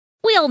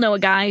all know a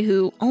guy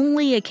who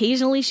only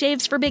occasionally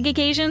shaves for big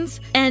occasions,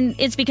 and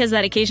it's because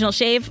that occasional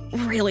shave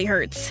really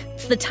hurts.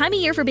 It's the time of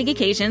year for big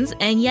occasions,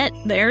 and yet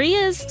there he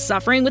is,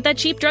 suffering with that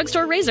cheap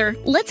drugstore razor.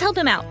 Let's help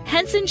him out.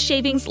 Henson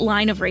Shaving's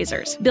line of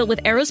razors, built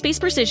with aerospace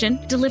precision,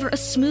 deliver a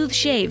smooth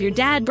shave your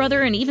dad,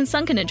 brother, and even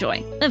son can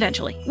enjoy,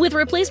 eventually. With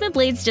replacement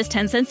blades just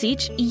 10 cents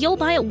each, you'll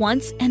buy it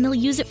once and they'll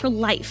use it for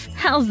life.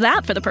 How's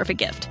that for the perfect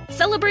gift?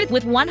 Celebrate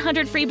with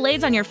 100 free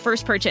blades on your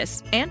first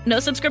purchase, and no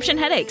subscription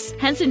headaches.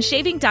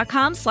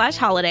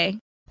 HensonShaving.com/holiday.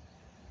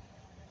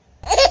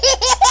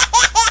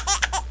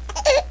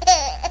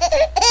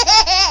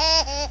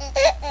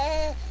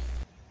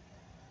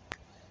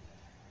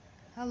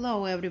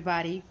 Hello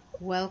everybody,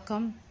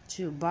 welcome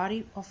to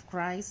Body of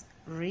Christ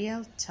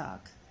Real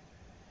Talk.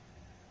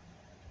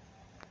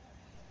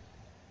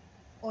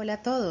 Hola a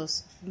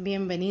todos,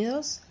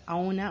 bienvenidos a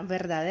una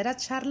verdadera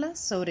charla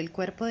sobre el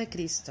cuerpo de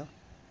Cristo.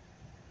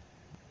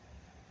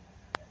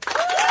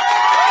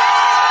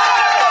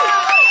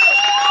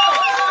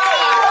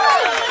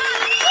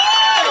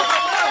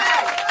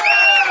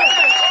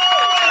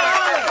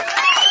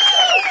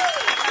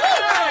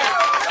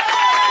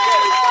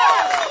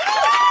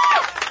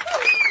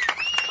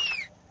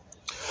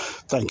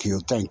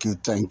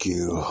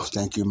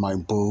 Thank you, my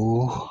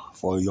boo,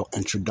 for your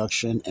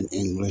introduction in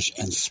English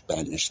and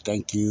Spanish.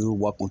 Thank you.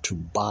 Welcome to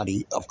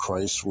Body of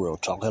Christ Real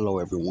Talk. Hello,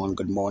 everyone.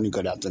 Good morning,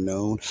 good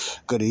afternoon,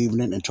 good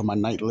evening, and to my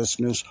night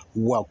listeners,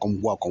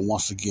 welcome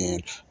once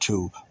again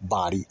to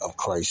Body of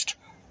Christ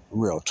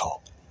Real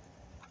Talk.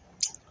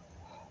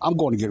 I'm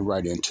going to get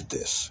right into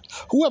this.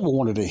 Whoever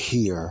wanted to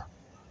hear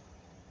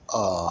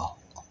a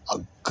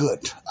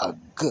good,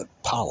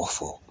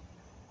 powerful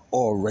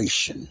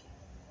oration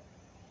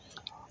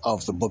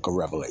of the book of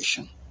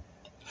Revelation.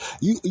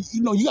 You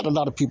know, you got a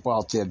lot of people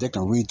out there that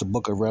can read the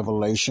book of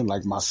Revelation,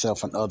 like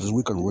myself and others.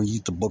 We can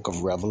read the book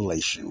of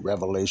Revelation.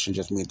 Revelation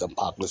just means the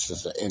apocalypse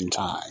is the end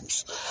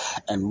times.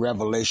 And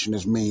revelation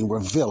is mean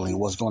revealing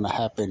what's going to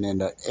happen in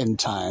the end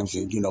times,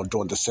 and,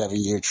 during the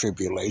 7-year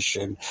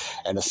tribulation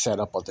and the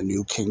setup of the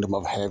new kingdom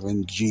of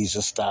heaven,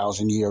 Jesus'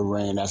 1,000-year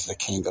reign as the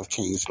King of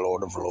Kings,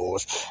 Lord of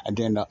Lords. And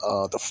then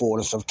the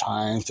fullness of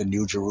times, the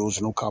new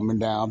Jerusalem coming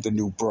down, the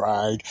new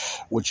bride,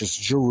 which is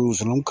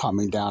Jerusalem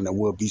coming down, and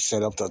will be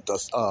set up.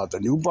 The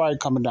new bride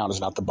coming down is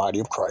not the body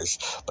of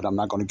Christ, but I'm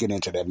not going to get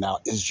into that now.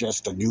 It's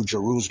just the new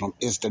Jerusalem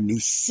is the new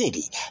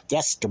city.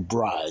 That's the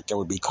bride that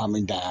will be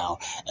coming down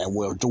and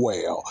will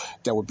dwell.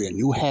 There will be a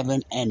new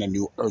heaven and a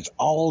new earth.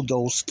 All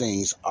those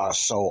things are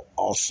so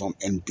awesome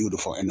and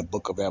beautiful in the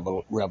book of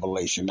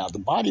Revelation. Now, the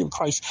body of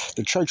Christ,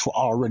 the church, will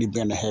already be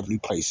in the heavenly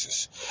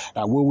places.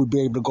 Now, will we be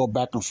able to go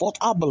back and forth?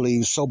 I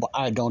believe so, but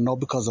I don't know,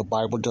 because the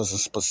Bible doesn't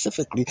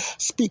specifically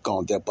speak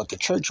on that. But the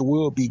church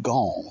will be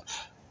gone.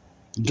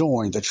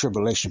 During the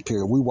tribulation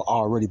period, we will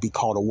already be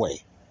called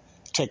away,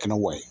 taken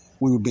away.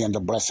 We will be in the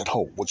blessed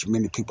hope, which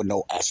many people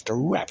know as the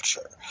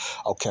rapture.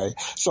 Okay,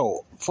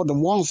 so for the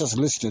ones that's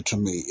listening to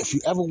me, if you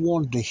ever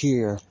wanted to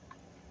hear,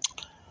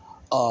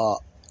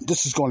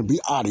 this is going to be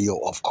audio,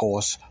 of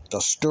course, the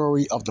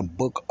story of the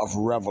book of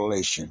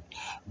Revelation,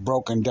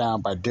 broken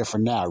down by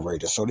different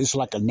narrators. So this is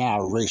like a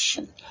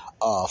narration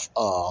of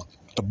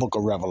the book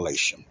of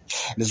Revelation.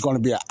 And it's going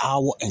to be 1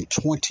 hour and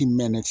 20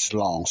 minutes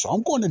long. So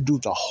I'm going to do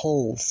the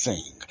whole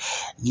thing,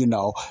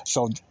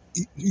 So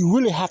you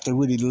really have to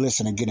really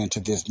listen and get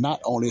into this.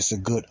 Not only is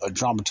it a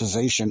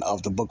dramatization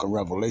of the book of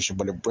Revelation,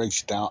 but it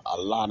breaks down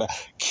a lot of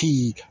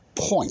key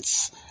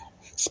points,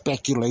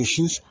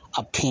 speculations,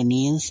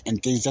 opinions,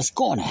 and things that's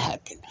going to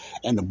happen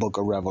in the book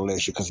of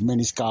Revelation. Because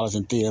many scholars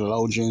and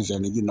theologians,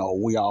 and,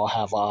 we all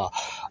have our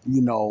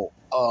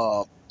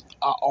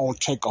own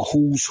take of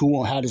who's who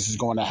and how this is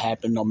going to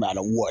happen, no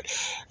matter what.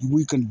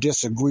 We can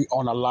disagree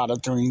on a lot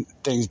of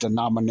things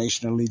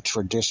denominationally,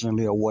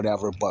 traditionally, or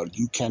whatever, but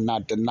you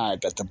cannot deny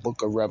that the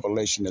book of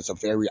Revelation is a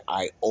very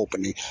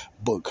eye-opening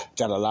book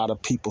that a lot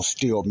of people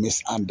still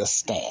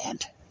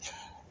misunderstand,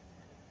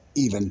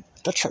 even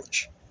the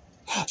church.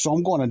 So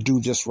I'm going to do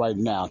this right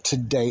now.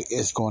 Today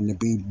is going to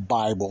be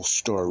Bible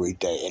Story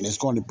Day, and it's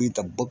going to be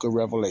the book of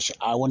Revelation.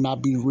 I will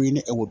not be reading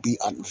it. It will be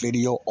on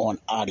video, on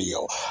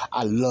audio.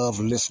 I love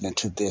listening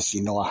to this.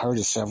 I heard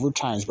it several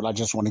times, but I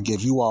just want to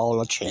give you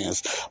all a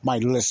chance, my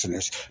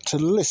listeners, to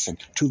listen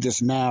to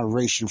this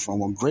narration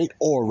from a great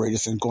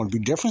orator. And going to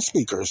be different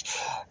speakers,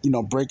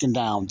 breaking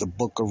down the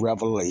book of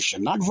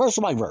Revelation, not verse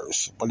by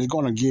verse, but it's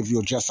going to give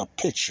you just a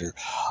picture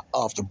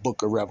of the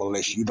book of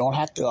Revelation. You don't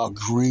have to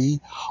agree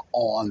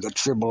on the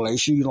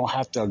tribulation. You don't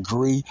have to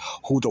agree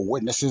who the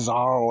witnesses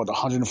are or the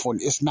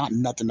 140. It's not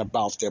nothing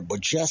about that,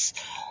 but just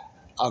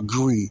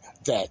agree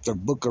that the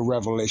book of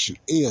Revelation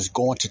is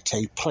going to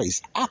take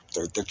place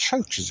after the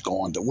church is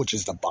gone, which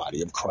is the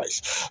body of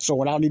Christ. So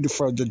without any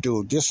further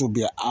ado, this will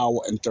be 1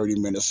 hour and 30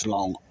 minutes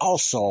long.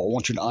 Also, I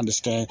want you to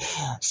understand,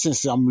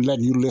 since I'm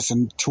letting you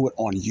listen to it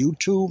on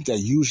YouTube, that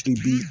usually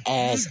be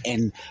as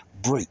in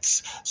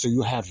breaks. So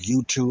you have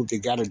YouTube,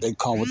 they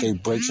come with their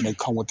breaks and they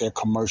come with their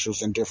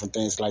commercials and different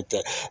things like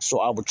that. So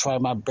I would try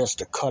my best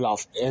to cut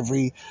off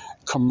every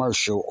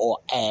commercial or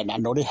ad. I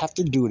know they have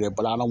to do that,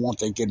 but I don't want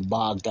them to get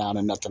bogged down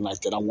and nothing like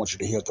that. I want you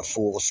to hear the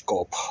full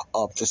scope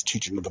of this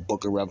teaching of the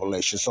book of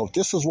Revelation. So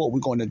this is what we're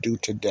going to do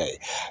today.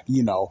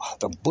 You know,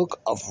 the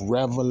book of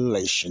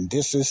Revelation.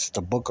 This is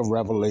the book of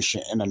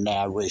Revelation in a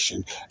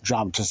narration,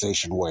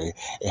 dramatization way.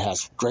 It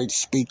has great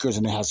speakers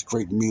and it has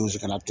great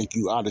music, and I think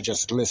you ought to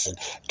just listen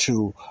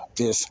to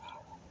this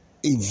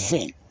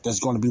event that's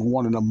going to be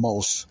one of the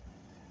most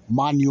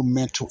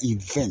monumental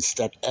events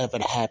that ever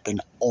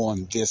happened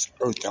on this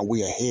earth, and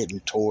we are heading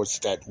towards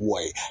that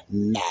way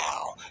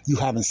now. You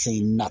haven't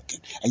seen nothing,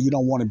 and you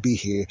don't want to be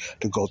here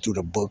to go through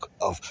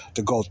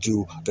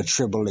the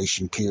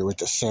tribulation period,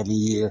 the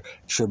 7-year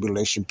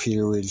tribulation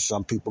period.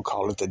 Some people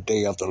call it the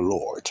day of the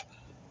Lord.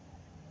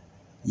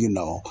 You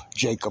know,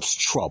 Jacob's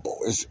trouble.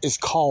 It's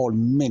called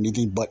many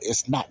things, but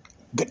it's not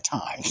good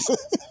times.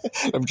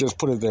 Let me just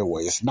put it that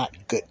way. It's not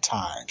good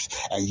times,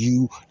 and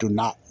you do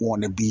not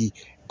want to be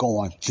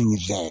going through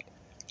that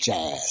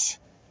jazz.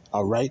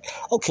 All right?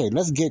 Okay,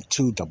 let's get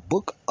to the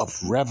book of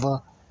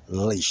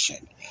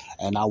Revelation.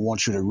 And I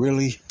want you to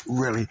really,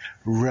 really,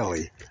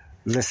 really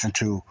listen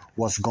to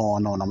what's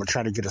going on. I'm going to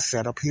try to get a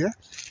setup here,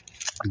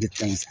 get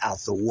things out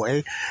the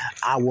way.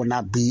 I will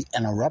not be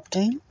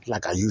interrupting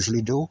like I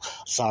usually do.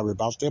 Sorry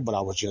about that, but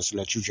I will just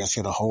let you just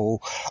hear the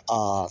whole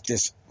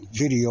this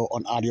video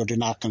on audio.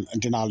 Then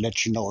I'll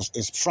let you know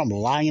it's from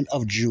Lion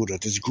of Judah.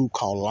 This group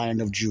called Lion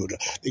of Judah.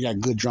 They got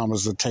good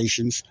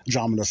dramatizations,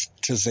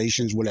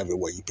 whatever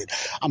way you put.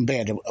 I'm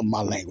bad at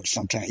my language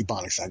sometimes,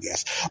 Ebonics, I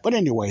guess. But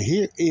anyway,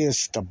 here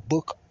is the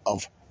book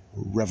of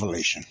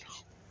Revelation.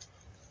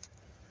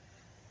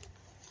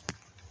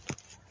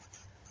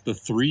 The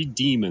three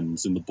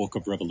demons in the book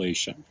of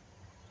Revelation.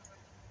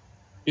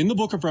 In the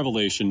book of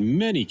Revelation,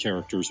 many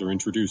characters are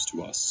introduced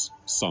to us,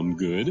 some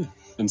good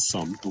and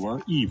some who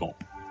are evil.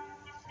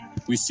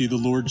 We see the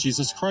Lord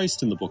Jesus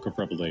Christ in the book of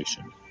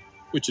Revelation,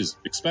 which is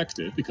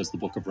expected because the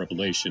book of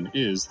Revelation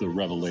is the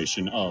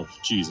revelation of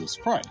Jesus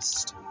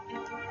Christ.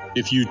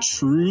 If you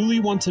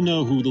truly want to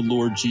know who the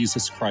Lord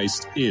Jesus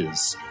Christ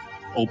is,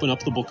 open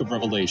up the book of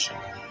Revelation,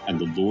 and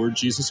the Lord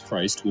Jesus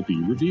Christ will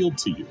be revealed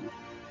to you.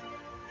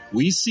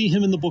 We see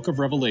him in the book of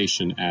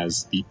Revelation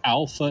as the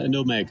Alpha and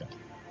Omega,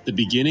 the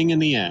beginning and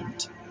the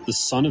end, the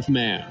Son of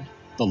Man,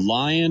 the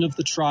Lion of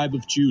the tribe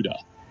of Judah,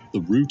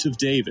 the Root of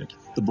David,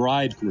 the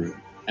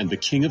Bridegroom, and the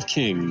King of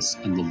Kings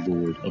and the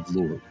Lord of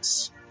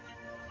Lords.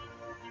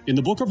 In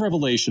the book of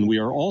Revelation, we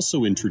are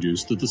also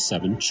introduced to the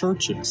 7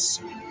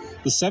 churches.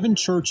 The 7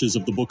 churches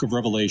of the book of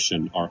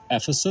Revelation are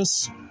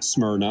Ephesus,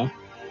 Smyrna,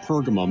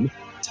 Pergamum,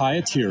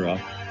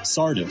 Thyatira,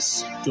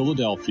 Sardis,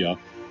 Philadelphia,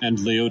 and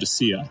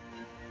Laodicea.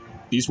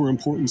 These were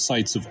important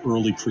sites of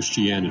early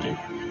Christianity.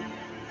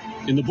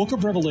 In the book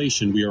of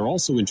Revelation, we are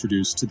also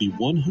introduced to the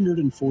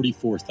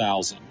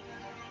 144,000.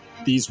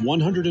 These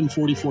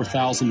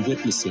 144,000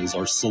 witnesses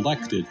are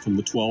selected from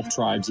the 12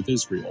 tribes of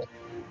Israel.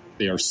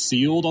 They are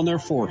sealed on their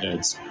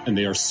foreheads, and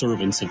they are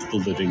servants of the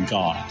living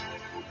God.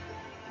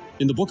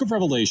 In the book of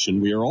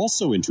Revelation, we are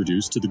also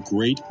introduced to the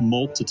great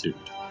multitude.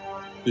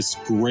 This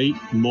great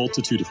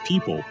multitude of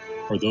people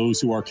are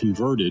those who are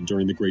converted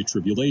during the Great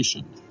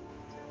Tribulation.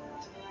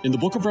 In the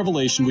book of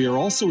Revelation, we are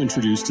also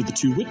introduced to the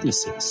 2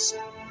 witnesses.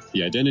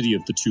 The identity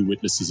of the 2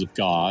 witnesses of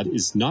God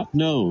is not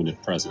known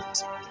at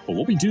present, but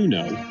what we do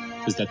know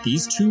is that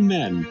these 2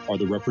 men are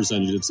the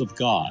representatives of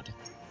God,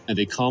 and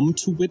they come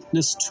to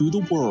witness to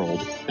the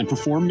world and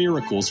perform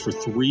miracles for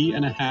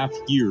 3.5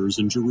 years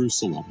in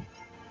Jerusalem.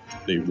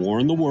 They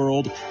warn the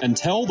world and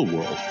tell the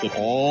world that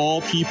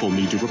all people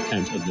need to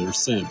repent of their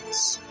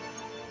sins.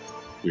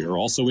 We are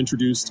also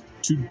introduced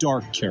to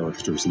dark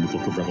characters in the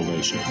book of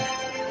Revelation,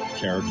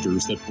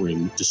 characters that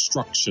bring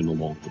destruction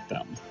along with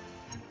them.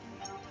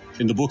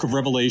 In the book of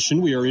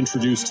Revelation, we are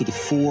introduced to the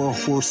 4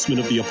 horsemen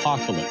of the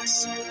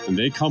apocalypse, and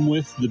they come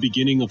with the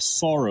beginning of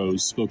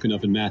sorrows spoken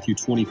of in Matthew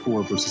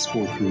 24, verses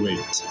 4 through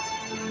 8.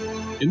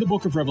 In the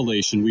book of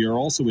Revelation, we are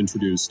also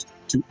introduced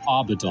to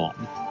Abaddon,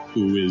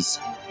 who is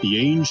the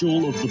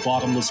angel of the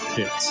bottomless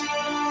pit.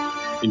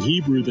 In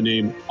Hebrew, the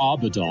name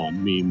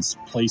Abaddon means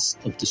place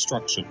of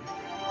destruction.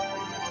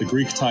 The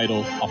Greek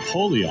title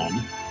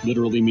Apollyon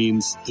literally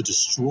means the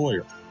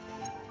destroyer.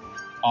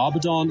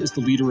 Abaddon is the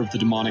leader of the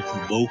demonic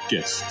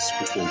locusts,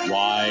 which will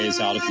rise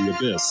out of the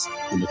abyss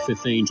when the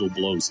 5th angel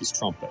blows his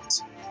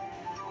trumpet.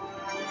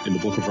 In the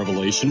book of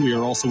Revelation, we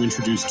are also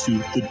introduced to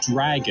the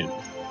dragon,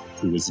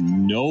 who is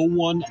no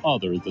one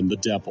other than the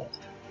devil,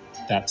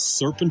 that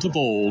serpent of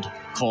old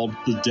called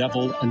the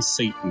devil and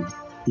Satan,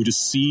 who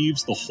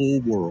deceives the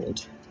whole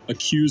world,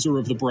 accuser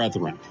of the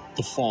brethren,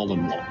 the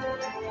fallen one.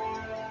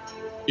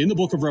 In the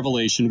book of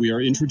Revelation, we are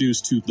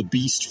introduced to the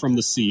beast from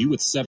the sea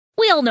with 7...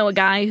 We all know a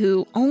guy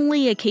who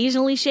only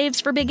occasionally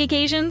shaves for big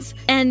occasions,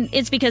 and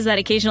it's because that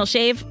occasional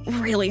shave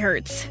really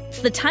hurts.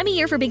 It's the time of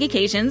year for big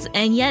occasions,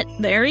 and yet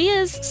there he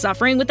is,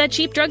 suffering with that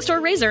cheap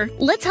drugstore razor.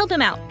 Let's help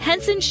him out.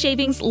 Henson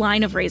Shaving's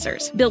line of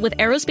razors, built with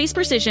aerospace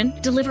precision,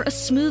 deliver a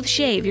smooth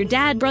shave your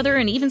dad, brother,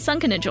 and even son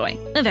can enjoy,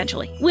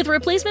 eventually. With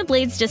replacement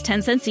blades just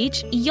 10 cents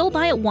each, you'll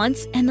buy it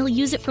once and they'll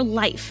use it for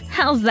life.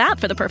 How's that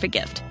for the perfect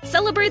gift?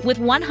 Celebrate with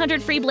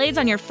 100 free blades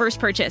on your first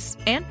purchase,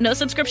 and no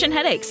subscription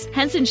headaches.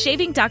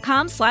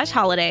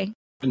 HensonShaving.com/holiday.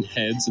 7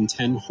 heads and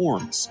 10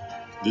 horns.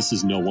 This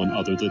is no one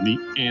other than the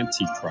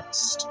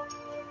Antichrist.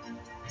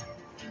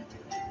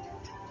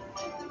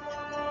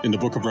 In the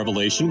book of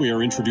Revelation, we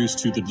are introduced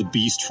to the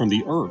beast from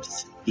the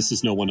earth. This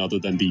is no one other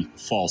than the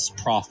false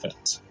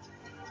prophet.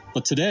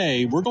 But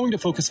today, we're going to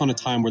focus on a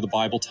time where the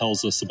Bible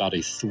tells us about a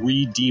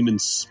 3-demon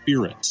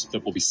spirit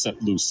that will be set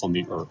loose on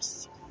the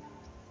earth.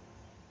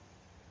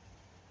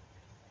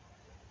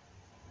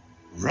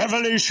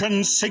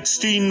 Revelation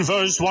 16,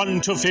 verse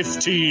 1 to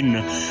 15.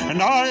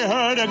 And I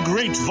heard a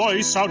great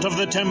voice out of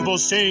the temple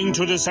saying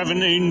to the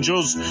 7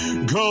 angels,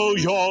 Go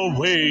your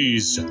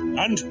ways,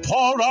 and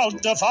pour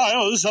out the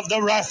vials of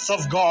the wrath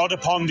of God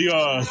upon the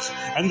earth.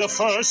 And the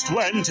first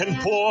went and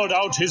poured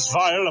out his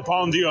vial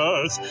upon the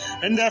earth,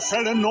 and there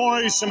fell a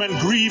noisome and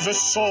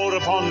grievous sword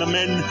upon the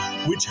men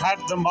which had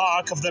the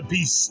mark of the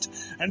beast,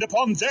 and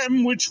upon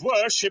them which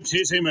worshipped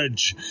his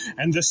image.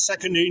 And the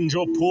second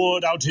angel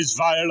poured out his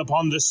vial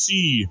upon the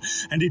sea,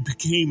 and it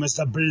became as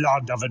the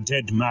blood of a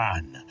dead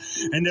man,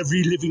 and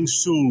every living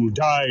soul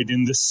died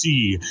in the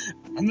sea.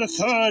 And the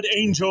third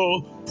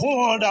angel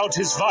poured out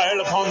his vial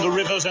upon the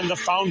rivers and the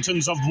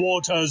fountains of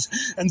waters,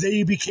 and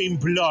they became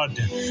blood.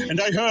 And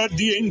I heard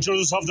the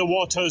angels of the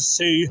waters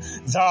say,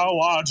 Thou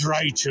art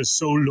righteous,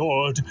 O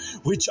Lord,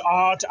 which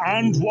art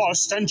and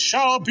wast and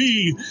shall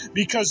be,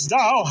 because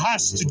thou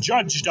hast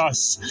judged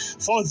us.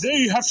 For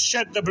they have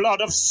shed the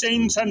blood of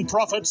saints and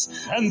prophets,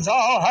 and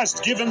thou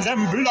hast given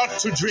them blood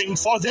to drink,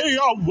 for they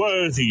are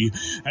worthy.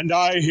 And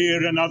I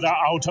hear another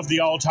out of the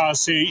altar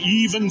say,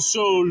 Even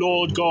so,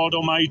 Lord God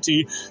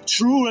Almighty,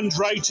 true and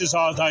righteous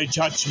are thy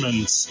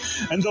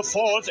judgments. And the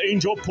fourth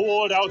angel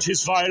poured out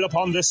his vial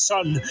upon the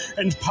sun,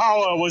 and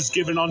power was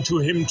given unto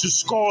him to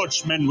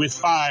scorch men with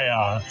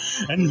fire.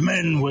 And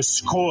men were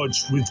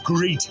scorched with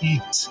great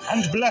heat,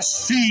 and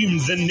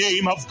blasphemed the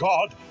name of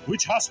God,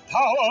 which has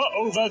power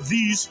over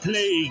these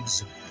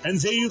plagues. And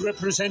they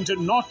represented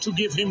not to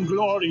give him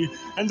glory.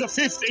 And the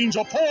fifth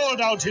angel poured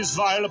out his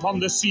vial upon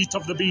the seat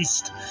of the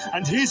beast,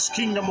 and his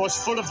kingdom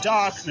was full of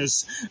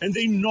darkness, and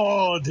they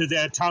gnawed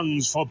their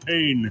tongues for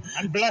pain,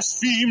 and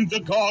blasphemed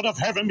the God of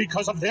heaven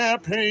because of their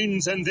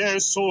pains and their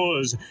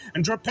sores,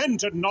 and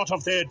repented not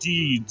of their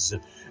deeds.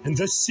 And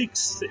the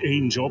sixth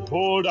angel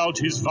poured out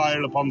his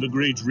vial upon the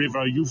great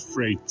river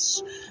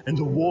Euphrates, and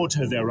the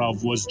water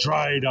thereof was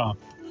dried up,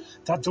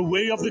 that the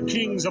way of the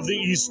kings of the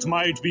east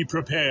might be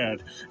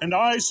prepared. And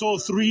I saw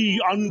 3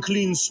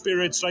 unclean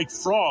spirits like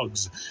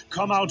frogs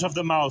come out of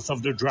the mouth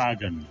of the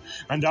dragon,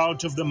 and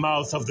out of the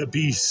mouth of the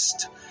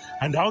beast,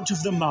 and out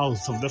of the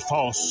mouth of the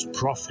false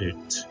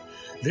prophet.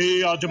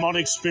 They are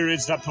demonic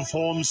spirits that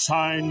perform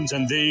signs,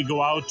 and they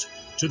go out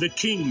to the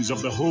kings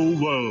of the whole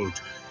world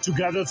to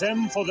gather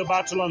them for the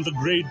battle on the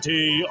great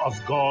day of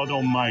God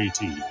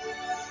Almighty.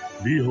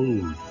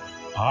 Behold,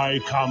 I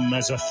come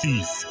as a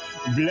thief.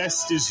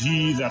 Blessed is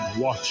he that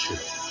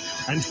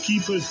watcheth, and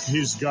keepeth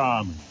his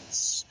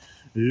garments,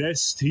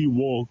 lest he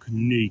walk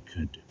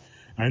naked,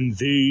 and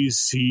they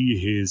see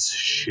his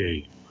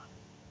shame.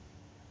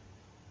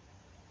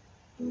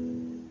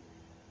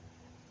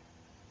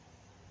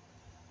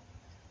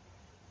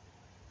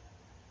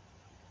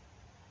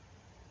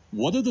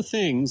 What are the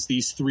things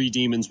these 3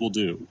 demons will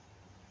do?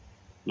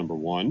 Number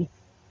 1,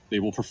 they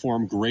will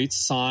perform great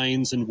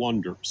signs and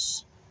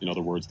wonders. In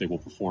other words, they will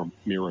perform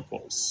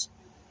miracles.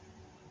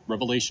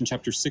 Revelation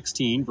chapter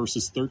 16,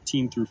 verses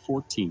 13 through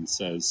 14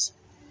 says,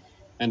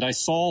 And I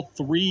saw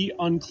 3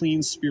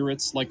 unclean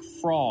spirits like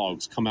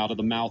frogs come out of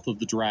the mouth of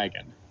the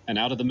dragon, and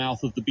out of the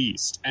mouth of the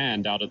beast,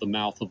 and out of the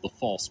mouth of the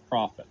false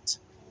prophet.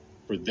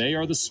 For they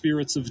are the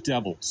spirits of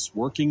devils,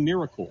 working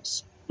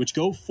miracles, which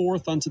go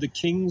forth unto the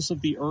kings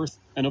of the earth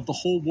and of the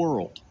whole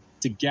world,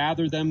 to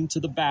gather them to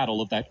the battle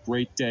of that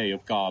great day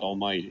of God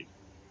Almighty.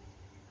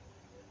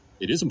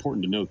 It is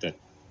important to note that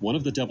one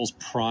of the devil's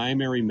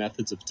primary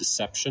methods of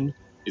deception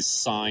is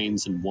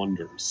signs and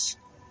wonders.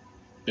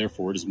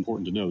 Therefore, it is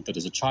important to note that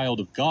as a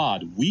child of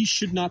God, we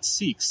should not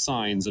seek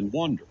signs and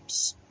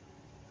wonders.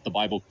 The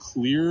Bible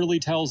clearly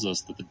tells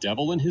us that the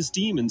devil and his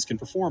demons can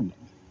perform them.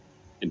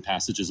 In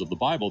passages of the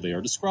Bible, they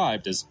are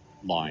described as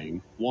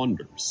lying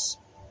wonders.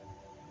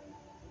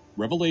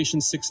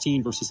 Revelation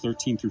 16, verses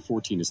 13 through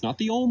 14 is not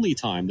the only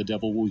time the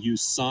devil will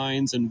use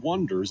signs and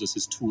wonders as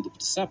his tool of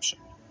deception.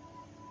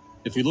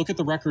 If we look at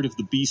the record of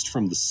the beast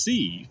from the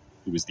sea,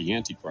 who is the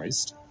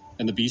Antichrist,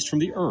 and the beast from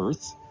the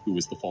earth, who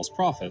is the false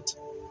prophet,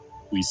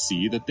 we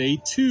see that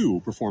they too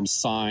perform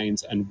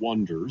signs and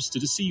wonders to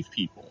deceive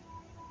people.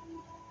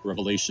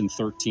 Revelation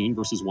 13,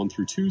 verses 1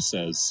 through 2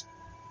 says,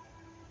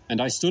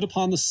 And I stood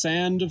upon the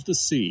sand of the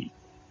sea,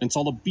 and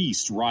saw a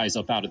beast rise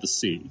up out of the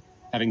sea,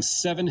 having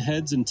 7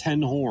 heads and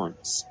 10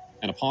 horns,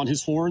 and upon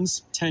his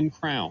horns 10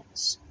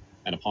 crowns,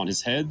 and upon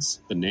his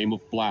heads the name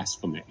of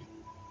blasphemy.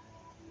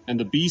 And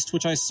the beast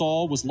which I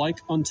saw was like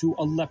unto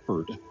a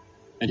leopard,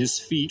 and his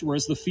feet were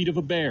as the feet of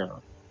a bear,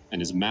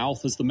 and his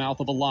mouth as the mouth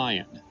of a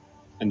lion.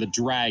 And the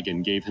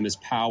dragon gave him his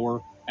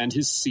power, and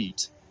his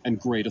seat, and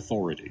great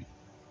authority.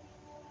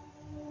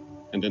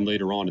 And then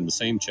later on in the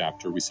same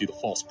chapter, we see the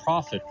false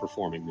prophet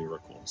performing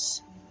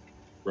miracles.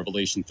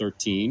 Revelation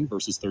 13,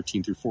 verses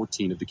 13 through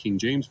 14 of the King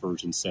James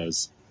Version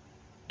says,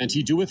 And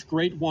he doeth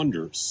great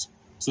wonders,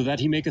 so that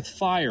he maketh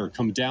fire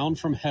come down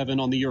from heaven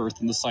on the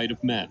earth in the sight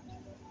of men,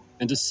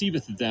 and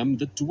deceiveth them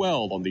that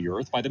dwell on the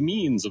earth by the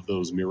means of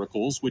those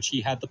miracles which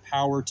he had the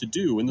power to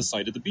do in the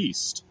sight of the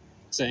beast,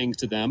 saying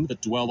to them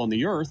that dwell on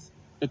the earth,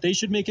 that they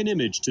should make an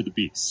image to the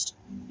beast,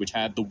 which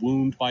had the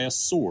wound by a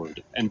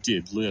sword, and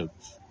did live.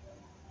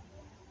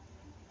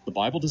 The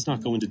Bible does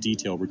not go into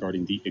detail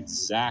regarding the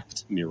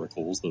exact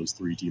miracles those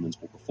 3 demons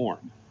will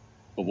perform.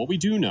 But what we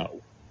do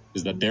know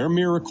is that their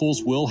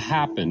miracles will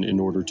happen in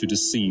order to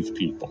deceive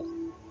people.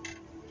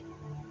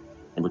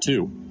 Number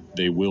 2,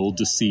 they will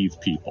deceive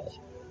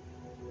people.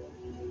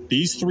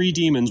 These 3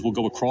 demons will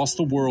go across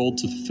the world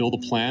to fulfill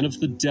the plan of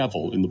the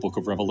devil in the book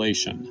of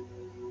Revelation.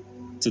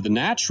 To the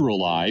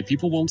natural eye,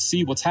 people won't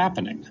see what's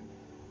happening.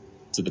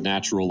 To the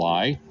natural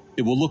eye,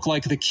 it will look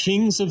like the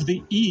kings of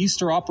the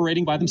East are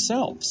operating by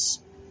themselves.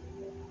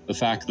 The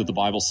fact that the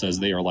Bible says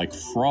they are like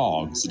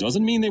frogs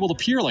doesn't mean they will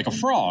appear like a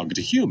frog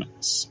to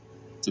humans.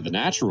 To the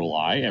natural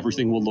eye,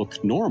 everything will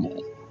look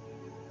normal.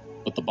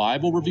 But the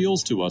Bible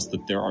reveals to us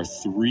that there are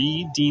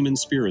 3 demon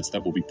spirits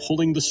that will be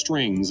pulling the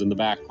strings in the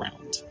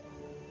background.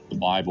 The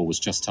Bible was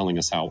just telling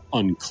us how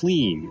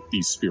unclean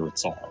these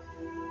spirits are.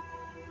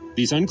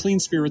 These unclean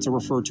spirits are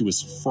referred to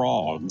as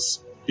frogs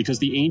because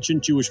the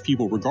ancient Jewish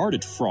people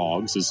regarded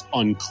frogs as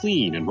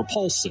unclean and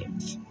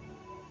repulsive.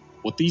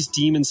 What these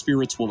demon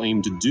spirits will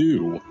aim to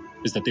do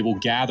is that they will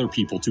gather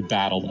people to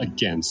battle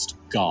against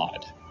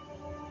God.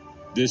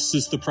 This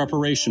is the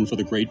preparation for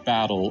the great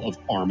battle of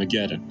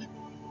Armageddon,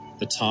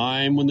 the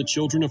time when the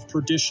children of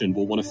perdition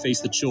will want to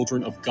face the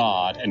children of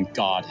God and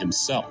God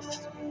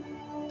himself.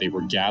 They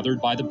were gathered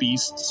by the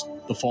beasts,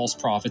 the false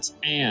prophets,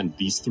 and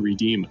these 3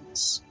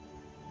 demons.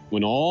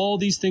 When all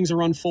these things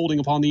are unfolding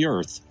upon the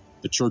earth,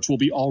 the church will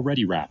be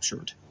already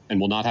raptured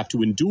and will not have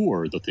to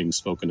endure the things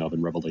spoken of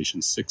in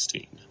Revelation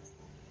 16.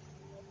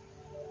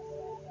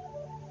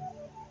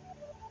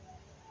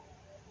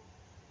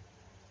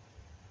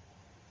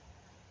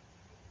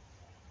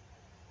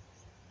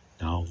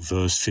 Now,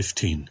 verse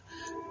 15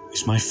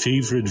 is my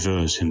favorite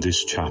verse in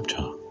this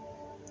chapter.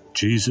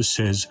 Jesus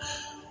says,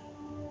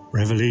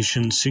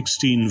 Revelation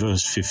 16,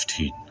 verse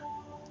 15,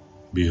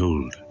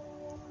 Behold,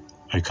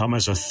 I come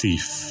as a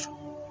thief.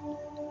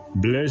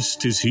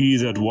 Blessed is he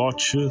that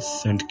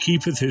watcheth and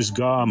keepeth his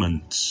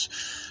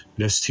garments,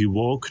 lest he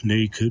walk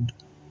naked,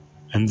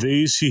 and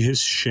they see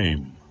his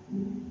shame.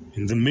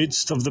 In the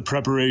midst of the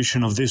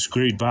preparation of this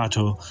great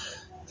battle,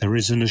 there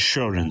is an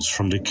assurance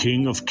from the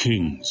King of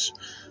Kings.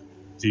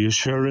 The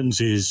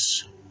assurance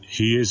is,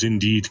 he is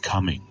indeed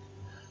coming.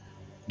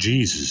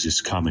 Jesus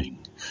is coming.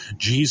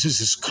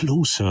 Jesus is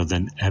closer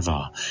than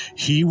ever.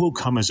 He will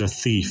come as a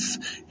thief.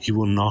 He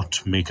will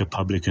not make a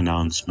public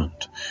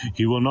announcement.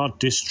 He will not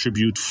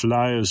distribute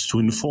flyers to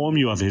inform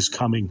you of his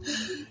coming.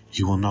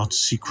 He will not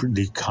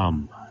secretly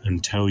come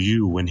and tell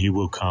you when he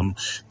will come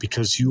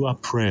because you are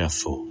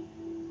prayerful.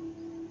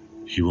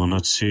 He will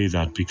not say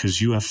that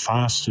because you have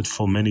fasted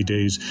for many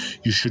days,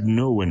 you should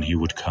know when he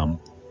would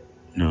come.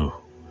 No.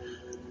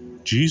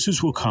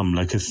 Jesus will come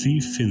like a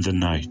thief in the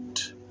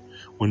night,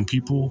 when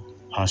people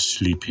are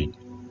sleeping,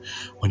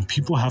 when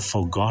people have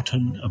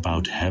forgotten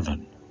about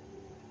heaven,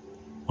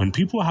 when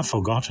people have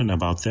forgotten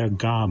about their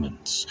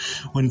garments,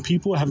 when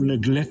people have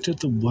neglected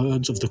the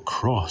words of the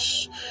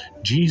cross.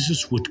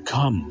 Jesus would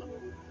come.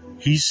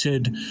 He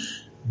said,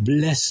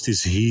 Blessed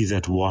is he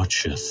that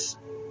watcheth.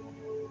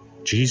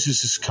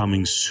 Jesus is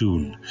coming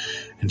soon,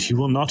 and he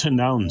will not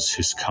announce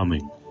his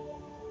coming.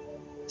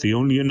 The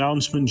only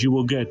announcement you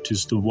will get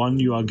is the one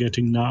you are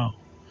getting now.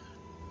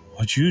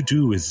 What you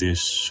do with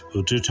this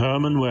will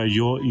determine where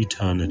your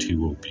eternity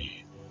will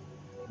be.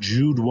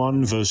 Jude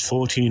 1 verse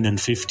 14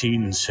 and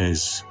 15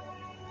 says,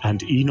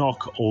 And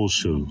Enoch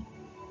also,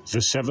 the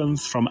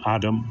 7th from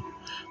Adam,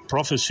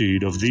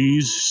 prophesied of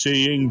these,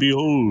 saying,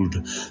 Behold,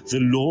 the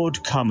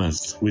Lord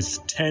cometh with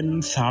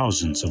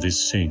 10,000s of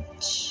his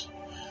saints,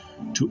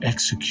 to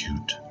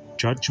execute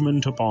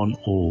judgment upon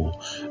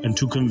all, and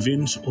to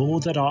convince all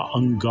that are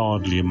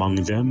ungodly among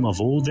them of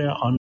all their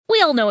We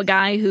We all know a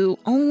guy who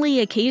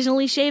only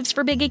occasionally shaves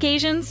for big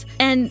occasions,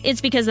 and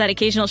it's because that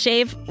occasional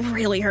shave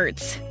really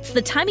hurts. It's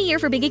the time of year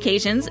for big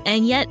occasions,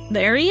 and yet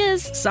there he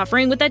is,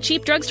 suffering with that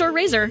cheap drugstore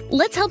razor.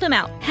 Let's help him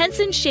out.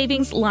 Henson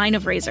Shaving's line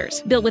of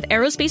razors, built with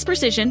aerospace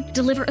precision,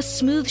 deliver a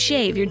smooth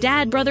shave your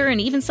dad, brother, and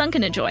even son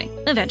can enjoy,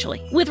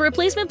 eventually. With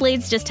replacement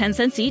blades just 10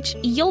 cents each,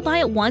 you'll buy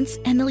it once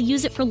and they'll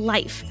use it for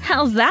life.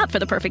 How's that for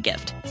the perfect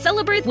gift?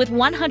 Celebrate with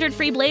 100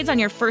 free blades on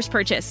your first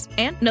purchase,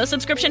 and no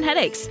subscription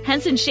headaches.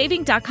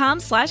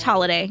 HensonShaving.com/holiday.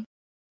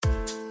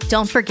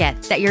 Don't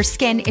forget that your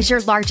skin is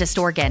your largest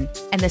organ,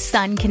 and the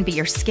sun can be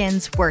your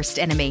skin's worst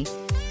enemy.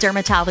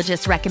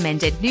 Dermatologist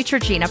recommended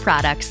Neutrogena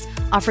products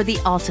offer the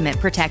ultimate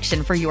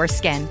protection for your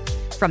skin.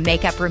 From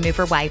makeup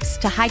remover wipes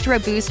to Hydro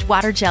Boost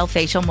Water Gel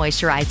Facial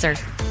Moisturizer,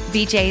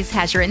 BJ's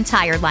has your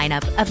entire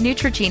lineup of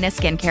Neutrogena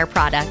skincare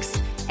products.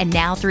 And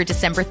now through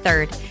December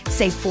 3rd,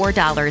 save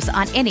 $4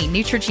 on any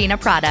Neutrogena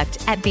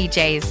product at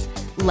BJ's.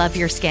 Love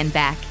your skin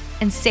back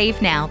and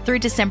save now through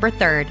December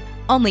 3rd,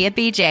 only at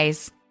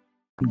BJ's.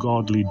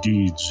 Ungodly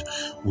deeds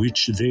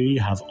which they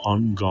have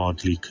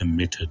ungodly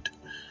committed,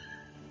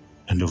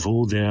 and of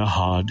all their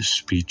hard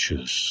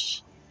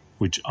speeches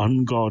which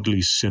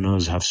ungodly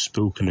sinners have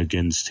spoken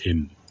against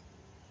him.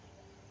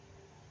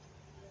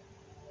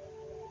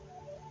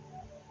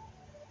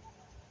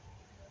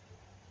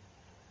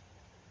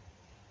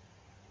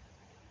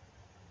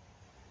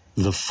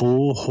 The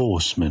four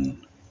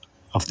horsemen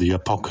of the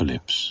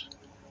Apocalypse.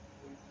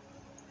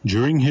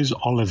 During his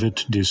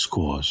Olivet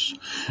Discourse,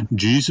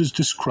 Jesus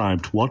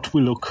described what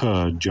will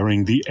occur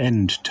during the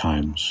end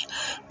times,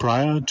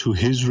 prior to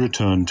his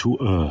return to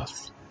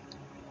earth.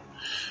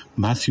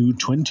 Matthew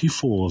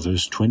 24,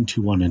 verse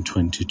 21 and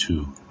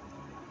 22.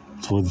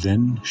 For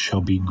then shall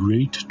be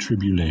great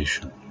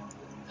tribulation,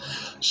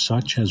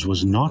 such as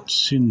was not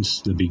since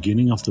the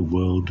beginning of the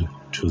world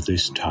to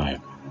this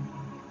time.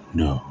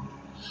 No,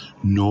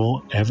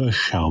 nor ever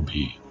shall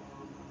be.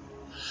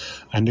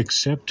 And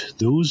except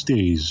those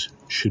days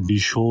should be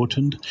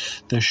shortened,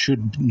 there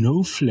should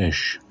no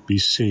flesh be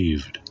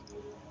saved.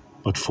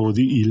 But for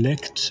the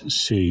elect's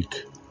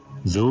sake,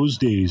 those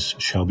days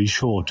shall be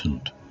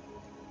shortened.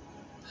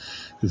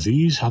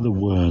 These are the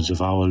words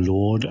of our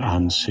Lord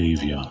and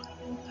Savior.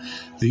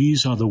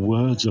 These are the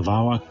words of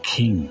our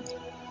King,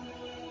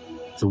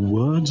 the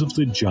words of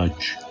the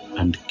Judge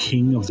and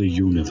King of the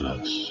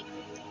universe.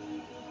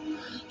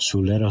 So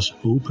let us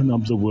open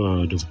up the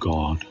Word of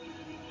God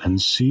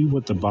and see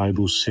what the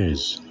Bible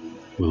says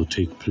will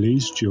take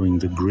place during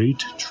the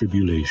Great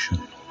Tribulation.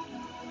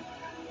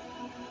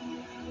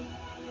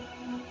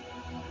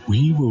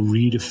 We will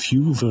read a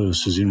few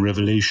verses in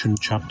Revelation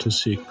chapter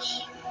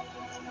 6.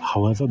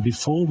 However,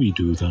 before we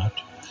do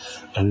that,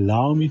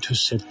 allow me to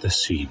set the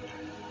scene.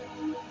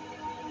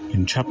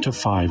 In chapter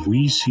 5,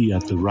 we see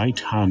at the right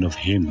hand of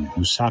him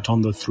who sat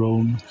on the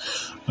throne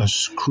a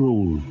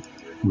scroll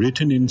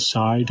written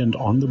inside and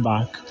on the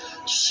back,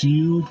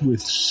 sealed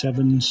with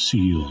 7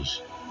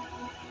 seals.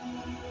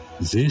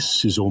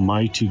 This is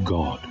Almighty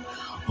God,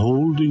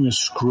 holding a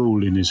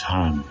scroll in his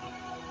hand.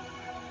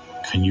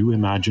 Can you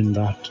imagine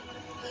that?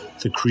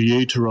 The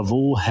Creator of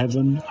all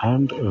heaven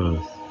and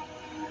earth,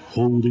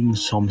 holding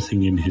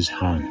something in his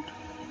hand.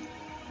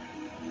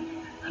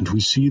 And we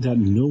see that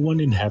no one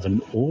in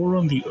heaven or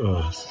on the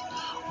earth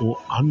or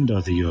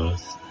under the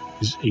earth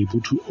is able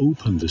to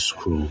open the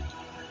scroll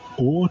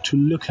or to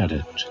look at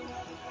it.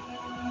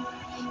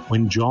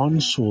 When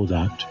John saw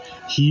that,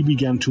 he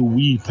began to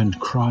weep and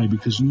cry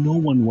because no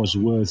one was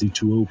worthy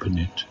to open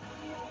it.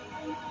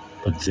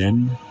 But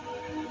then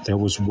there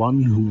was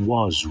one who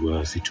was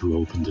worthy to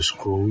open the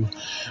scroll,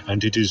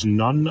 and it is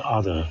none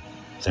other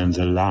than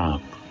the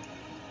Lamb.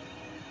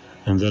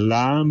 And the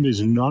Lamb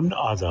is none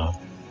other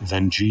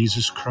than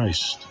Jesus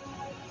Christ.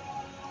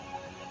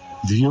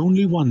 The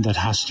only one that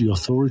has the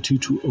authority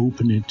to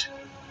open it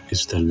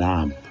is the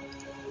Lamb.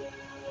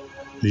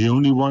 The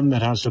only one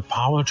that has the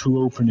power to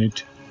open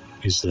it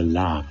is the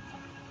Lamb.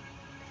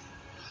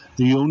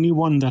 The only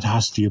one that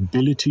has the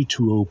ability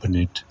to open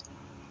it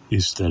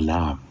is the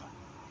Lamb.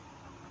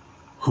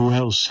 Who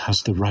else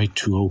has the right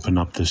to open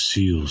up the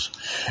seals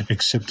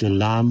except the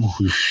Lamb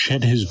who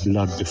shed his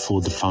blood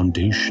before the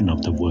foundation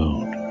of the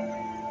world?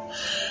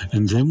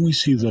 And then we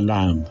see the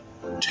Lamb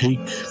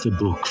take the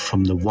book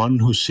from the one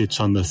who sits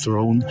on the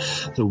throne,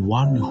 the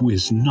one who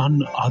is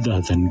none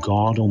other than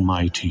God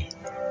Almighty.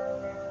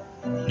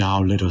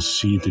 Now let us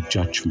see the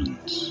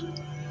judgments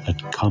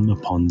that come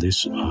upon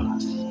this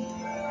earth.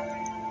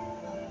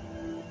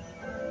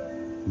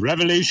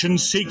 Revelation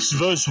 6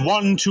 verse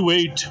 1 to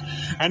 8.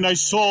 And I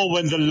saw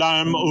when the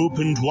Lamb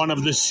opened one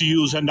of the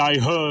seals, and I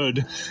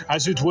heard,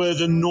 as it were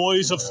the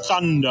noise of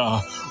thunder,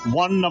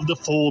 one of the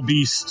 4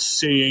 beasts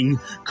saying,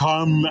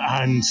 Come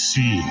and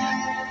see.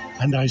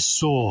 And I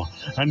saw,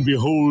 and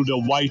behold, a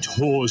white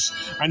horse,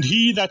 and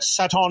he that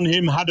sat on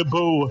him had a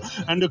bow,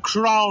 and a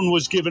crown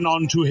was given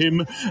unto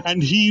him,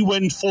 and he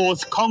went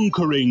forth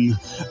conquering,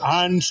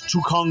 and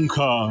to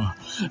conquer.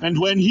 And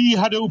when he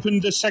had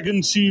opened the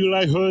second seal,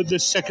 I heard the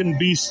second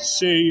beast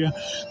say,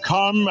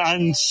 Come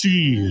and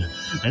see.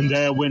 And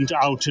there went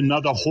out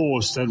another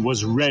horse that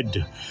was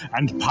red,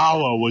 and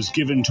power was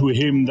given to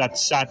him that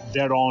sat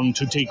thereon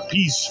to take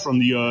peace from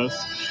the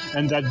earth,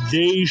 and that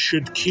they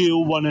should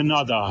kill one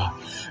another.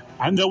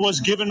 And there was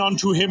given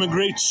unto him a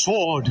great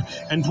sword,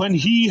 and when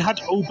he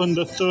had opened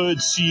the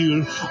third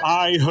seal,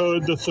 I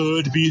heard the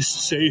third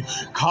beast say,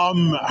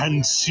 Come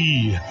and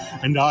see.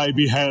 And I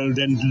beheld,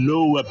 and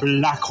lo, a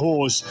black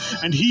horse,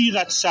 and he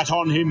that sat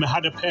on him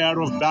had a pair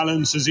of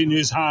balances in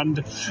his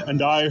hand.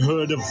 And I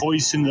heard a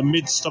voice in the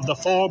midst of the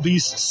four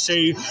beasts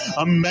say,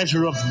 A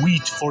measure of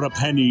wheat for a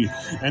penny,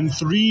 and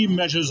 3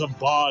 measures of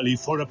barley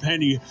for a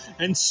penny.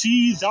 And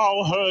see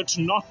thou hurt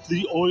not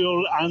the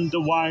oil and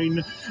the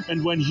wine.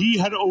 And when he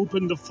had opened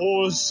the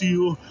fourth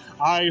seal,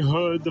 I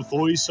heard the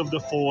voice of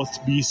the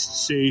fourth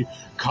beast say,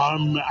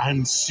 Come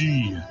and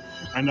see.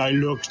 And I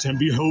looked, and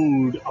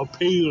behold, a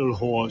pale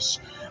horse,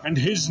 and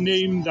his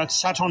name that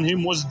sat on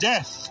him was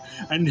Death,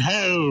 and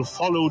hell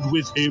followed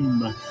with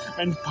him.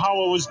 And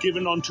power was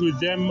given unto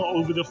them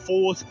over the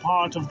fourth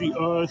part of the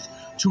earth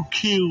to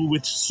kill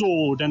with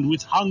sword, and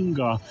with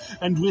hunger,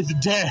 and with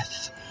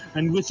death,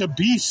 and with the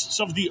beasts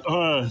of the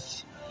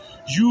earth.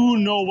 You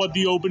know what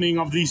the opening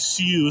of these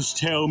seals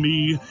tell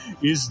me,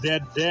 is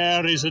that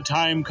there is a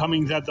time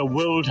coming that the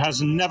world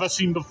has never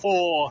seen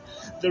before.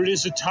 There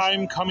is a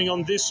time coming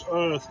on this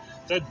earth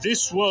that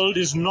this world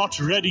is not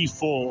ready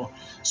for.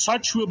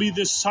 Such will be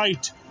the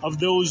sight of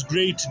those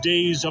great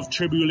days of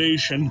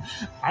tribulation,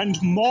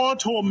 and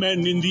mortal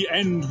men in the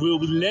end will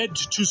be led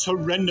to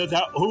surrender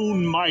their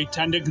own might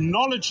and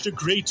acknowledge the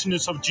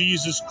greatness of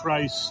Jesus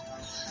Christ.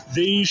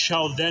 They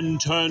shall then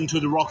turn to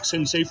the rocks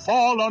and say,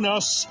 Fall on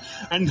us,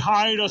 and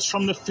hide us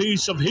from the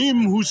face of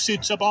him who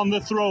sits upon the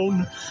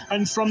throne,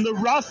 and from the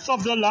wrath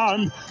of the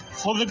Lamb.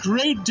 For the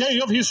great day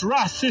of his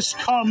wrath is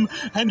come,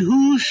 and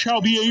who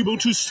shall be able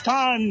to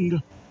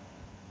stand?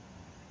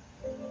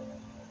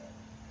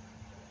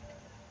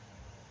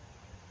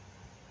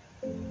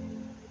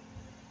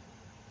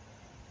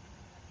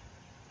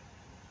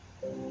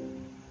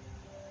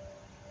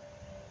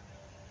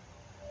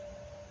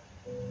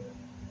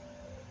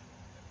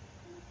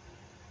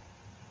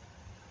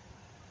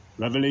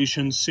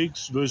 Revelation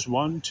 6, verse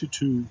 1 to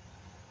 2.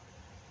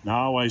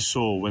 Now I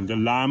saw when the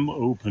Lamb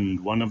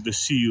opened one of the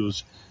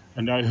seals,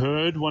 and I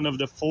heard one of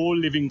the 4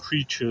 living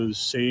creatures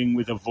saying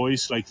with a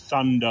voice like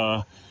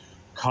thunder,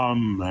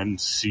 Come and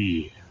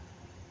see.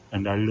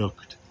 And I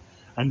looked,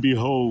 and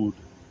behold,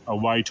 a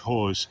white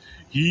horse.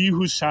 He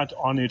who sat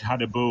on it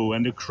had a bow,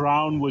 and a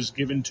crown was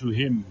given to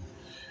him,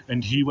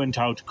 and he went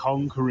out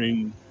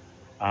conquering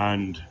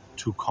and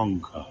to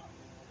conquer.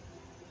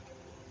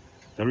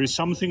 There is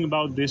something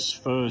about this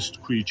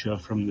first creature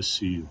from the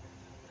seal.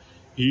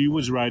 He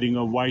was riding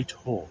a white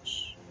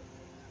horse.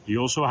 He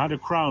also had a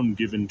crown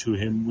given to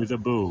him with a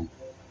bow.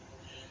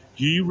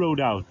 He rode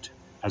out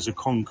as a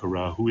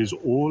conqueror who is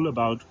all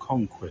about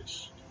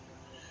conquest.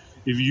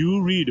 If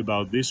you read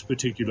about this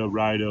particular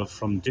rider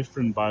from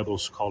different Bible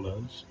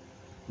scholars,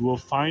 you will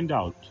find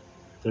out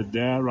that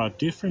there are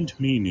different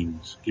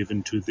meanings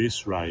given to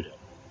this rider.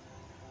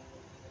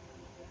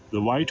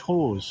 The white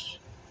horse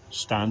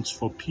stands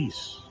for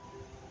peace.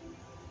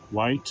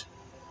 White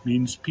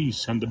means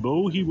peace, and the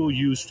bow he will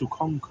use to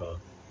conquer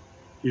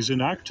is an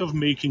act of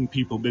making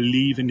people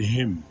believe in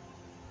him.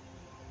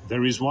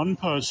 There is one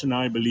person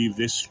I believe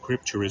this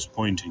scripture is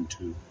pointing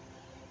to,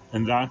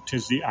 and that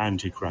is the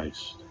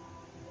Antichrist.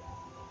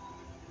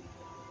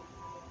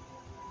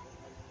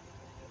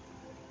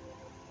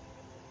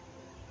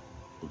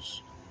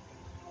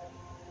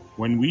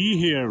 When we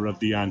hear of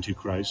the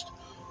Antichrist,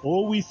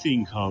 all we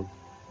think of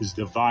is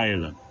the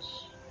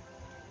violence.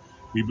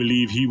 We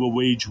believe he will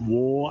wage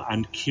war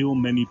and kill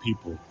many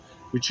people,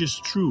 which is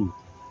true,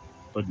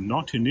 but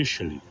not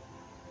initially.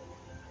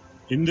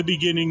 In the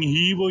beginning,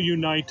 he will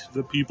unite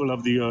the people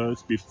of the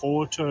earth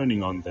before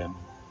turning on them.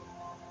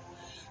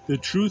 The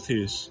truth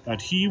is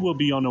that he will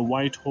be on a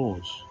white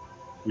horse,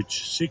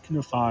 which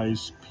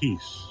signifies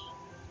peace.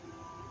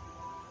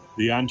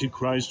 The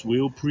Antichrist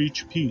will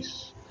preach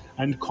peace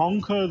and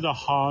conquer the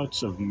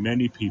hearts of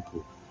many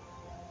people.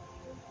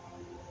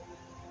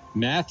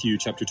 Matthew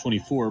chapter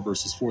 24,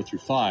 verses 4 through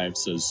 5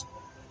 says,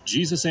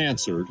 Jesus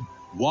answered,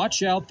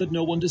 Watch out that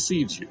no one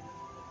deceives you,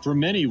 for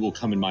many will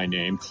come in my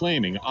name,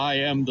 claiming I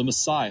am the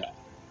Messiah,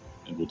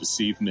 and will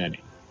deceive many.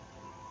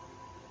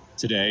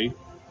 Today,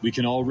 we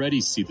can already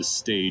see the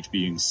stage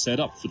being set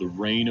up for the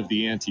reign of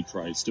the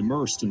Antichrist,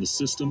 immersed in the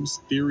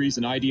systems, theories,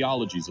 and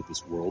ideologies of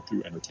this world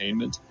through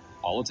entertainment,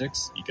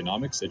 politics,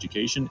 economics,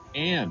 education,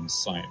 and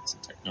science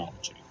and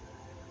technology.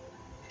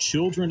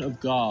 Children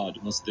of God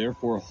must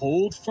therefore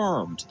hold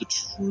firm to the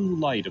true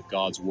light of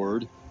God's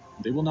word.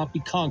 They will not be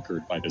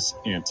conquered by this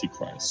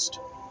Antichrist.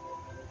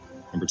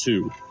 Number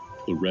 2,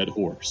 the red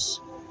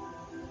horse.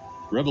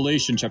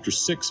 Revelation chapter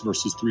 6,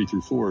 verses 3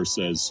 through 4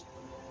 says,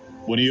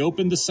 "When he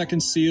opened the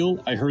second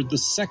seal, I heard the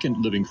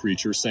second living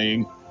creature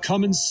saying,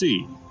 'Come and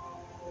see.'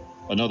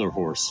 Another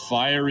horse,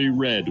 fiery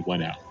red,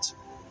 went out,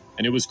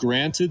 and it was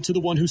granted to the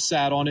one who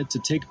sat on it to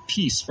take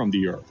peace from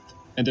the earth,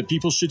 and that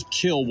people should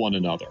kill one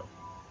another.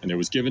 And there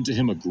was given to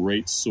him a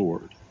great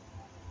sword."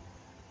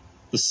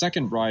 The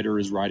second rider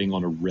is riding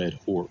on a red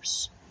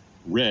horse.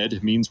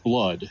 Red means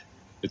blood.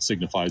 It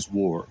signifies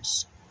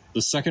wars.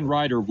 The second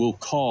rider will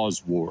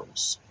cause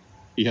wars.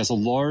 He has a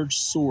large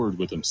sword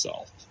with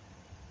himself.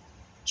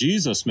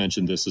 Jesus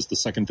mentioned this as the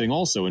second thing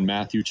also in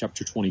Matthew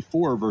chapter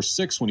 24, verse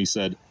 6, when he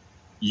said,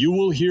 "You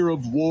will hear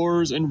of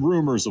wars and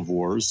rumors of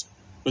wars,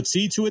 but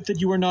see to it that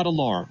you are not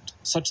alarmed.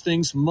 Such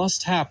things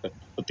must happen,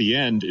 but the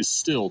end is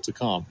still to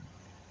come."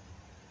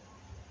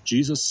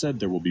 Jesus said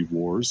there will be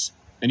wars,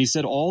 and he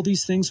said all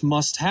these things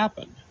must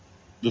happen.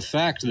 The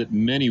fact that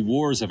many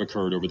wars have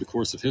occurred over the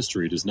course of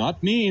history does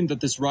not mean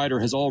that this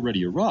rider has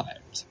already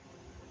arrived.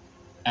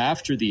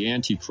 After the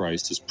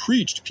Antichrist has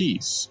preached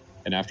peace,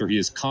 and after he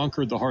has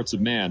conquered the hearts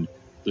of man,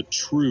 the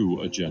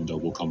true agenda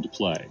will come to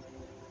play.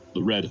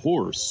 The red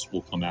horse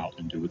will come out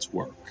and do its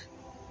work.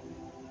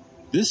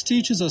 This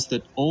teaches us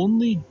that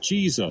only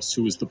Jesus,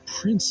 who is the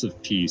Prince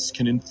of Peace,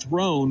 can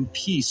enthrone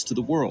peace to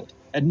the world,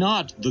 and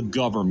not the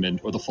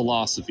government or the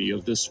philosophy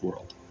of this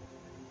world.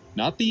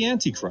 Not the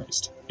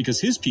Antichrist,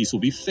 because his peace will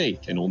be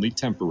fake and only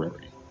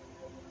temporary.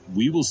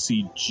 We will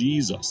see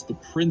Jesus, the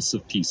Prince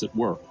of Peace, at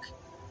work.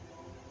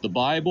 The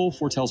Bible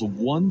foretells a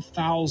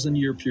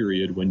 1,000-year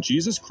period when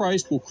Jesus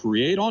Christ will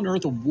create on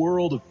earth a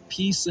world of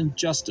peace and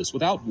justice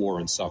without war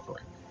and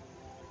suffering.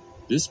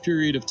 This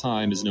period of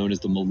time is known as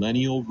the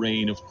millennial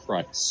reign of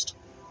Christ.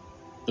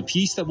 The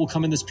peace that will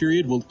come in this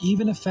period will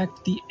even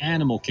affect the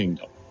animal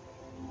kingdom.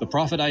 The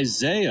prophet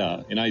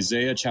Isaiah, in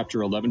Isaiah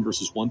chapter 11,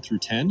 verses 1 through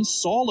 10,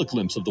 saw a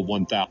glimpse of the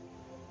 1,000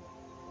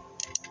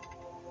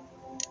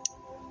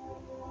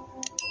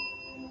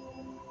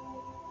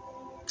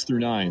 through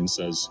 9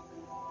 says,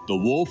 "The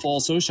wolf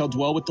also shall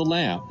dwell with the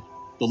lamb,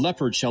 the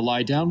leopard shall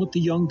lie down with the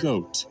young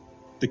goat,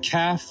 the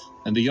calf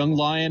and the young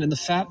lion and the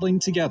fatling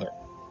together,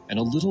 and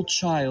a little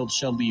child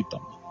shall lead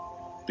them.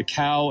 The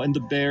cow and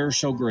the bear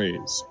shall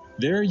graze,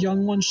 their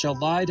young ones shall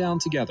lie down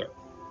together,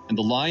 and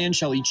the lion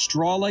shall eat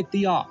straw like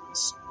the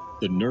ox.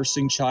 The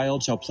nursing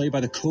child shall play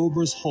by the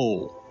cobra's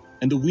hole,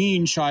 and the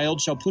weaned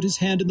child shall put his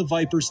hand in the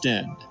viper's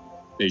den.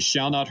 They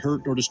shall not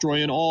hurt nor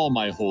destroy in all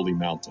my holy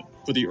mountain,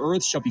 for the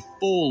earth shall be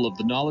full of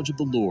the knowledge of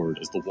the Lord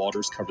as the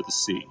waters cover the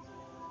sea."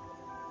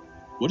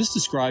 What is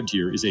described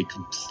here is a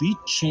complete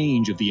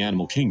change of the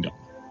animal kingdom,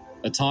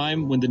 a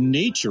time when the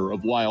nature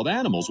of wild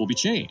animals will be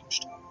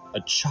changed.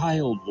 A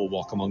child will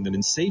walk among them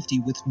in safety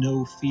with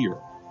no fear.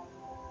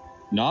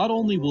 Not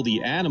only will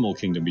the animal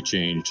kingdom be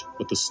changed,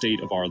 but the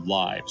state of our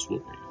lives will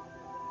be.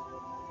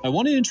 I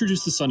want to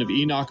introduce the son of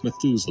Enoch,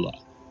 Methuselah,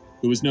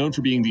 who is known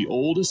for being the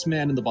oldest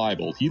man in the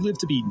Bible. He lived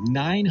to be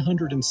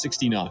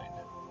 969.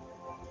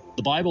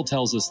 The Bible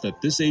tells us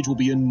that this age will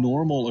be a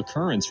normal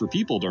occurrence for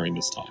people during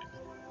this time.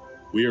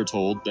 We are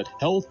told that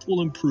health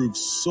will improve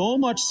so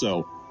much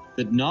so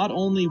that not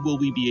only will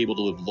we be able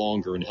to live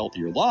longer and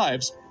healthier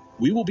lives,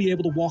 we will be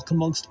able to walk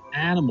amongst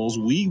animals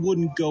we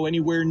wouldn't go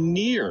anywhere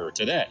near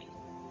today.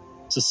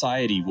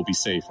 Society will be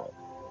safer.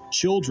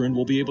 Children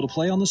will be able to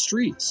play on the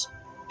streets.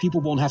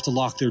 People won't have to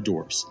lock their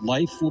doors.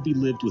 Life will be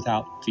lived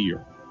without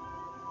fear.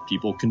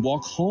 People can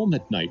walk home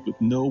at night with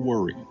no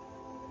worry.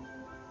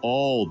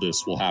 All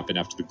this will happen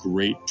after the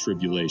Great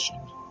Tribulation.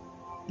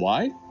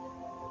 Why?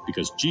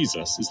 Because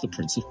Jesus is the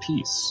Prince of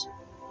Peace.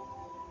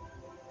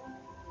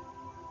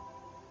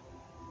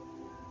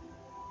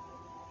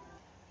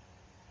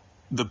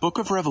 The book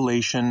of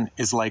Revelation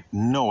is like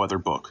no other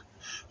book.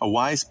 A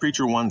wise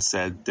preacher once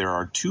said there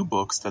are two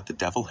books that the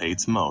devil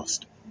hates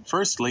most.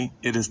 Firstly,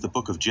 it is the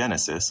book of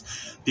Genesis,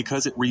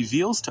 because it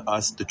reveals to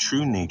us the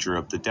true nature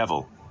of the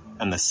devil.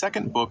 And the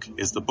second book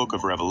is the book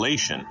of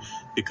Revelation,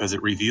 because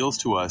it reveals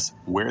to us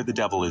where the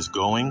devil is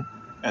going,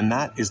 and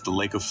that is the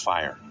lake of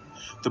fire.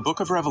 The book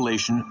of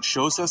Revelation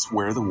shows us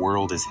where the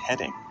world is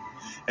heading.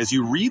 As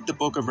you read the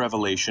book of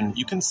Revelation,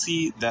 you can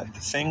see that the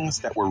things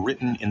that were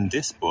written in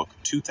this book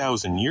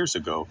 2,000 years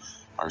ago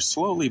are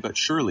slowly but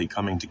surely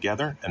coming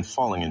together and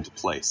falling into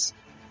place.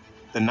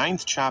 The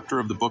 9th chapter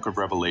of the book of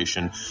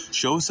Revelation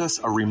shows us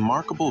a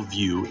remarkable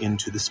view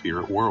into the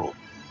spirit world.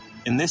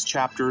 In this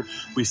chapter,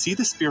 we see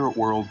the spirit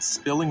world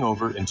spilling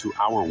over into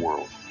our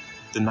world.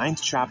 The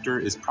 9th chapter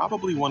is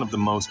probably one of the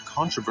most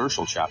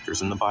controversial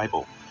chapters in the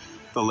Bible.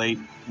 The late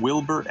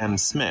Wilbur M.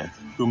 Smith,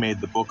 who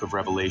made the book of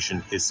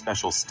Revelation his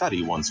special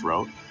study, once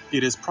wrote,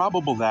 "It is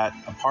probable that,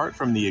 apart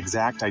from the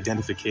exact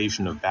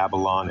identification of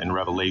Babylon in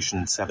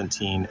Revelation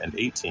 17 and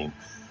 18,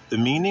 the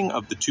meaning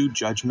of the two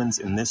judgments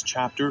in this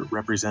chapter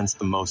represents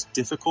the most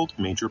difficult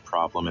major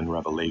problem in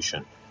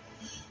Revelation.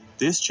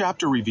 This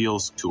chapter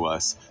reveals to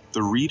us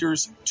the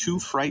reader's two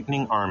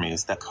frightening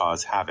armies that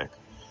cause havoc,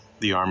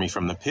 the army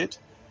from the pit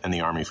and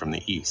the army from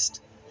the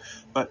east.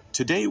 But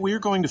today we are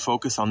going to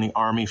focus on the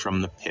army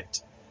from the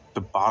pit,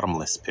 the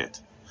bottomless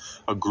pit.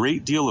 A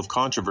great deal of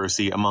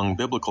controversy among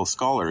biblical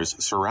scholars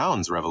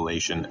surrounds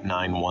Revelation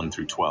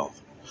 9:1-12.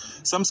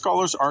 Some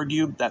scholars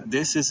argue that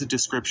this is a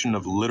description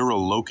of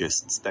literal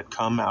locusts that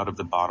come out of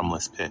the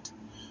bottomless pit.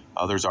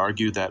 Others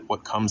argue that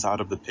what comes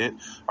out of the pit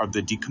are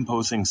the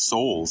decomposing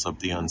souls of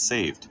the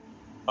unsaved.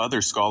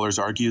 Other scholars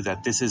argue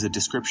that this is a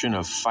description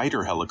of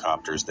fighter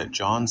helicopters that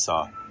John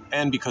saw,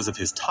 and because of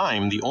his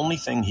time, the only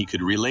thing he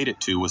could relate it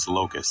to was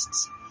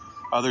locusts.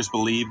 Others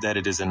believe that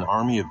it is an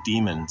army of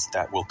demons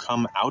that will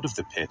come out of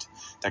the pit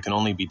that can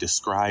only be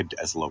described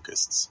as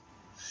locusts.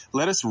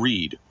 Let us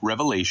read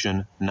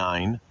Revelation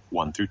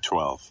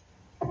 9:1-12.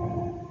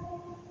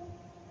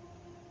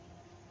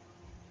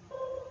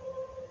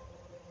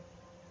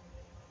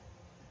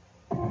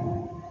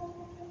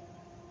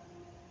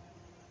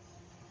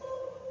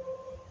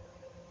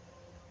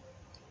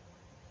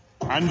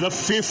 And the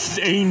fifth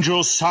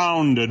angel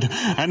sounded,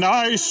 and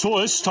I saw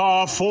a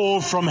star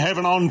fall from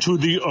heaven unto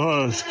the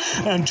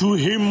earth, and to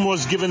him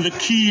was given the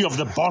key of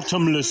the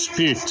bottomless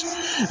pit.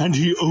 And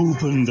he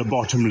opened the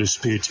bottomless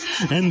pit,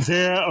 and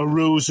there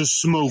arose a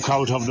smoke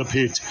out of the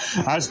pit,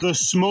 as the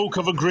smoke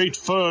of a great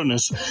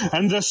furnace,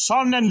 and the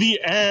sun and the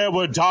air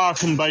were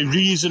darkened by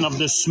reason of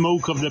the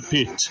smoke of the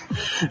pit.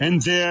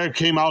 And there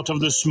came out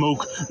of the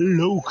smoke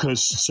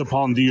locusts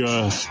upon the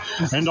earth,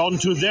 and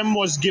unto them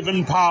was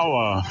given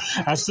power,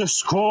 as the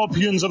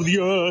scorpions of the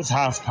earth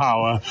have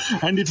power.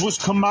 And it was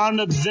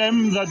commanded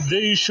them that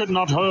they should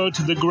not hurt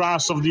the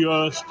grass of the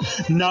earth,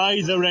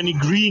 neither any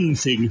green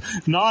thing,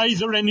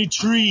 neither any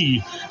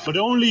tree, but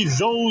only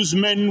those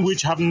men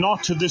which have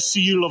not the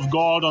seal of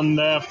God on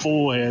their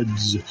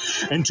foreheads.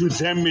 And to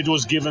them it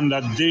was given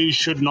that they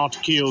should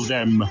not kill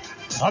them,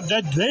 but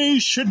that they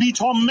should be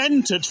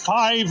tormented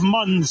 5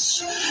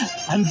 months.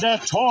 And their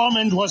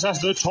torment was as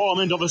the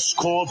torment of a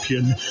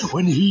scorpion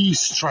when he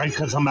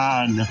striketh a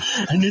man.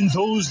 And in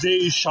those days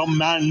shall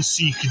man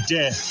seek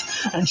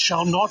death, and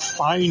shall not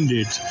find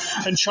it,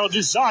 and shall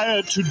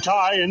desire to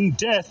die, and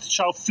death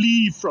shall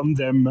flee from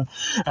them.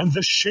 And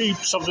the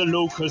shapes of the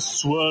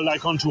locusts were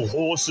like unto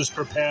horses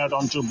prepared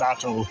unto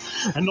battle,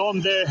 and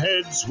on their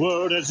heads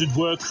were as it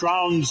were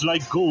crowns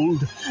like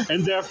gold,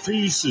 and their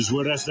faces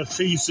were as the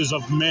faces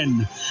of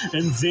men,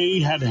 and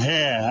they had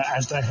hair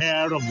as the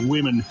hair of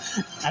women,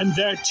 and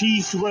their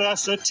teeth were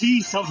as the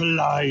teeth of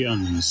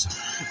lions.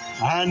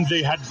 And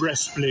they had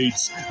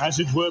breastplates, as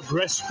it were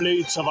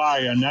breastplates of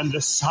iron, and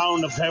the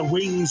sound of their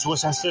wings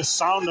was as the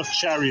sound of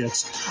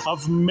chariots,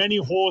 of many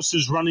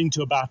horses running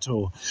to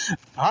battle.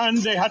 And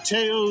they had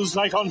tails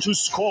like unto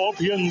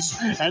scorpions,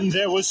 and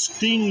there were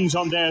stings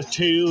on their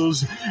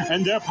tails,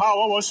 and their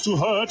power was to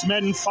hurt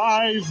men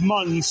 5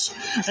 months.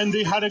 And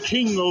they had a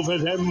king over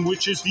them,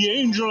 which is the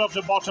angel of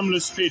the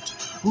bottomless pit,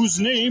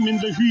 whose name in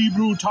the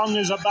Hebrew tongue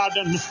is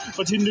Abaddon,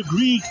 but in the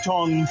Greek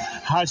tongue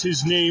has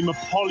his name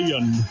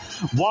Apollyon.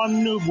 One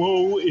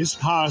woe is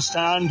past,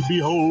 and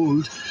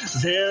behold,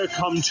 there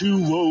come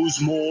 2 woes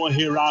more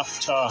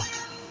hereafter.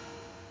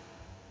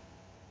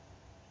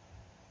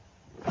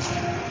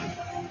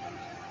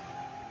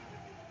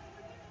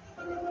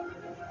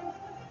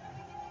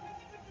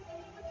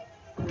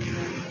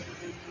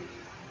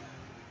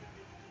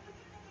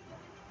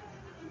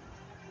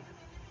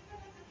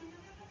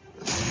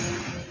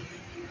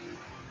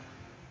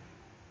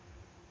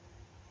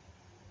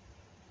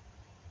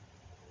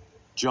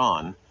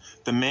 John,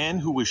 the man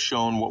who was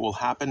shown what will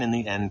happen in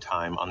the end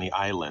time on the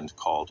island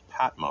called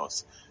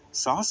Patmos,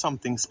 saw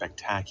something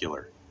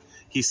spectacular.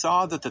 He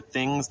saw that the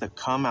things that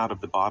come out of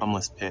the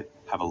bottomless pit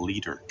have a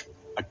leader,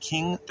 a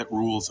king that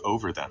rules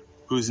over them,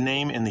 whose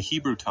name in the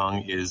Hebrew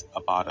tongue is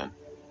Abaddon,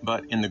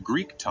 but in the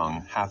Greek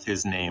tongue hath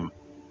his name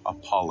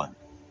Apollyon.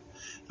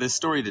 This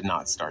story did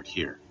not start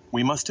here.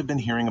 We must have been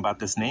hearing about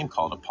this name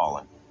called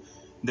Apollyon.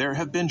 There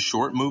have been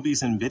short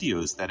movies and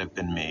videos that have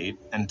been made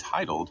and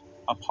titled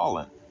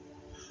Apollyon.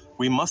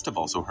 We must have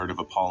also heard of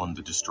Apollyon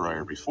the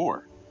Destroyer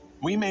before.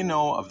 We may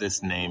know of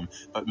this name,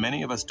 but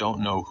many of us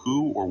don't know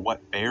who or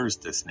what bears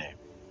this name.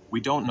 We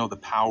don't know the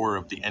power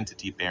of the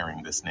entity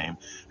bearing this name,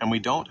 and we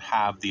don't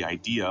have the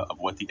idea of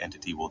what the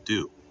entity will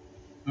do.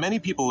 Many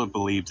people have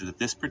believed that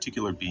this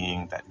particular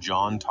being that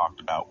John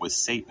talked about was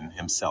Satan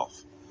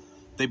himself.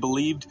 They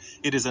believed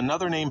it is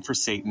another name for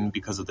Satan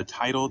because of the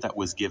title that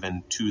was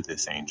given to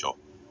this angel,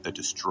 the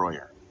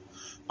Destroyer.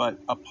 But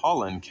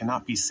Apollyon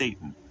cannot be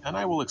Satan, and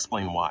I will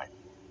explain why.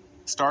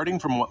 Starting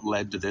from what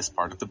led to this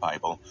part of the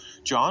Bible,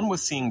 John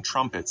was seeing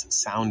trumpets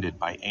sounded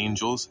by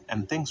angels,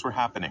 and things were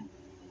happening.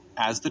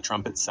 As the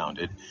trumpets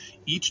sounded,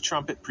 each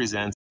trumpet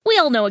presents. We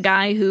all know a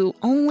guy who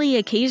only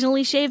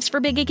occasionally shaves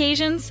for big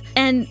occasions,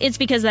 and it's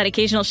because that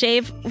occasional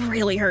shave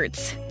really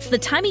hurts. It's the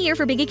time of year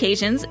for big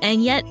occasions,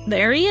 and yet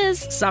there he is,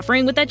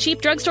 suffering with that cheap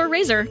drugstore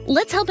razor.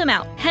 Let's help him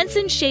out.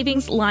 Henson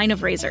Shaving's line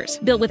of razors,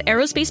 built with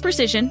aerospace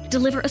precision,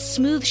 deliver a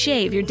smooth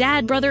shave your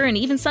dad, brother, and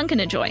even son can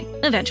enjoy,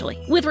 eventually.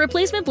 With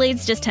replacement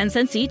blades just 10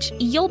 cents each,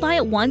 you'll buy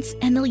it once,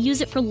 and they'll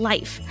use it for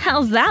life.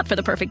 How's that for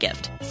the perfect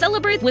gift?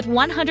 Celebrate with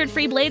 100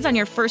 free blades on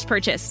your first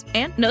purchase,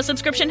 and no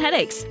subscription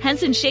headaches.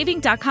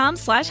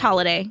 HensonShaving.com/holiday.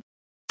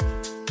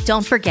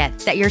 Don't forget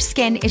that your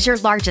skin is your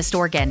largest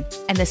organ,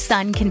 and the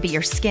sun can be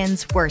your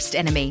skin's worst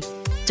enemy.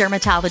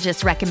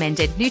 Dermatologist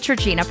recommended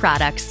Neutrogena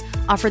products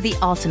offer the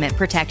ultimate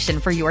protection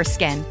for your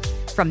skin.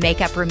 From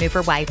makeup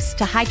remover wipes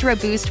to Hydro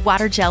Boost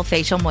Water Gel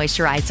Facial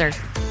Moisturizer,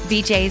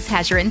 BJ's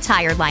has your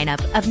entire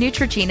lineup of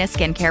Neutrogena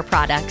skincare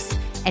products.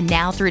 And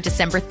now through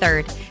December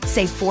 3rd,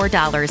 save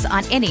 $4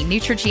 on any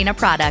Neutrogena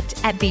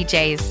product at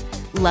BJ's.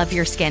 Love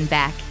your skin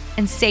back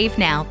and save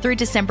now through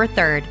December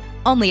 3rd,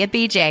 only at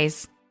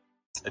BJ's.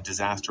 A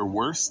disaster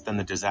worse than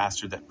the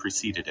disaster that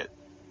preceded it.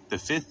 The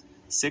 5th,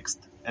 6th,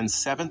 and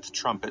 7th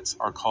trumpets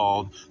are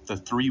called the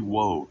three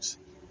woes.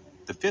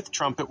 The 5th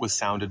trumpet was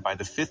sounded by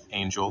the 5th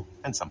angel,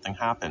 and something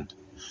happened.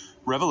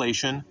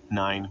 Revelation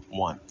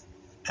 9:1.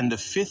 And the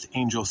 5th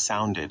angel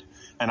sounded,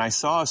 and I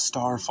saw a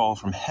star fall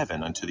from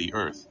heaven unto the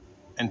earth,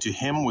 and to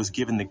him was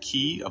given the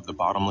key of the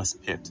bottomless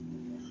pit.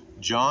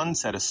 John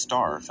said a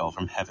star fell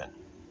from heaven.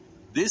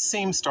 This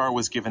same star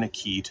was given a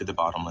key to the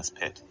bottomless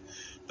pit.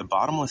 The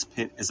bottomless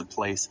pit is a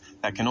place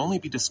that can only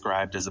be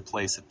described as a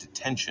place of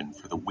detention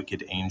for the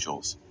wicked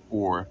angels,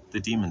 or the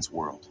demons'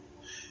 world.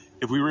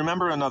 If we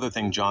remember another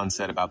thing John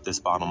said about this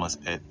bottomless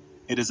pit,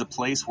 it is a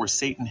place where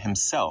Satan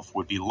himself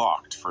would be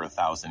locked for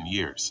 1,000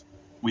 years.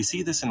 We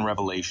see this in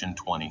Revelation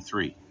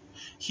 23.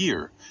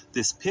 Here,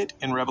 this pit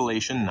in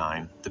Revelation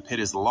 9, the pit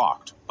is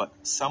locked, but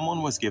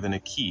someone was given a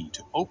key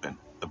to open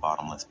the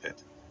bottomless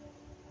pit.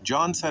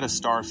 John said a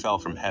star fell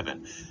from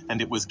heaven,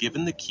 and it was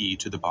given the key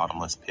to the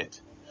bottomless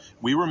pit.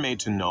 We were made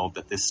to know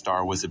that this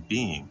star was a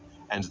being,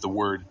 and the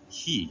word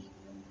he.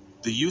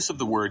 The use of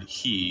the word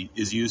he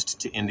is used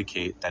to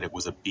indicate that it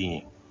was a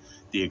being.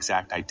 The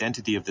exact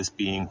identity of this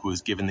being who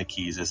is given the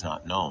keys is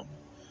not known.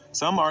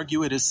 Some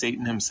argue it is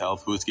Satan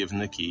himself who is given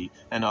the key,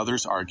 and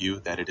others argue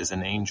that it is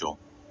an angel.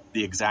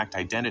 The exact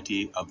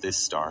identity of this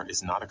star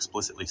is not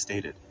explicitly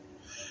stated.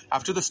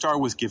 After the star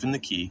was given the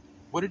key,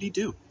 what did he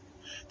do?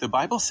 The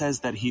Bible says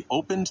that he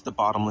opened the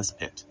bottomless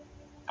pit.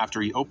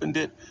 After he opened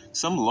it,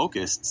 some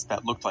locusts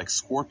that looked like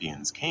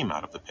scorpions came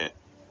out of the pit.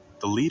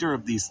 The leader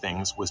of these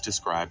things was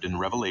described in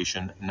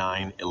Revelation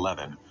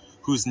 9:11,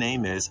 whose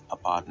name is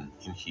Abaddon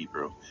in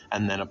Hebrew,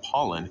 and then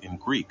Apollon in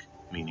Greek,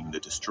 meaning the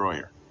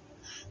destroyer.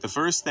 The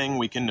first thing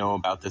we can know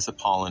about this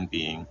Apollon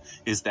being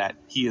is that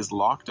he is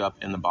locked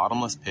up in the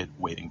bottomless pit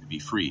waiting to be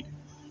freed.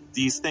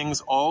 These things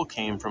all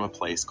came from a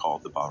place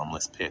called the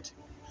bottomless pit.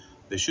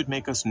 This should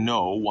make us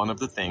know one of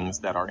the things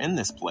that are in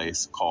this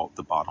place called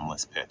the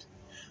bottomless pit.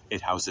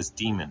 It houses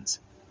demons,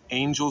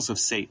 angels of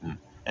Satan,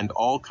 and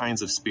all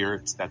kinds of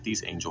spirits that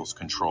these angels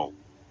control.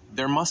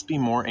 There must be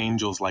more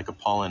angels like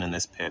Apollon in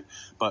this pit,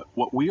 but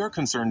what we are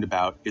concerned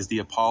about is the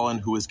Apollon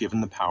who is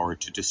given the power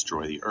to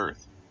destroy the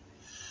earth.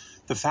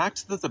 The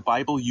fact that the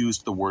Bible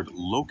used the word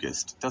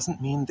locust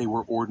doesn't mean they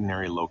were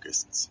ordinary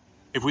locusts.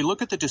 If we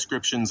look at the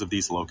descriptions of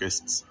these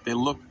locusts, they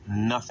look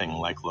nothing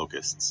like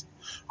locusts.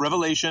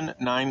 Revelation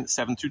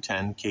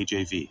 9:7-10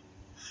 KJV.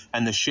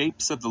 And the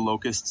shapes of the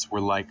locusts were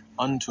like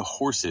unto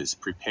horses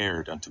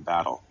prepared unto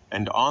battle.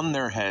 And on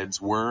their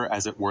heads were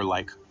as it were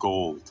like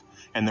gold,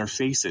 and their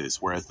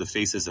faces were as the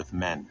faces of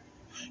men.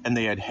 And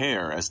they had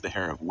hair as the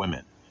hair of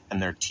women,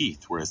 and their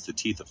teeth were as the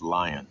teeth of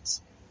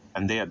lions.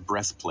 And they had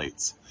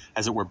breastplates,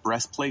 as it were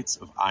breastplates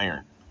of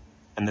iron.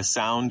 And the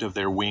sound of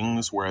their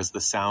wings were as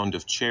the sound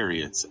of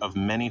chariots of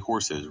many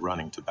horses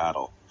running to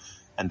battle.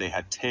 And they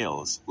had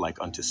tails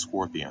like unto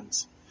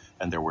scorpions,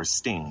 and there were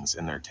stings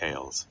in their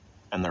tails.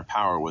 And their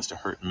power was to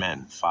hurt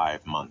men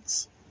 5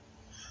 months.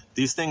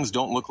 These things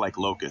don't look like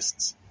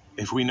locusts.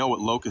 If we know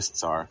what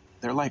locusts are,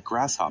 they're like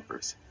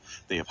grasshoppers.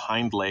 They have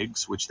hind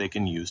legs, which they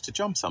can use to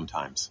jump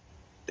sometimes.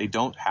 They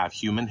don't have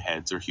human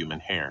heads or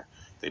human hair.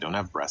 They don't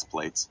have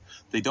breastplates.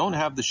 They don't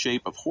have the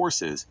shape of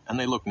horses, and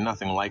they look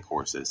nothing like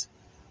horses.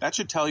 That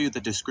should tell you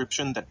the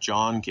description that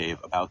John gave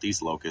about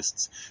these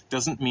locusts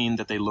doesn't mean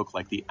that they look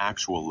like the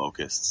actual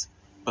locusts.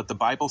 But the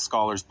Bible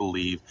scholars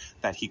believe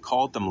that he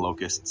called them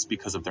locusts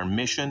because of their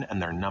mission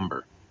and their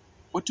number.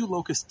 What do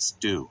locusts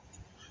do?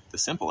 The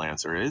simple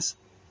answer is,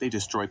 they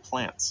destroy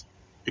plants.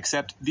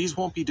 Except these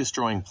won't be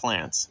destroying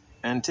plants,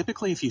 and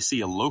typically if you see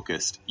a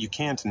locust, you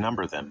can't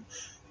number them.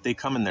 They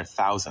come in their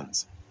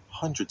thousands,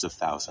 hundreds of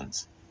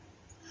thousands.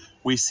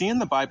 We see in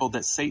the Bible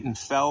that Satan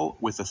fell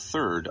with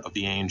 1/3 of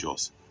the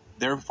angels.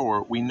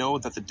 Therefore, we know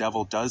that the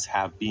devil does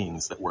have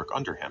beings that work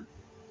under him.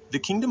 The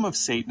kingdom of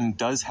Satan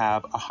does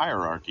have a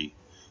hierarchy.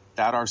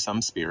 That are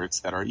some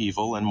spirits that are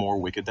evil and more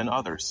wicked than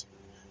others.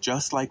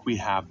 Just like we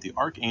have the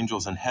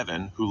archangels in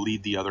heaven who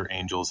lead the other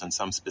angels in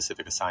some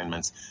specific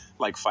assignments,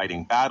 like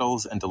fighting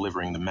battles and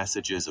delivering the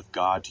messages of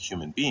God to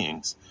human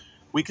beings,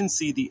 we can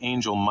see the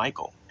angel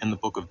Michael in the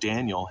book of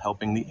Daniel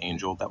helping the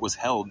angel that was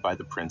held by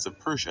the prince of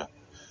Persia.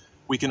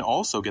 We can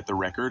also get the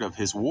record of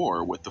his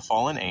war with the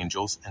fallen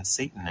angels and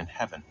Satan in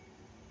heaven.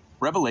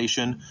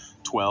 Revelation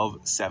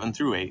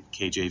 12:7-8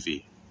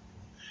 KJV.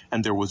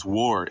 And there was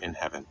war in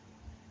heaven.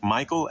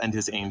 Michael and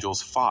his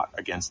angels fought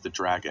against the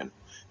dragon,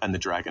 and the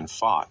dragon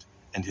fought,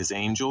 and his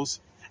angels,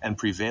 and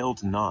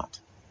prevailed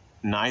not.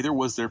 Neither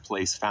was their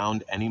place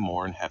found any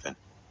more in heaven.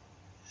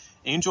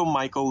 Angel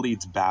Michael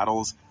leads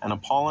battles, and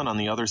Apollon on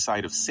the other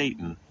side of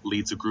Satan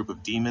leads a group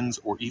of demons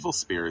or evil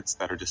spirits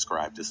that are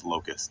described as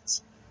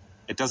locusts.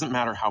 It doesn't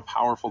matter how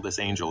powerful this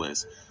angel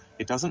is.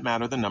 It doesn't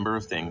matter the number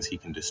of things he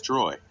can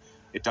destroy.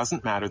 It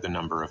doesn't matter the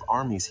number of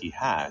armies he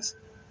has.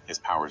 His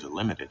powers are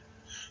limited.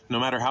 No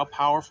matter how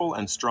powerful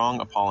and strong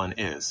Apollon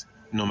is,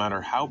 no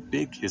matter how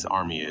big his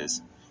army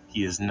is,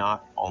 he is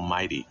not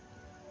almighty.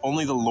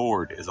 Only the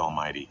Lord is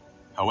almighty.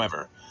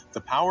 However,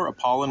 the power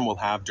Apollon will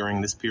have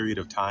during this period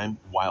of time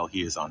while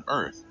he is on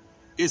earth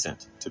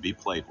isn't to be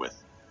played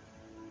with.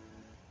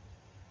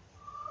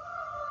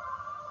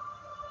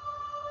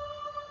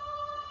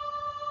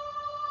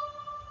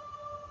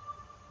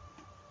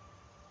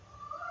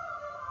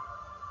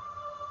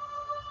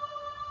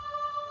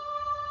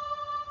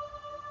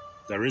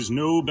 There is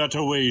no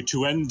better way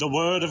to end the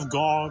Word of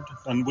God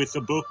than with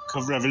the book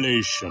of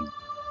Revelation,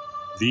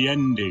 the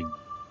ending,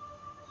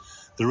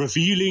 the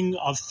revealing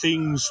of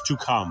things to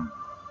come.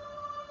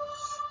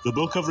 The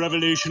book of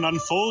Revelation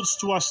unfolds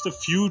to us the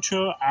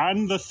future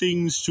and the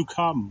things to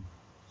come.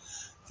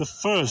 The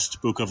first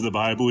book of the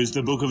Bible is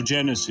the book of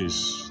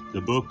Genesis,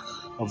 the book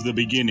of the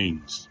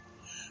beginnings,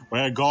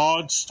 where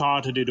God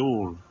started it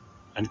all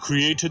and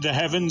created the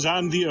heavens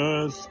and the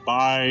earth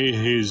by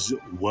his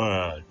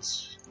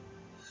words.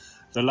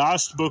 The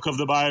last book of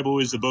the Bible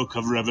is the book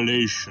of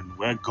Revelation,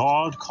 where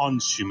God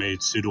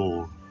consummates it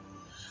all.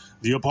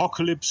 The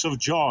Apocalypse of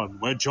John,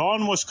 where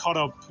John was caught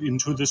up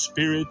into the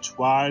Spirit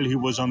while he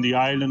was on the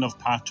island of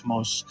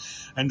Patmos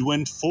and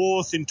went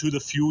forth into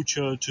the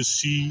future to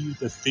see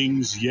the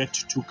things yet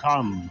to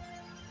come.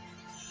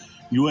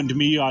 You and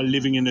me are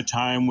living in a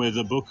time where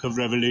the book of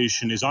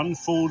Revelation is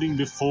unfolding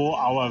before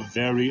our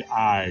very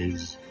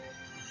eyes.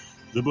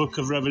 The book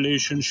of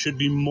Revelation should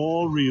be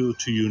more real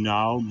to you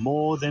now,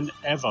 more than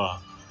ever.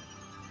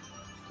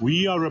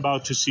 We are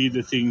about to see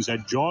the things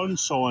that John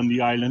saw on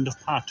the island of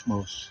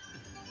Patmos.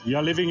 We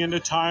are living in a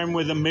time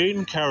where the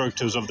main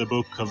characters of the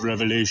book of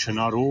Revelation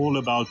are all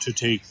about to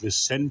take the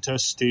center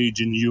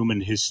stage in human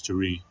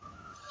history.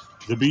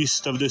 The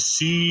beast of the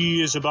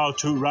sea is about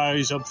to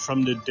rise up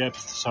from the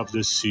depths of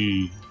the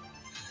sea.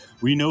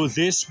 We know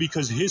this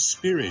because his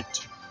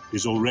spirit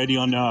is already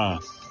on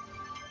earth.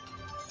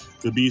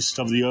 The beast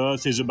of the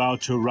earth is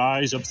about to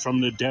rise up from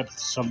the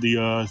depths of the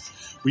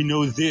earth. We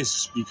know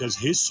this because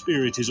his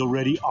spirit is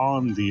already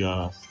on the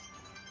earth.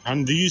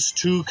 And these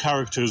two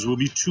characters will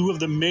be two of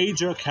the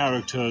major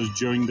characters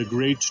during the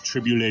Great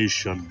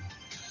Tribulation,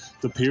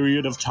 the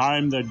period of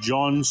time that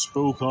John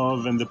spoke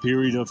of and the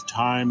period of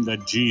time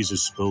that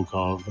Jesus spoke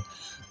of,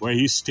 where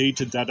he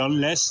stated that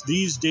unless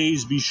these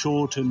days be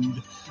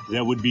shortened,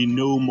 there would be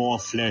no more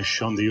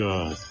flesh on the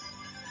earth.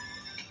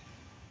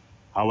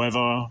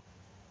 However,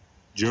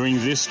 during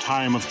this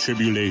time of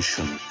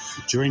tribulation,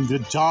 during the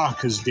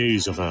darkest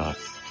days of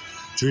earth,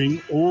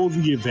 during all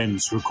the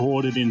events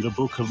recorded in the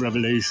book of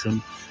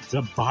Revelation,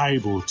 the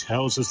Bible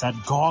tells us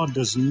that God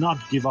does not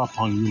give up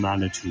on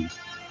humanity.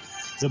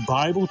 The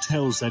Bible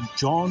tells that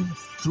John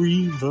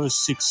 3 verse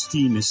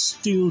 16 is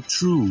still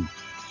true.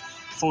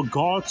 For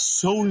God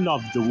so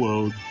loved the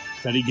world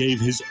that he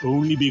gave his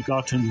only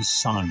begotten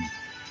Son,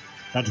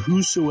 that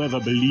whosoever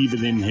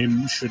believeth in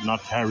him should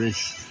not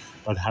perish,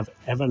 but have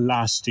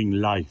everlasting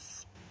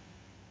life.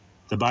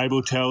 The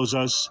Bible tells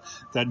us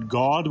that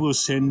God will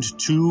send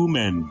two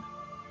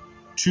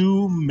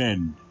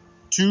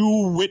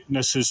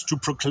witnesses to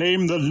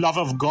proclaim the love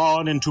of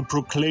God and to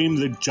proclaim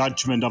the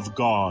judgment of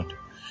God.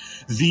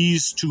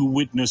 These two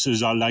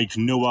witnesses are like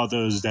no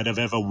others that have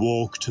ever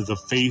walked the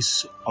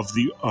face of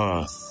the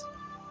earth.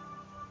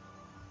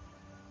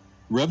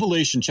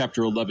 Revelation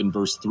chapter 11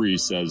 verse 3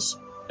 says,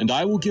 "And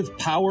I will give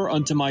power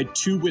unto my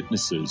two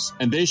witnesses,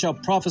 and they shall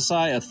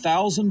prophesy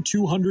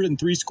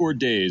 1,260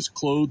 days,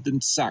 clothed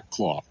in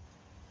sackcloth."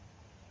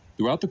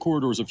 Throughout the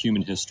corridors of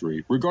human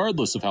history,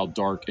 regardless of how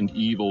dark and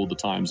evil the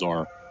times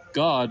are,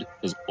 God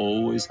has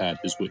always had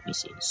his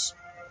witnesses.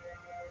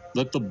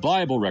 Let the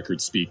Bible record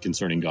speak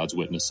concerning God's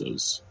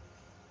witnesses.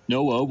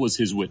 Noah was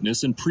his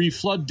witness in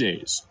pre-flood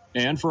days,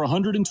 and for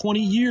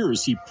 120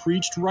 years he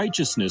preached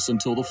righteousness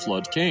until the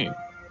flood came.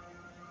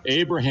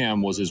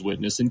 Abraham was his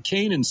witness in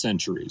Canaan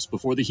centuries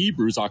before the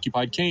Hebrews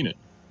occupied Canaan.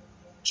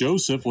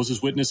 Joseph was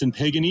his witness in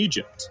pagan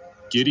Egypt.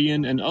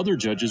 Gideon and other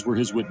judges were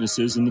his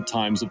witnesses in the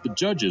times of the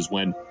judges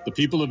when the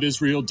people of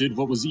Israel did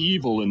what was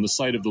evil in the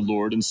sight of the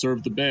Lord and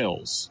served the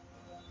Baals.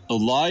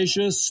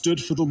 Elijah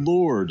stood for the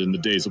Lord in the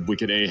days of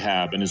wicked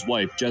Ahab and his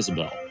wife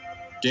Jezebel.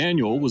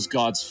 Daniel was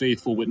God's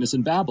faithful witness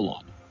in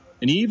Babylon.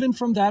 And even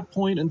from that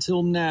point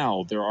until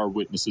now, there are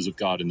witnesses of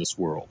God in this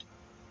world.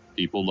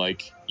 People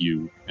like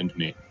you and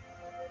me.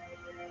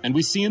 And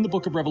we see in the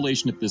book of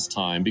Revelation at this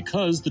time,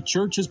 because the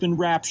church has been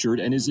raptured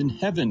and is in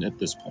heaven at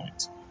this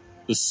point,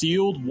 the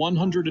sealed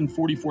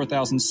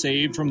 144,000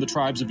 saved from the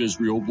tribes of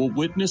Israel will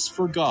witness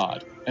for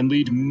God and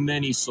lead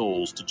many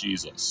souls to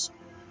Jesus.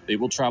 They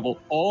will travel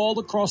all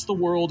across the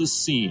world as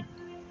seen,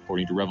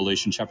 according to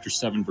Revelation chapter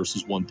 7,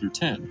 verses 1 through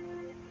 10.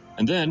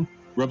 And then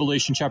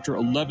Revelation chapter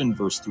 11,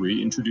 verse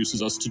 3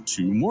 introduces us to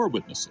two more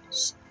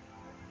witnesses.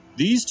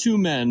 These two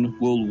men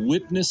will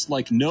witness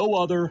like no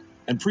other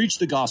and preach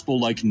the gospel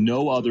like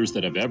no others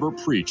that have ever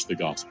preached the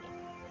gospel.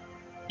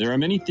 There are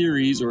many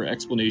theories or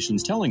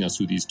explanations telling us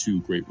who these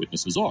two great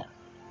witnesses are.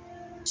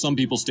 Some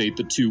people state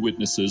the two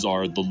witnesses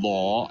are the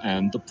law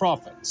and the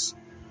prophets.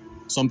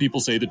 Some people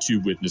say the two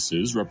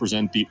witnesses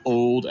represent the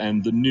Old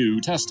and the New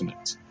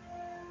Testament.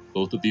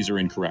 Both of these are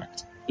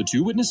incorrect. The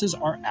two witnesses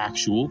are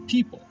actual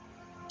people,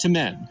 to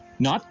men,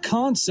 not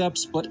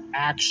concepts, but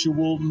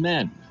actual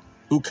men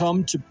who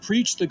come to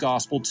preach the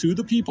gospel to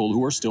the people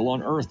who are still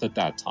on earth at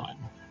that time.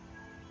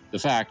 The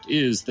fact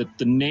is that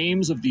the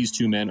names of these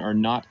two men are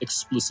not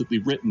explicitly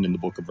written in the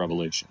book of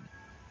Revelation.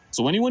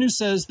 So anyone who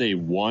says they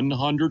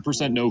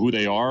 100% know who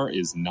they are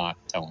is not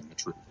telling the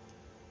truth.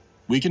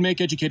 We can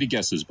make educated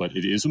guesses, but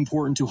it is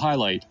important to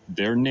highlight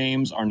their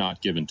names are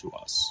not given to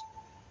us.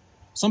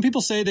 Some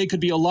people say they could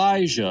be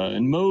Elijah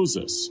and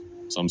Moses.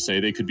 Some say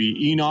they could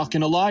be Enoch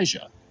and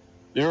Elijah.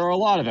 There are a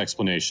lot of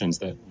explanations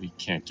that we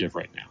can't give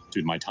right now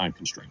due to my time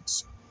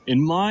constraints.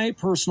 In my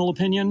personal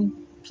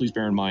opinion, please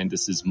bear in mind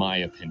this is my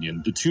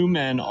opinion, the two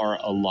men are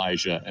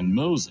Elijah and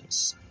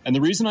Moses. And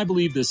the reason I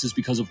believe this is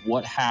because of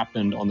what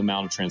happened on the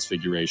Mount of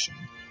Transfiguration.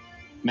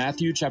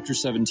 Matthew chapter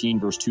 17,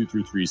 verse 2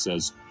 through 3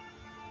 says,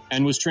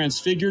 "And was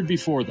transfigured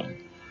before them,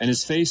 and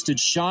his face did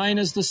shine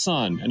as the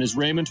sun, and his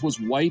raiment was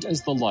white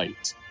as the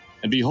light.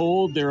 And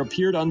behold, there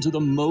appeared unto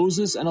them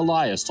Moses and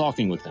Elias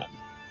talking with them."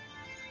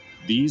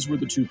 These were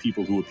the two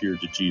people who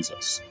appeared to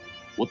Jesus.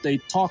 What they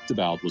talked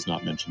about was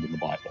not mentioned in the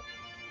Bible.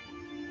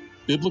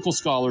 Biblical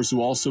scholars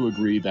who also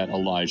agree that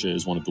Elijah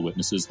is one of the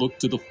witnesses look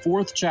to the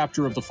 4th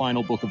chapter of the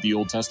final book of the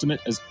Old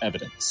Testament as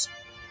evidence.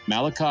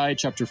 Malachi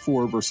chapter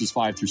 4, verses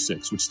 5 through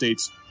 6, which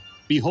states,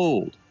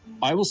 "Behold,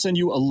 I will send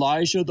you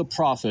Elijah the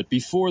prophet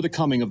before the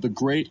coming of the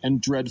great and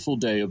dreadful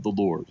day of the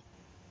Lord.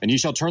 And he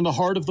shall turn the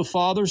heart of the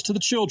fathers to the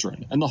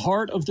children, and the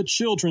heart of the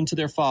children to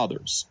their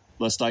fathers,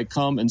 lest I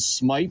come and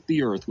smite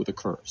the earth with a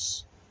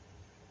curse."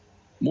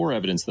 More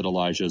evidence that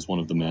Elijah is one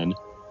of the men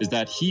is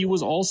that he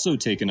was also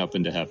taken up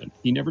into heaven.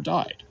 He never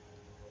died.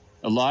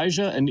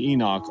 Elijah and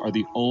Enoch are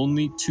the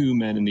only two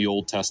men in the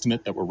Old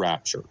Testament that were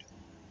raptured.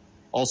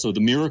 Also, the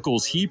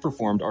miracles he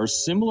performed are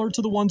similar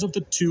to the ones of the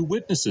two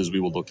witnesses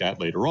we will look at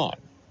later on.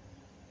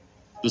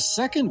 The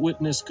second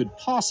witness could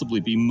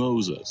possibly be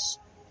Moses.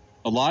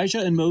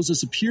 Elijah and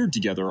Moses appeared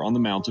together on the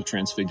Mount of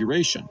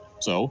Transfiguration,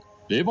 so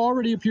they've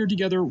already appeared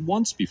together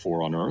once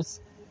before on earth.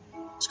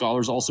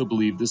 Scholars also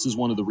believe this is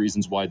one of the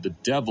reasons why the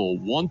devil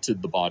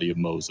wanted the body of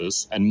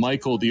Moses, and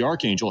Michael the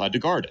archangel had to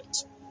guard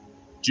it.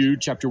 Jude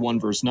chapter 1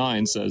 verse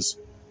 9 says,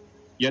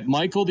 "Yet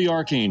Michael the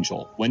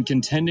archangel, when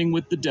contending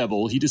with the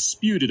devil, he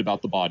disputed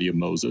about the body of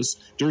Moses,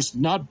 durst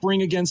not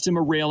bring against him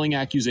a railing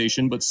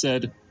accusation, but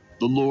said,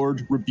 The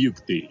Lord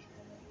rebuke thee."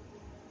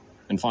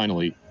 And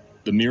finally,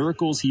 the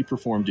miracles he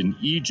performed in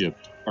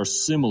Egypt are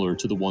similar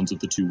to the ones of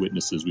the two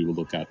witnesses we will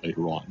look at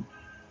later on.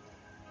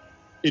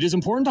 It is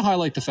important to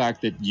highlight the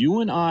fact that you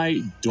and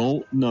I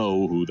don't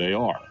know who they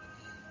are.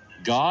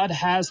 God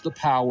has the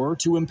power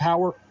to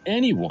empower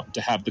anyone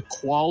to have the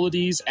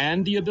qualities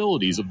and the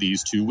abilities of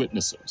these two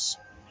witnesses.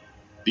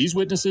 These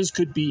witnesses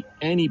could be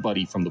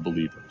anybody from the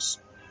believers,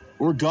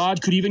 or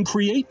God could even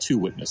create two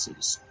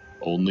witnesses.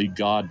 Only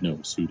God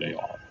knows who they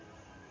are.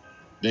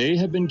 They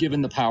have been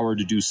given the power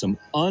to do some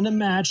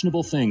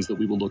unimaginable things that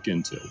we will look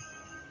into.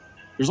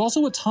 There's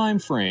also a time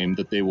frame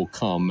that they will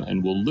come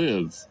and will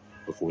live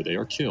before they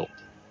are killed.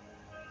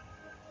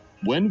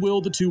 When will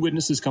the two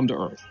witnesses come to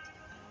earth?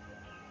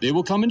 They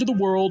will come into the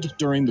world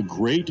during the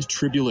Great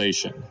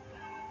Tribulation.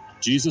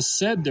 Jesus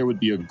said there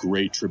would be a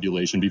great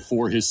tribulation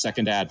before his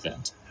second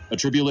advent, a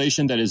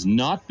tribulation that has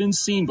not been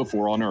seen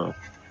before on earth.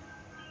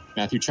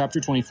 Matthew chapter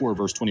 24,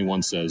 verse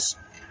 21 says,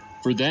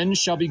 "For then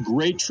shall be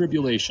great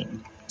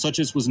tribulation, such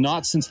as was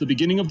not since the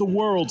beginning of the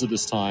world to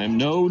this time,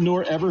 no,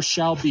 nor ever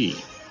shall be."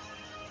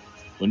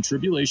 When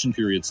tribulation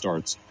period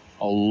starts,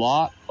 a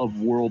lot of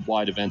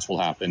worldwide events will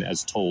happen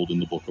as told in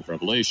the book of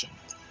Revelation.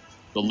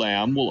 The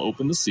Lamb will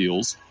open the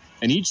seals,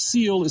 and each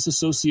seal is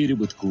associated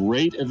with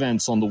great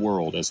events on the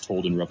world as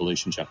told in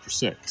Revelation chapter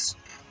 6.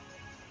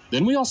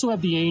 Then we also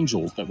have the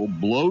angels that will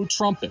blow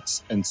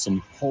trumpets, and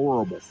some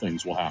horrible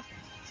things will happen.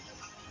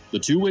 The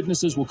two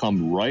witnesses will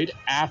come right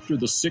after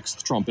the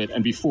 6th trumpet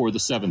and before the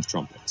 7th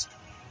trumpet.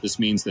 This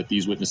means that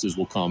these witnesses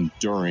will come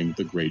during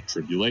the Great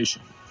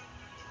Tribulation.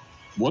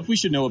 What we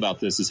should know about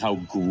this is how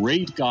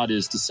great God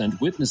is to send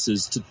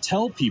witnesses to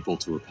tell people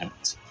to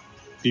repent.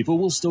 People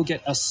will still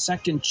get a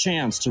second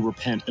chance to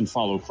repent and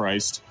follow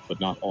Christ, but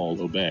not all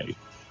obey.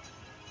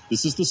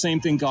 This is the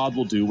same thing God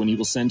will do when he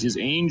will send his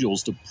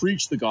angels to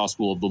preach the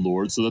gospel of the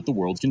Lord so that the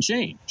world can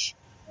change.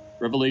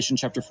 Revelation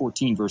chapter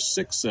 14, verse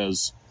 6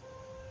 says,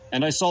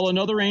 "And I saw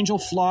another angel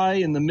fly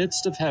in the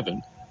midst of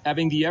heaven,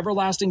 having the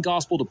everlasting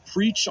gospel to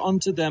preach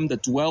unto them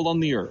that dwell on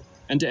the earth,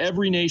 and to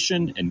every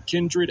nation and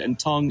kindred and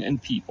tongue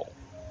and people."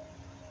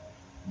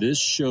 This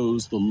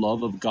shows the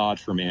love of God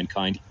for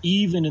mankind,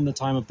 even in the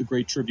time of the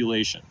Great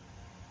Tribulation.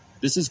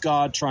 This is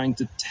God trying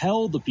to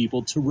tell the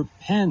people to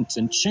repent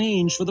and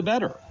change for the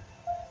better.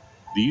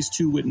 These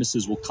two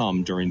witnesses will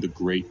come during the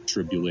Great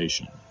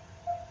Tribulation.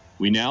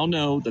 We now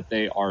know that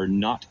they are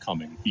not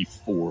coming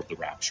before the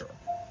rapture.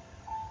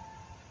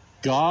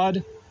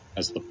 God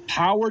has the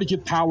power to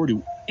give power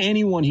to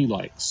anyone he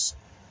likes,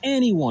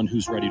 anyone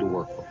who's ready to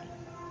work for him.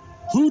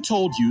 Who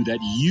told you that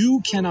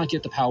you cannot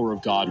get the power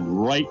of God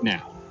right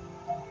now?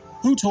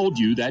 Who told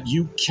you that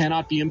you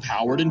cannot be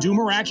empowered and do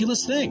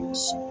miraculous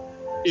things?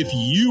 If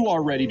you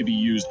are ready to be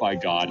used by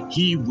God,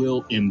 he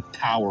will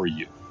empower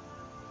you.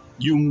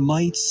 You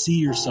might see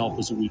yourself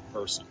as a weak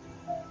person.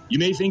 You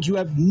may think you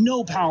have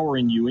no power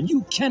in you and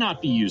you cannot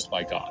be used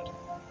by God.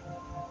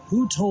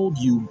 Who told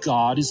you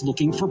God is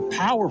looking for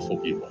powerful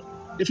people?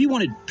 If he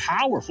wanted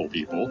powerful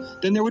people,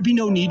 then there would be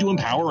no need to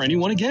empower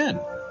anyone again.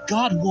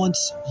 God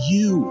wants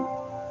you.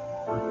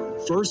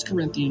 1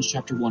 Corinthians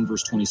chapter 1,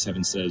 verse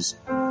 27 says,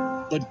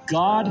 "But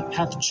God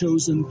hath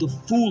chosen the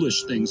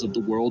foolish things of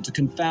the world to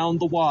confound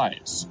the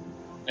wise.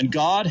 And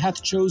God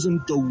hath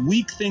chosen the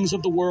weak things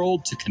of the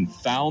world to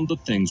confound the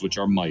things which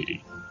are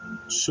mighty."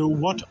 So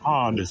what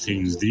are the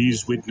things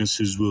these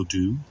witnesses will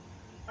do?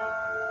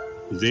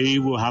 They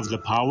will have the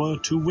power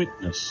to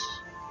witness.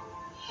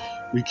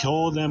 We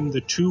call them the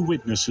true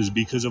witnesses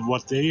because of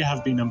what they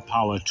have been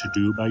empowered to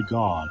do by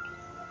God.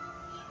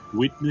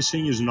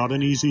 Witnessing is not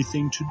an easy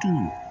thing to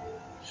do.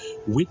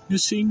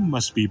 Witnessing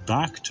must be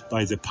backed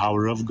by the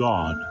power of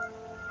God.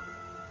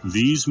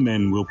 These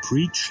men will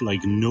preach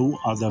like no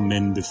other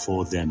men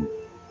before them.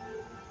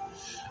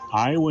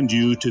 I want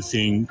you to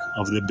think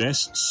of the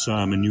best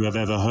sermon you have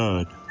ever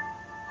heard.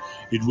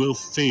 It will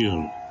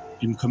fail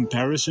in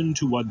comparison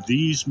to what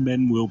these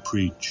men will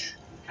preach.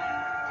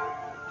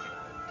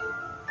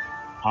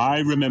 I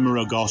remember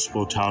a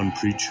gospel town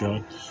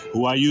preacher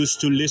who I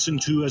used to listen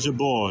to as a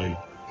boy.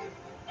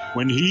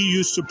 When he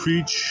used to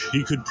preach,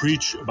 he could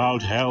preach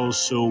about hell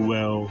so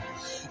well.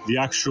 The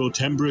actual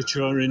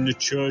temperature in the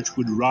church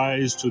would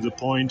rise to the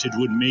point it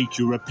would make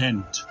you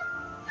repent.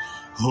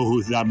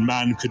 Oh, that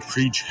man could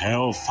preach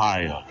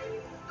hellfire.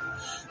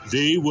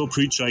 They will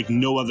preach like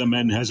no other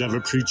man has ever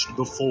preached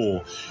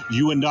before.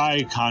 You and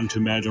I can't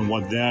imagine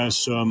what their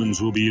sermons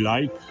will be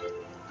like.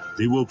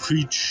 They will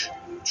preach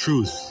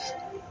truth.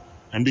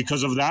 And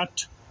because of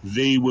that,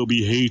 they will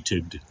be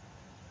hated.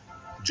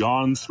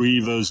 John 3,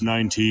 verse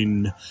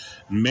 19,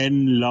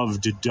 "Men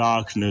loved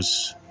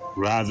darkness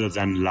rather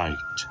than light."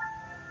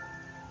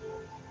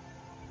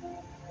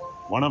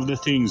 One of the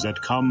things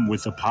that come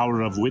with the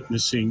power of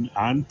witnessing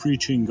and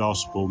preaching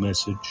gospel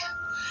message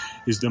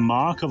is the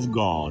mark of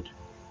God.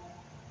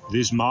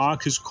 This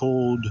mark is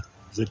called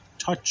the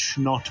 "touch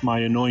not my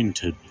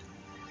anointed."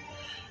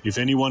 If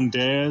anyone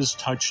dares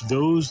touch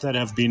those that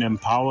have been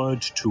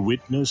empowered to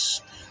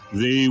witness,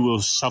 they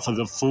will suffer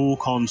the full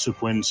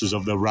consequences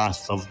of the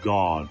wrath of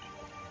God.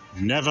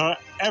 Never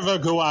ever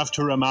go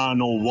after a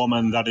man or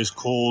woman that is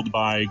called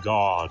by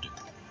God.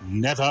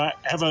 Never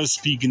ever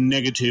speak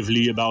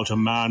negatively about a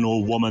man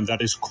or woman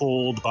that is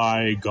called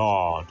by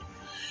God.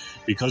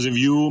 Because if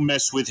you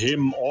mess with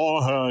him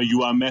or her,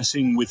 you are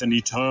messing with an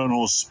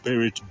eternal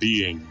spirit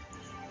being,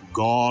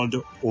 God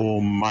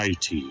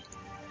Almighty.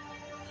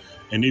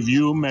 And if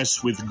you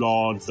mess with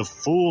God, the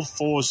full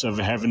force of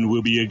heaven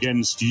will be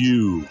against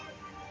you.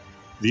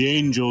 The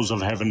angels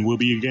of heaven will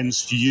be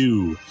against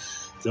you.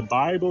 The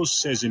Bible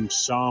says in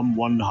Psalm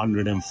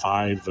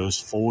 105, verse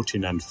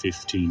 14 and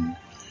 15,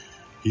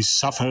 "He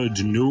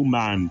suffered no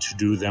man to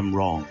do them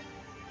wrong.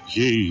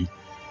 Yea,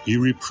 he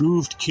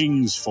reproved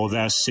kings for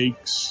their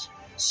sakes,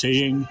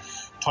 saying,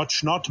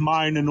 Touch not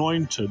mine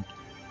anointed,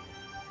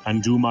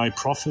 and do my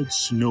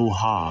prophets no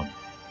harm."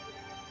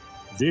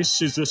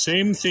 This is the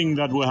same thing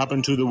that will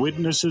happen to the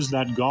witnesses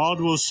that God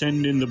will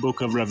send in the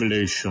book of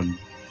Revelation.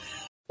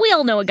 We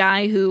all know a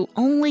guy who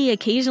only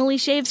occasionally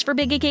shaves for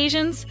big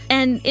occasions,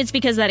 and it's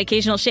because that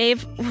occasional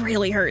shave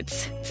really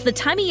hurts. It's the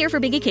time of year for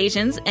big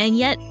occasions, and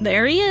yet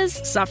there he is,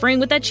 suffering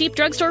with that cheap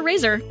drugstore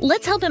razor.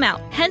 Let's help him out.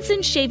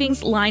 Henson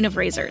Shaving's line of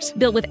razors,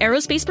 built with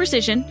aerospace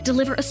precision,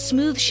 deliver a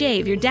smooth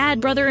shave your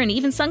dad, brother, and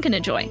even son can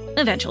enjoy,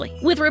 eventually.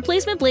 With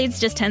replacement blades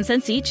just 10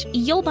 cents each,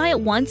 you'll buy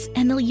it once,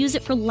 and they'll use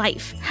it for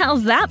life.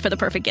 How's that for the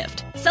perfect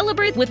gift?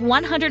 Celebrate with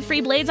 100 free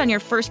blades on your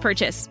first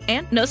purchase,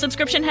 and no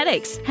subscription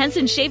headaches.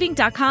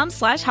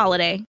 HensonShaving.com/holiday.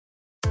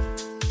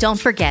 Don't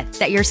forget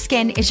that your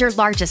skin is your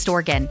largest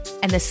organ,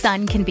 and the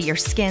sun can be your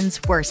skin's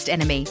worst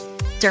enemy.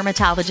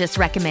 Dermatologist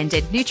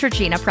recommended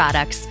Neutrogena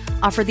products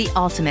offer the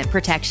ultimate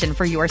protection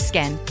for your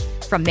skin.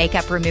 From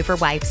makeup remover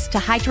wipes to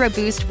Hydro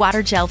Boost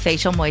Water Gel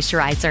Facial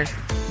Moisturizer,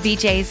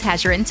 BJ's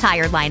has your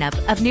entire lineup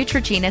of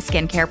Neutrogena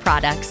skincare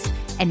products.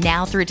 And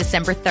now through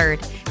December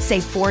 3rd,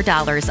 save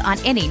 $4 on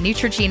any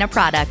Neutrogena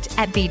product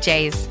at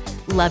BJ's.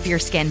 Love your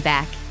skin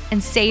back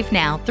and save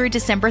now through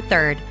December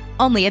 3rd,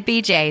 only at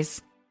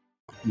BJ's.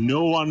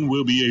 No one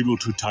will be able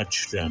to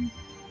touch them.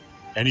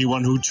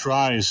 Anyone who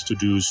tries to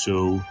do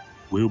so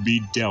will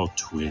be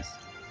dealt with.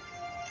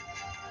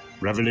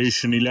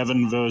 Revelation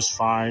 11 verse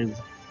 5,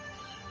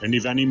 "And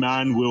if any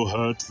man will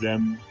hurt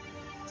them,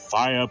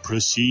 fire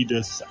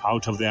proceedeth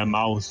out of their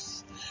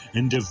mouth,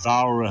 and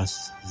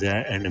devoureth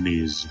their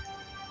enemies."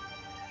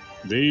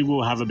 They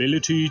will have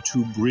ability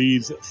to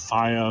breathe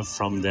fire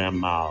from their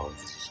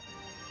mouths.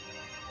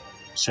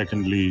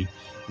 Secondly,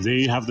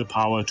 they have the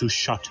power to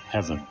shut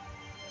heaven.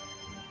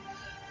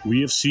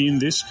 We have seen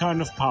this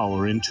kind of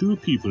power in two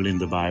people in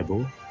the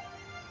Bible.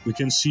 We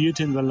can see it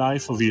in the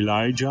life of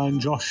Elijah and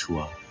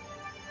Joshua.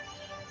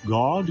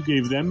 God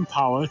gave them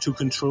power to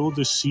control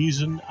the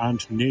season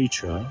and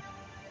nature.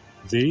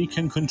 They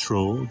can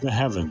control the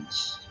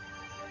heavens.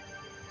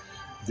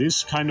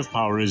 This kind of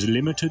power is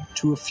limited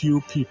to a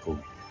few people.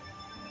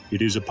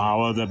 It is a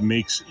power that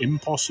makes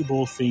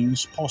impossible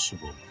things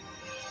possible.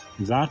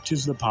 That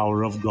is the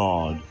power of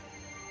God.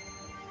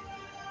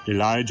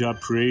 Elijah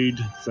prayed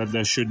that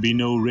there should be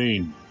no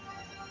rain,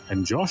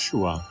 and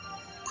Joshua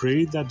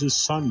prayed that the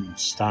sun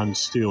stand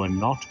still and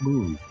not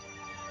move.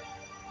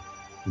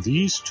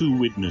 These two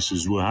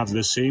witnesses will have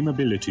the same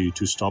ability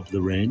to stop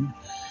the rain.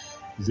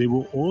 They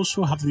will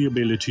also have the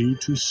ability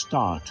to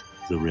start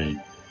the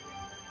rain.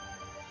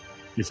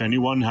 If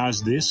anyone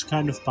has this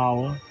kind of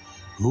power,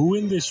 who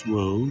in this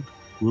world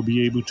will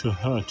be able to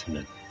hurt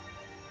them?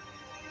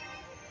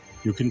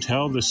 You can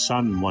tell the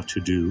sun what to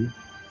do.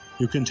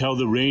 You can tell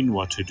the rain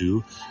what to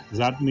do.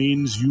 That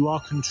means you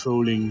are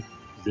controlling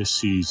the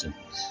seasons.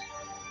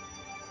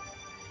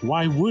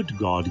 Why would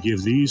God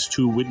give these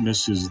two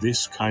witnesses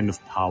this kind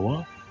of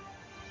power?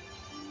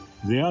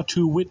 They are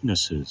two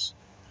witnesses.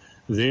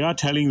 They are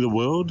telling the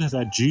world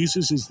that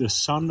Jesus is the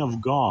Son of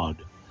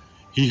God.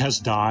 He has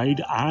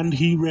died and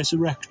he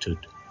resurrected.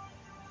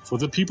 For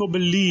the people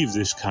believe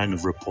this kind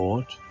of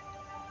report.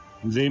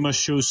 They must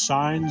show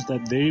signs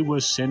that they were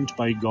sent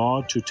by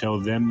God to tell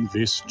them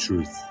this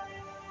truth.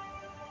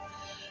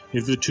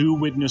 If the two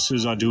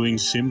witnesses are doing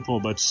simple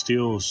but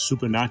still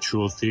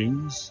supernatural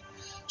things,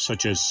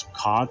 such as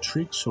card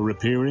tricks or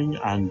appearing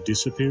and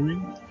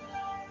disappearing,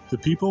 the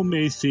people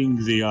may think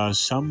they are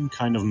some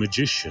kind of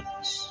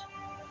magicians.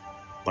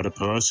 But a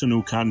person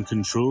who can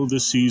control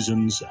the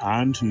seasons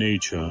and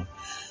nature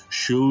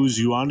shows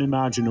you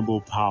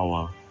unimaginable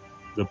power,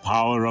 the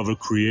power of a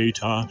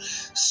creator,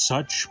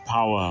 such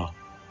power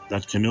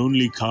that can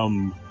only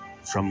come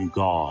from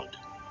God.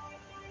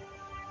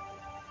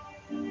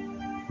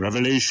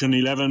 Revelation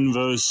 11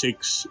 verse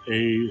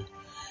 6a,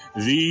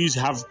 these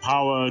have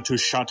power to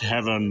shut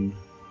heaven,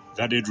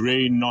 that it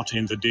rain not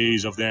in the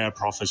days of their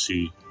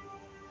prophecy.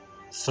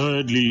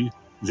 Thirdly,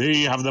 they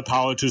have the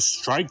power to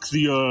strike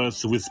the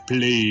earth with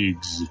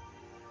plagues.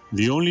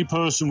 The only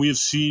person we have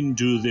seen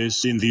do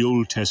this in the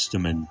Old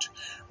Testament,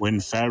 when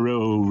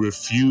Pharaoh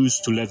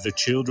refused to let the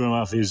children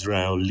of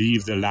Israel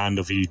leave the land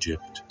of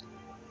Egypt.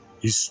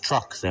 He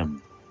struck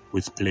them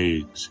with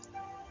plagues.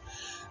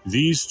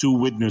 These two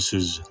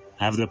witnesses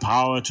have the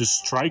power to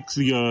strike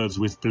the earth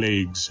with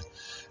plagues.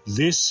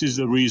 This is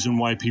the reason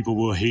why people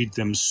will hate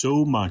them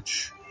so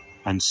much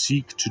and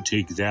seek to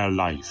take their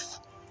life.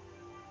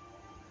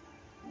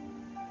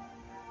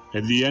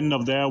 At the end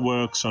of their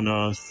works on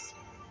earth,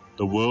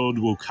 the world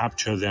will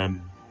capture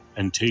them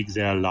and take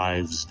their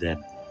lives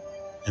then.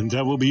 And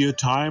there will be a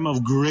time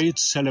of great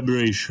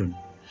celebration.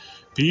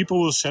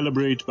 People will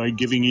celebrate by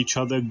giving each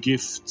other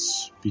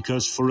gifts,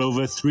 because for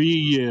over 3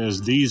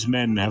 years these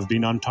men have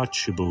been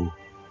untouchable.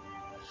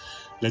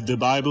 Let the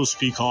Bible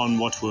speak on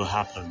what will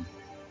happen.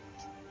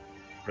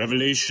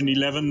 Revelation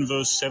 11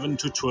 verse 7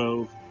 to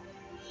 12.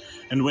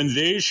 And when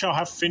they shall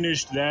have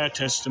finished their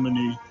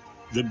testimony,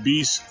 the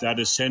beast that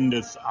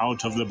ascendeth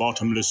out of the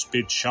bottomless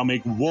pit shall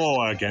make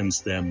war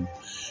against them,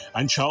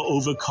 and shall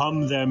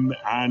overcome them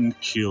and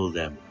kill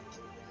them.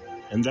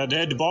 And their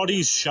dead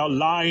bodies shall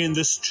lie in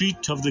the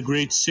street of the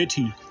great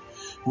city,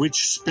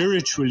 which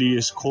spiritually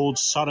is called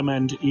Sodom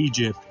and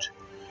Egypt,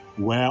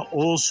 where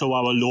also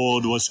our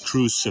Lord was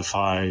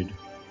crucified.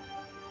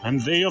 And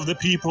they of the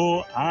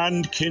people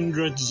and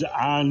kindreds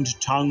and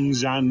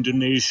tongues and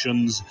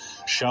nations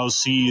shall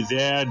see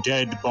their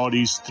dead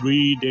bodies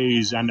 3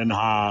 days and a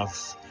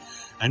half,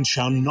 and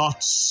shall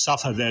not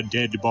suffer their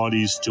dead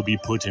bodies to be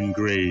put in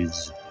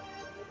graves.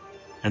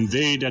 And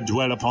they that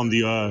dwell upon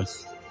the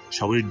earth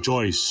shall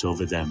rejoice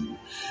over them,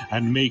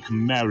 and make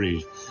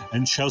merry,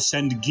 and shall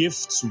send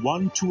gifts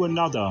one to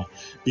another,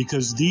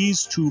 because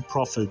these two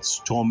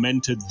prophets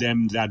tormented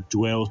them that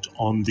dwelt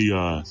on the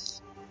earth.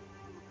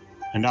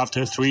 And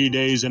after 3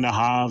 days and a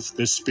half,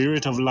 the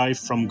Spirit of life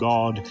from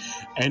God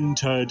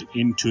entered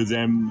into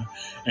them,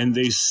 and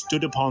they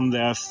stood upon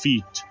their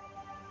feet,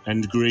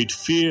 and great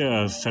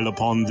fear fell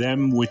upon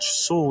them which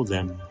saw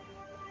them.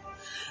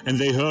 And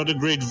they heard a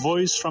great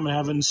voice from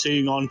heaven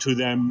saying unto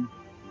them,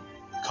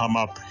 Come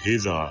up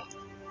hither.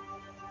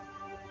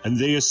 And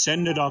they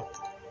ascended up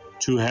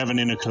to heaven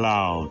in a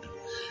cloud,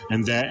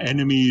 and their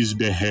enemies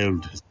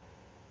beheld.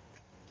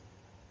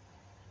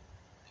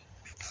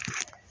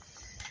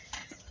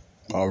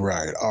 All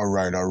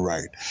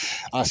right.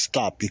 I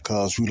stopped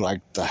because we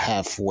like the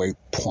halfway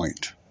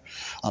point.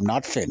 I'm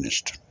not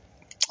finished.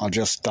 I'll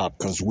just stop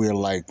because we're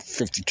like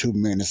 52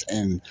 minutes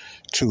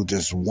into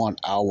this 1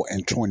 hour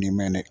and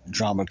 20-minute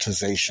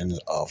dramatization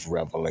of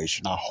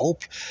Revelation. I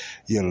hope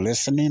you're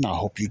listening. I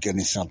hope you're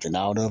getting something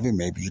out of it.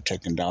 Maybe you're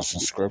taking down some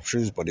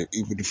scriptures, but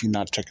even if you're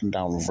not taking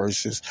down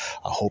verses,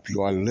 I hope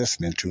you are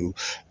listening to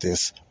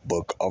this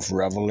book of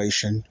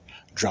Revelation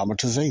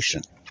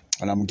dramatization.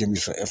 And I'm going to give you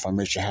some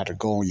information how to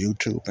go on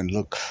YouTube and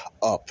look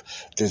up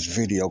this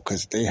video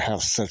because they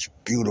have such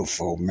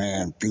beautiful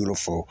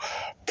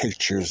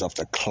pictures of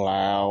the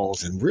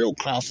clouds and real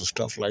clouds and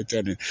stuff like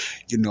that. And,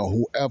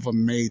 whoever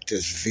made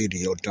this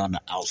video done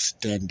an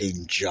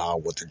outstanding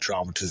job with the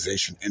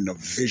dramatization and the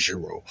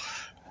visual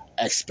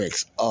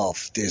aspects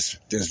of this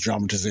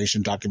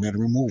dramatization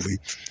documentary movie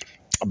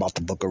about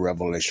the book of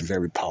Revelation.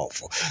 Very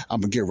powerful.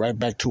 I'm going to get right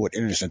back to it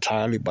in its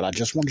entirety, but I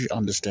just want you to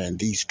understand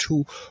these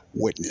two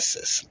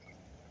witnesses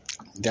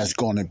that's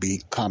going to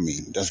be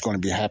coming, that's going to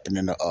be happening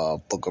in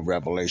the book of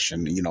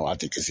Revelation. I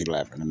think it's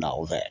 11 and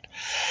all that.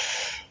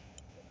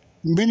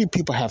 Many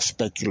people have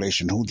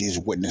speculation who these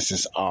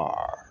witnesses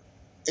are.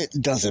 It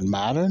doesn't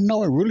matter.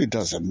 No, it really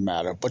doesn't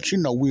matter. But,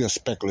 we are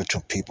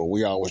speculative people.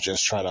 We always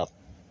just try to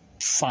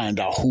find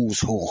out who's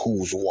who,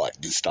 who's what,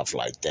 and stuff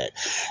like that.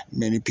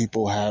 Many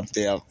people have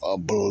their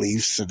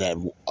beliefs that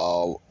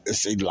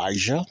it's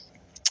Elijah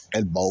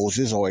and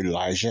Moses, or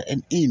Elijah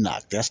and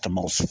Enoch. That's the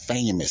most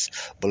famous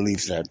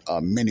beliefs that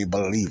many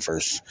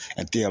believers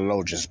and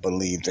theologians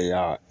believe they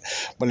are.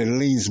 But it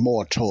leans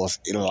more towards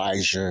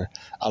Elijah,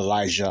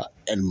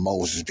 and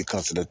Moses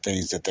because of the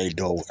things that they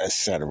do,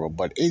 etc.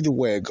 But either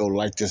way it go,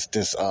 like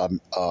the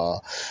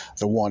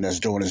one that's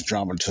doing this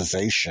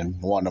dramatization,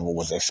 one of them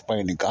was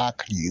explaining God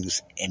can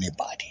use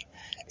anybody.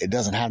 It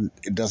does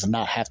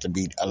not have to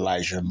be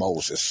Elijah and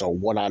Moses. So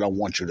what I don't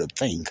want you to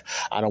think,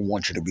 I don't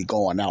want you to be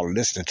going out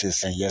listening to this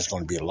saying, yes, it's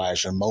going to be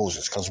Elijah and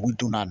Moses, because we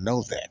do not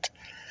know that.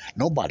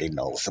 Nobody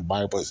knows. The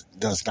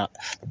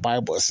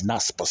Bible is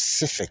not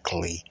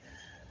specifically,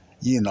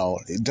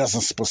 it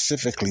doesn't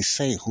specifically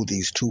say who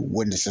these two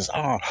witnesses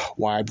are.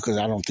 Why? Because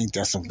I don't think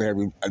that's a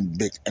very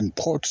big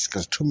importance,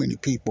 because too many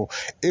people,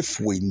 if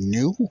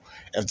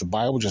the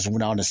Bible just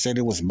went out and said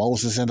it was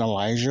Moses and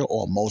Elijah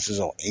or Moses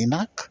or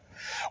Enoch,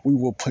 a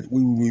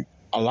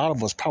lot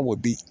of us probably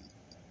would be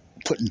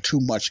putting too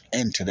much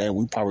into that.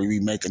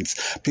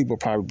 People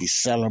probably be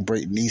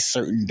celebrating these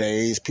certain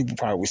days. People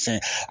probably be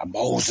saying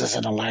Moses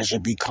and Elijah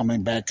be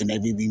coming back and they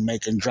be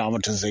making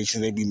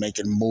dramatization. They be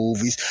making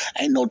movies.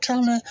 Ain't no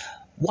telling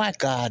why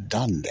God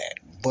done that.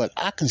 But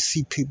I can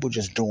see people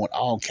just doing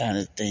all kind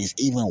of things,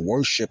 even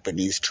worshiping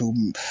these two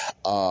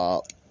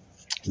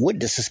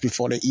witnesses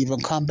before they even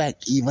come back,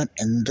 even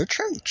in the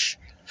church.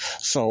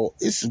 So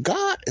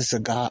God is a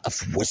God of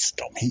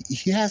wisdom.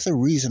 He has a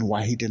reason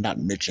why he did not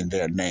mention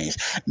their names.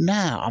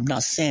 Now, I'm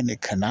not saying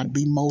it cannot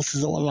be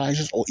Moses or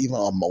Elijah or even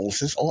a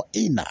Moses or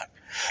Enoch.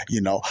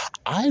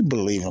 I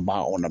believe in my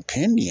own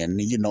opinion,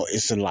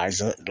 it's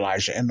Elijah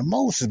and the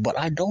Moses, but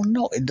I don't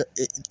know.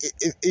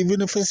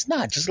 Even if it's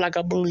not, just like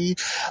I believe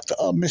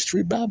the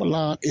Mystery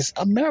Babylon is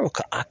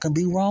America. I could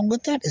be wrong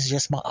with that. It's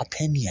just my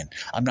opinion.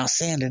 I'm not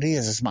saying it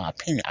is. It's my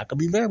opinion. I could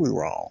be very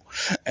wrong.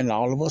 And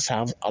all of us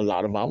have a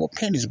lot of our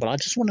opinions, but I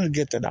just wanted to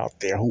get that out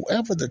there.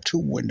 Whoever the two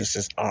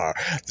witnesses are,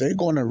 they're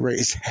going to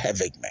raise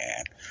havoc,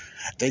 man.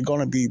 They're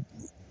going to be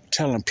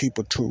telling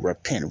people to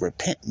repent.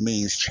 Repent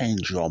means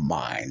change your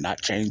mind,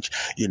 not change,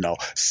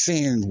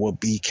 sin will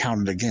be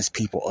counted against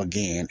people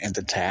again in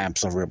the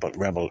times of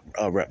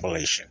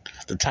revelation,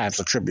 the times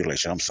of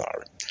tribulation, I'm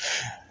sorry.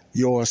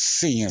 Your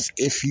sins,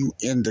 if you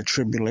in the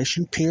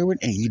tribulation period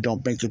and you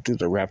don't make it through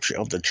the rapture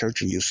of the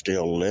church and you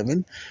still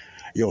living,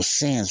 your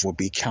sins will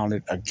be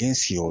counted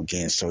against you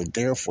again. So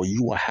therefore,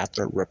 you will have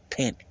to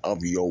repent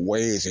of your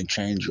ways and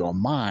change your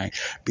mind,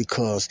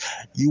 because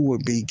you will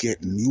be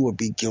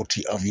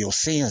guilty of your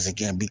sins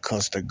again,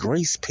 because the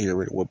grace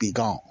period will be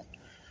gone.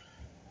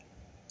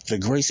 The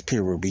grace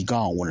period will be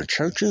gone. When the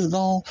church is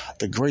gone,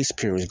 the grace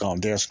period is gone.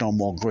 There's no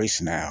more grace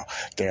now.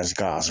 There's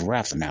God's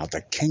wrath now.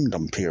 The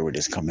kingdom period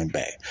is coming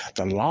back.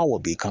 The law will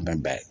be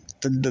coming back.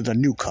 The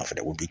new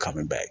covenant will be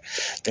coming back.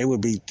 They would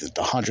be the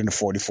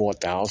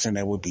 144,000.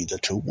 They would be the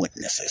two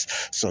witnesses.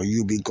 So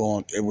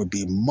it would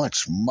be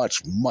much,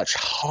 much, much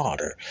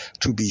harder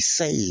to be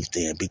saved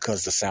then,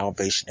 because the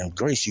salvation of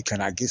grace, you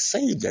cannot get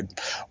saved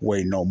that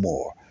way no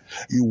more.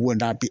 You will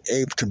not be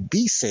able to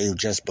be saved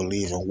just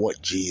believing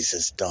what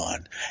Jesus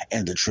done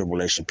in the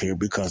tribulation period,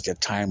 because the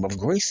time of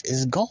grace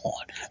is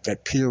gone.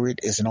 That period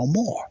is no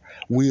more.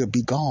 We'll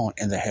be gone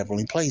in the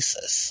heavenly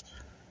places.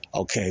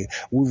 Okay,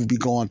 we will be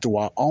going through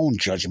our own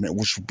judgment,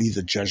 which will be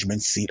the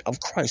judgment seat of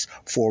Christ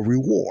for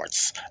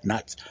rewards,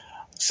 not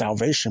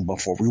salvation,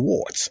 but for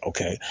rewards.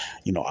 Okay,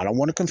 I don't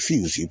want to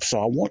confuse you, so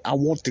I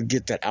want to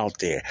get that out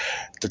there.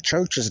 The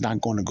church is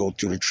not going to go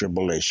through the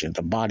tribulation.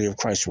 The body of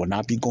Christ will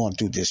not be going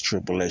through this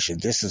tribulation.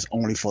 This is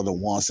only for the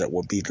ones that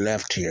will be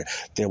left here.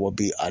 There will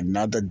be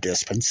another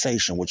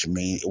dispensation, which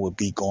means it will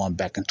be going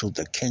back into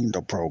the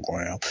kingdom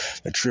program.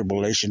 The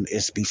tribulation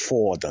is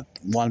before the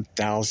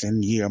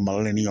 1,000-year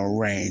millennial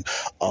reign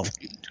of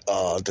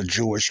the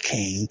Jewish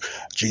king,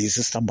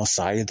 Jesus the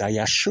Messiah, the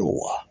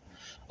Yeshua.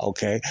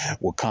 okay,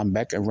 will come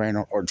back and reign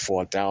on earth for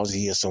 1,000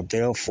 years. So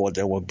therefore,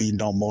 there will be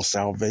no more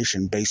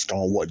salvation based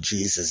on what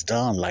Jesus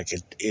done like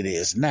it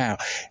is now.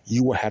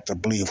 You will have to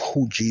believe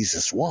who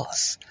Jesus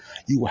was.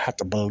 You will have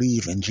to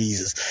believe in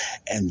Jesus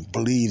and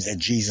believe that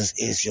Jesus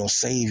is your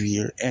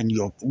Savior and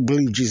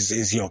believe Jesus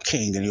is your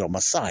King and your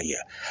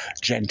Messiah,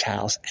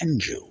 Gentiles and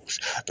Jews.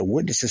 The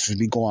witnesses will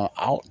be going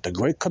out. The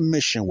Great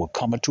Commission will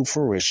come into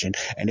fruition,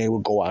 and they will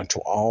go out to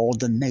all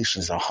the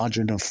nations,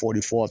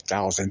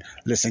 144,000,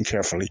 listen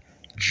carefully,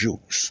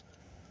 Jews.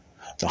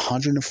 The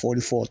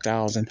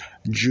 144,000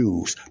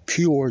 Jews,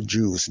 pure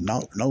Jews,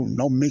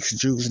 no mixed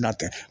Jews,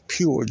 nothing.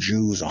 Pure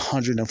Jews,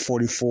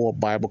 144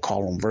 Bible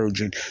call them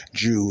virgin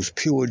Jews,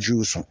 pure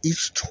Jews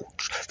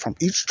from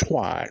each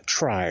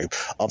tribe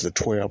of the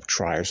 12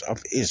 tribes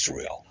of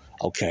Israel.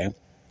 Okay,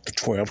 the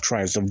 12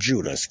 tribes of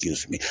Judah.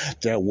 Excuse me.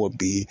 There would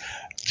be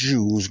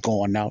Jews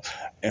going out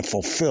and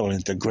fulfilling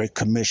the Great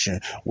Commission,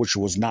 which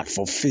was not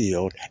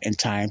fulfilled in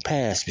time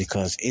past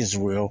because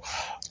Israel.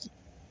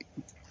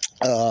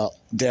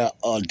 Their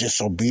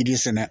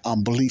disobedience and their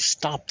unbelief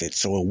stopped it.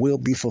 So it will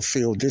be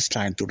fulfilled this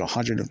time through the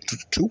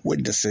 102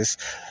 witnesses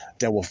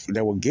that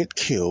will get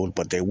killed,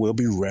 but they will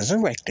be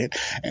resurrected.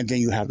 And then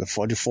you have the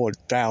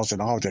 44,000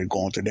 already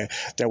going through that.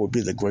 That would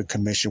be the Great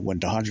Commission when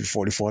the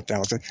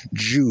 144,000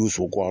 Jews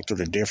will go out to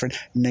the different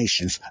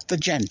nations, the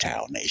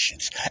Gentile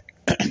nations.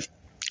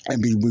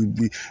 And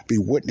be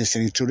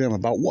witnessing to them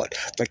about what?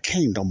 The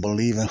kingdom,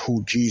 believing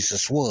who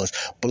Jesus was.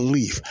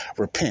 Belief,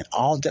 repent.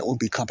 All that will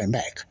be coming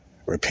back.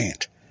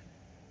 Repent.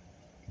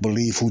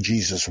 Believe who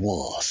Jesus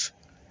was.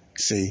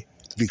 See,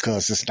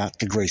 because it's not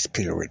the grace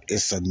period.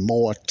 It's a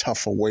more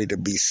tougher way to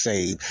be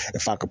saved,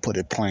 if I could put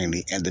it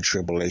plainly, in the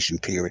tribulation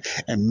period.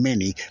 And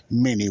many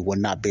will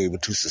not be able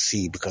to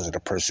succeed because of the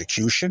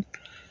persecution,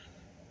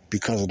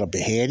 because of the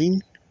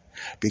beheading,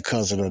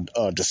 because of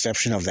the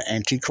deception of the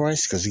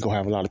Antichrist, because he's going to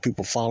have a lot of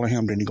people follow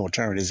him, then he's going to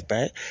turn his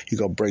back. He's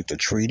going to break the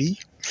treaty.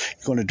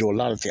 He's going to do a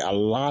lot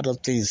of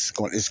things.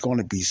 It's going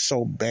to be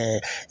so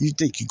bad. You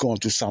think you're going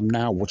through something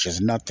now, which is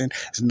nothing.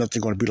 It's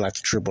nothing going to be like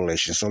the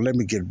tribulation. So let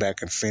me get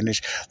back and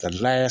finish the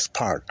last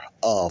part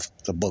of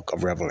the book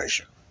of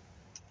Revelation.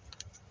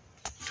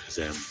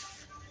 Sam,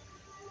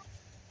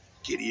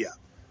 giddy up.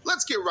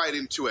 Let's get right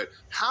into it.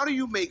 How do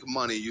you make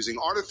money using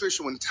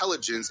artificial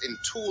intelligence and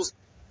tools?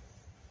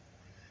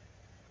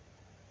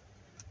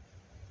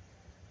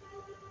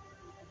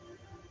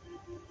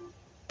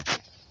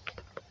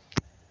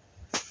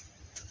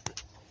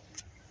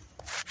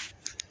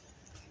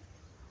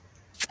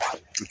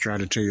 I try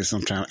to tell you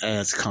sometimes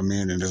ads come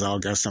in and it's all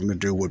got something to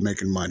do with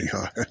making money.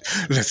 Huh?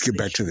 Let's get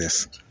back to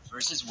this.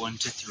 Verses 1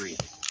 to 3.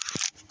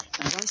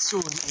 And I saw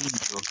an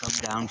angel come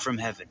down from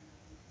heaven,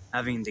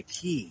 having the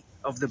key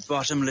of the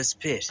bottomless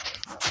pit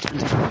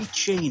and a great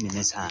chain in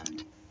his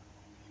hand.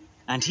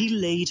 And he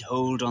laid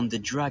hold on the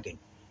dragon,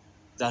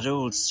 that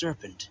old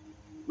serpent,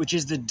 which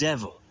is the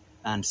devil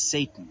and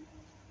Satan,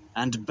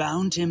 and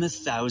bound him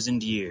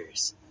 1,000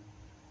 years,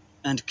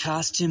 and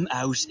cast him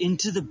out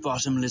into the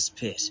bottomless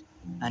pit,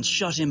 and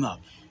shut him up,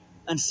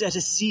 and set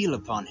a seal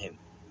upon him,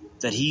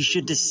 that he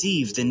should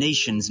deceive the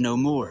nations no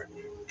more,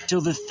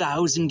 till the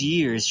 1,000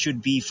 years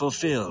should be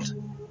fulfilled.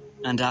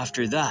 And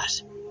after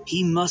that,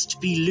 he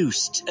must be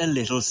loosed a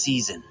little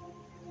season.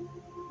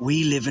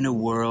 We live in a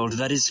world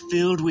that is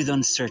filled with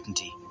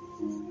uncertainty.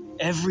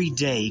 Every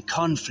day,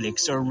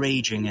 conflicts are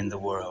raging in the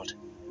world.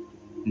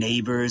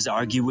 Neighbors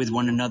argue with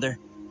one another.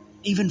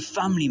 Even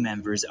family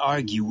members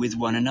argue with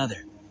one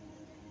another.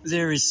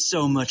 There is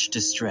so much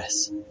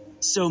distress,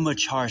 so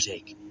much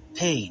heartache,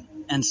 pain,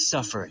 and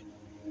suffering.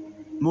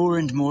 More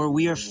and more,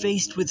 we are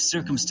faced with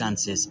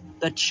circumstances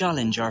that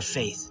challenge our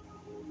faith.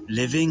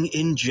 Living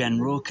in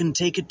general can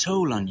take a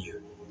toll on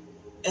you.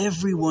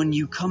 Everyone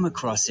you come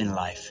across in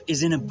life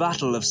is in a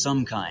battle of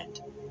some kind.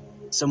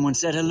 Someone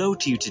said hello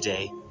to you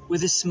today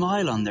with a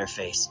smile on their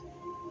face,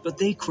 but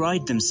they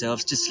cried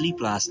themselves to sleep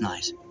last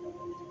night.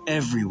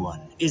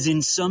 Everyone is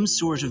in some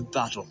sort of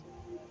battle.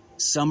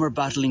 Some are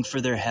battling for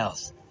their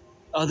health,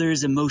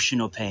 others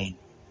emotional pain,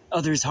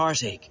 others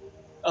heartache,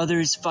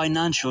 others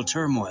financial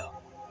turmoil.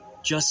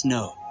 Just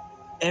know,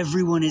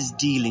 everyone is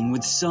dealing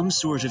with some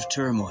sort of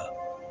turmoil.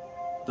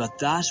 But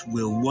that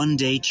will one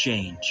day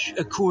change,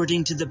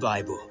 according to the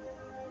Bible.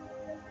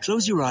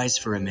 Close your eyes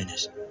for a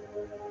minute,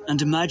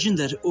 and imagine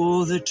that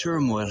all the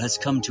turmoil has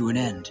come to an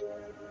end.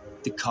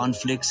 The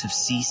conflicts have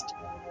ceased,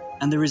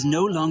 and there is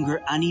no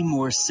longer any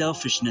more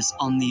selfishness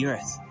on the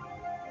earth.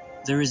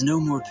 There is no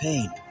more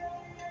pain,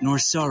 nor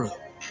sorrow.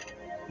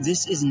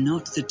 This is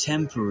not the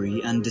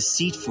temporary and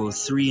deceitful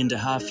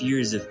 3.5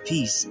 years of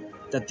peace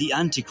that the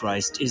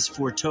Antichrist is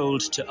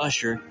foretold to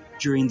usher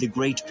during the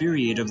great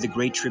period of the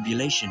Great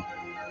Tribulation.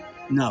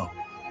 No,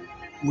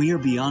 we are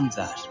beyond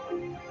that.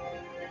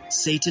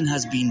 Satan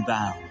has been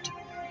bound.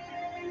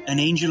 An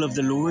angel of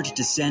the Lord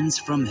descends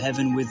from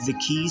heaven with the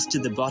keys to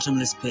the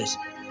bottomless pit.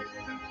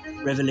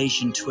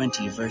 Revelation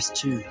 20, verse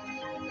 2.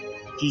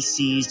 He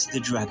seized the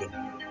dragon,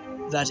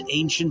 that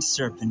ancient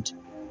serpent,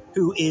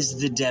 who is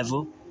the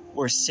devil,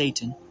 or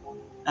Satan,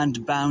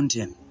 and bound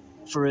him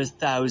for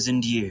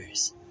 1,000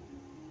 years.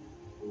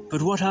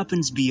 But what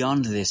happens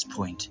beyond this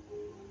point?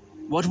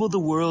 What will the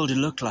world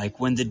look like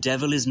when the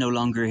devil is no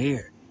longer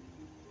here?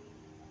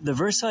 The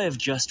verse I have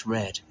just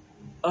read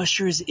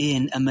ushers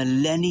in a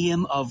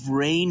millennium of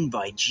reign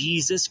by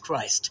Jesus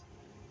Christ,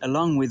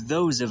 along with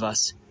those of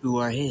us who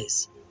are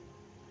his.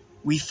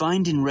 We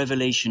find in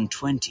Revelation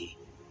 20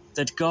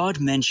 that God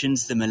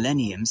mentions the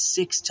millennium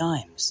 6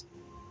 times.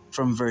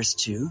 From verse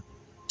 2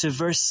 to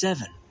verse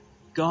 7,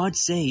 God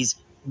says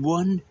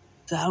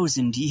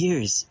 1,000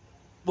 years.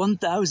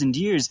 1,000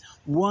 years.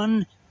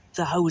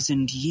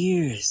 1,000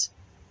 years.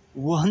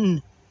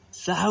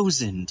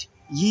 1,000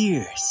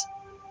 years.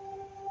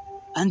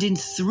 And in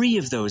 3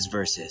 of those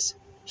verses,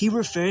 he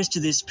refers to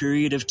this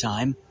period of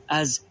time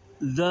as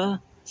the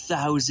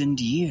 1,000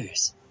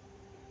 years.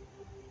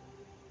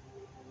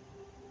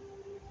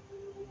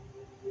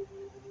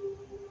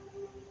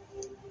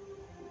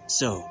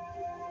 So,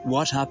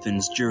 what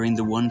happens during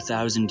the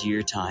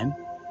 1,000-year time?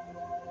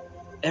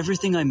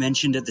 Everything I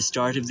mentioned at the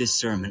start of this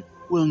sermon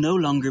will no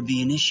longer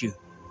be an issue.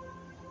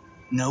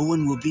 No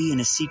one will be in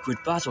a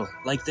secret battle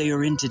like they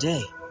are in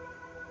today.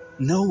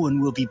 No one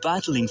will be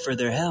battling for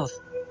their health.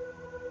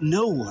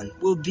 No one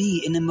will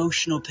be in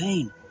emotional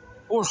pain,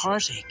 or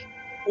heartache,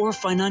 or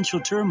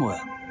financial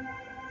turmoil.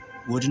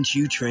 Wouldn't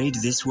you trade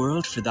this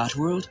world for that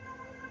world?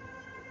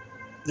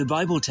 The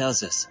Bible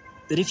tells us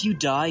that if you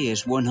die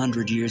at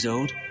 100 years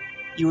old,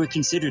 you are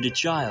considered a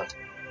child.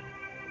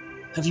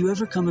 Have you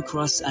ever come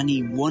across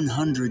any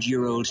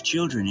 100-year-old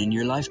children in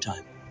your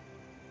lifetime?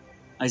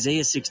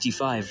 Isaiah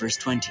 65, verse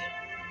 20.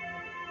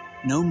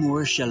 No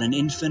more shall an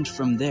infant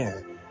from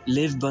there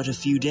live but a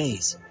few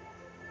days,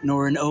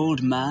 nor an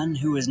old man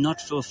who has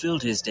not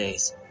fulfilled his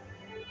days.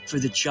 For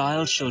the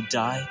child shall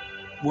die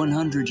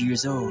 100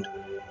 years old,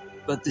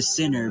 but the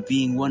sinner,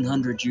 being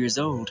 100 years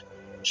old,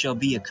 shall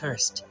be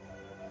accursed.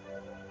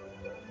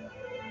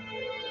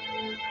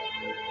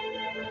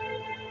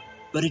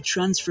 But a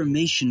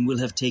transformation will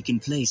have taken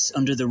place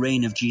under the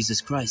reign of Jesus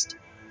Christ.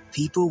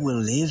 People will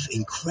live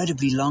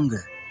incredibly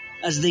longer,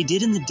 as they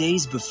did in the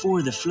days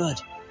before the flood.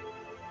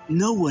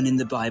 No one in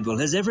the Bible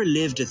has ever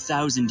lived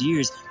 1,000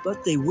 years,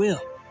 but they will.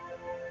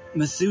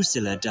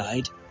 Methuselah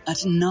died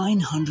at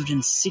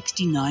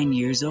 969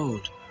 years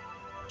old.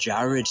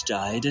 Jared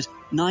died at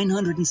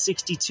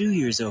 962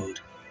 years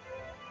old.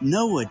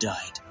 Noah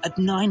died at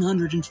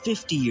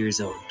 950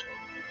 years old.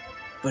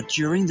 But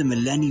during the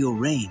millennial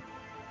reign,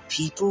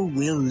 people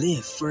will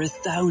live for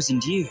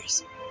 1,000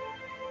 years.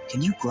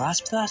 Can you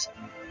grasp that?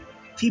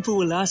 People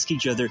will ask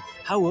each other,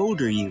 "How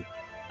old are you?"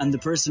 And the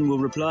person will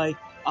reply,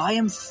 "I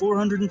am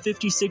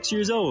 456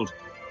 years old."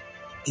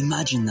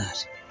 Imagine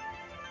that.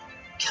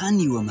 Can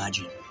you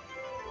imagine?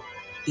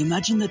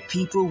 Imagine that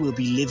people will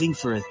be living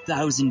for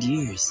 1,000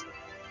 years.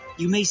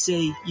 You may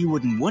say you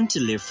wouldn't want to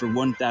live for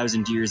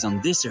 1,000 years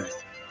on this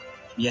earth.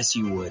 Yes,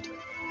 you would.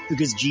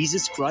 Because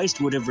Jesus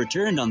Christ would have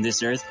returned on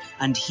this earth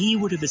and he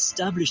would have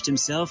established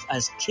himself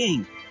as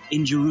king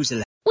in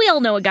Jerusalem. We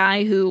all know a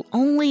guy who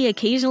only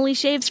occasionally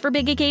shaves for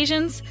big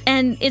occasions,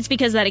 and it's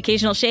because that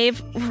occasional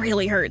shave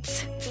really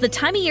hurts. It's the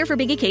time of year for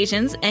big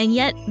occasions, and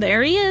yet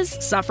there he is,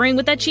 suffering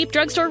with that cheap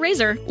drugstore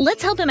razor.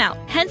 Let's help him out.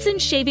 Henson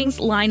Shaving's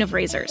line of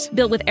razors,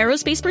 built with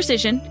aerospace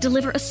precision,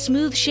 deliver a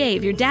smooth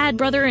shave your dad,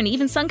 brother, and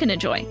even son can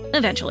enjoy,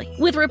 eventually.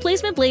 With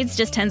replacement blades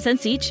just 10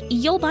 cents each,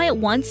 you'll buy it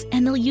once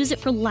and they'll use it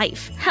for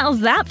life. How's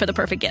that for the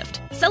perfect gift?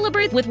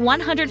 Celebrate with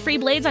 100 free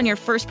blades on your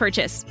first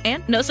purchase,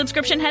 and no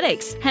subscription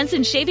headaches.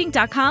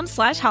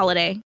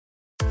 HensonShaving.com/holiday.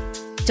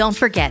 Don't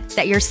forget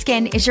that your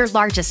skin is your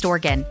largest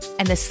organ,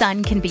 and the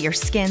sun can be your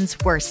skin's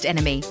worst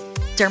enemy.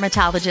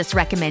 Dermatologist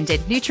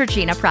recommended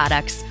Neutrogena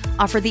products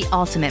offer the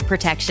ultimate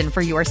protection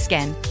for your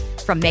skin.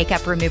 From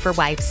makeup remover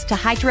wipes to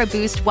Hydro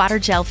Boost Water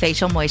Gel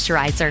Facial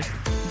Moisturizer,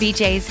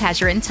 BJ's has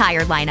your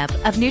entire lineup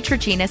of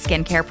Neutrogena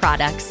skincare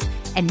products.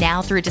 And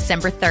now through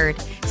December 3rd,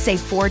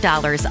 save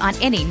 $4 on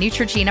any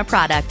Neutrogena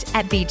product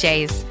at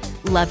BJ's.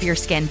 Love your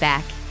skin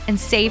back and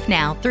save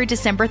now through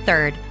December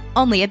 3rd,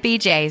 only at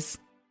BJ's.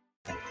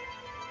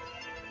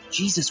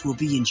 Jesus will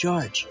be in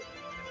charge.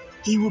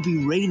 He will be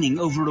reigning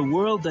over a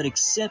world that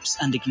accepts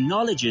and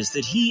acknowledges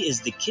that he is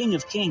the King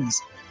of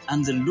Kings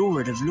and the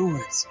Lord of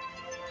Lords.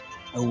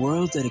 A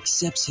world that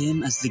accepts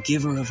him as the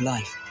giver of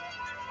life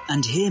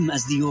and him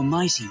as the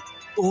almighty,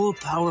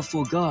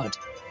 all-powerful God.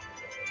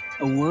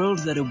 A world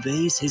that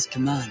obeys his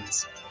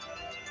commands.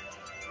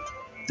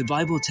 The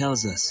Bible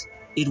tells us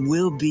it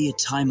will be a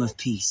time of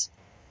peace.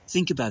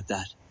 Think about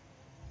that.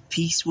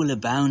 Peace will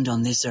abound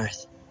on this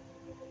earth.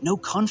 No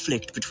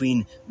conflict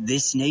between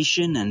this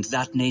nation and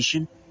that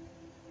nation.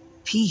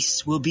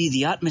 Peace will be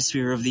the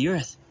atmosphere of the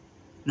earth.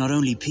 Not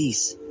only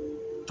peace,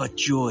 but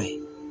joy.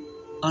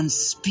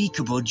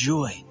 Unspeakable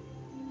joy.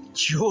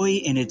 Joy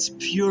in its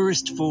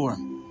purest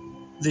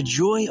form. The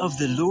joy of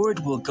the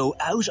Lord will go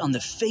out on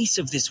the face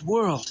of this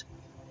world.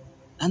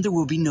 And there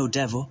will be no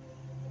devil.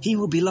 He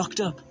will be locked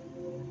up.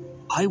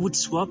 I would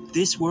swap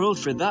this world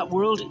for that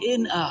world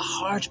in a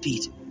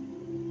heartbeat.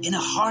 In a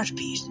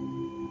heartbeat.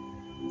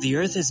 The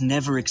earth has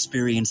never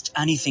experienced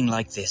anything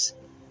like this.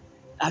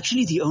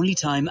 Actually, the only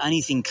time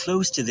anything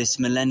close to this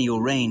millennial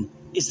reign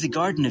is the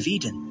Garden of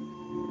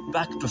Eden,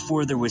 back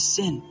before there was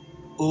sin.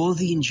 All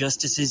the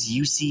injustices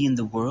you see in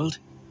the world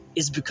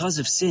is because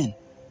of sin.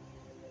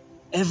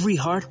 Every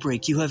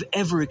heartbreak you have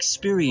ever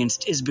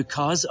experienced is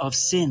because of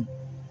sin.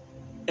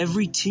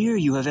 Every tear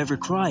you have ever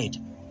cried,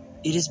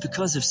 it is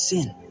because of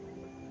sin.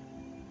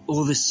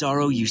 All the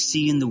sorrow you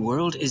see in the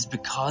world is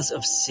because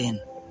of sin.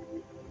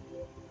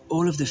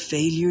 All of the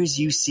failures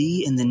you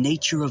see in the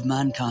nature of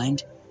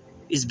mankind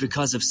is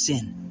because of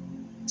sin.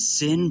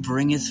 Sin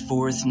bringeth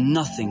forth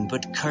nothing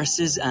but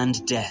curses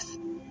and death.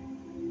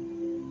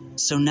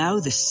 So now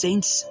the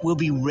saints will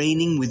be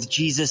reigning with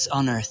Jesus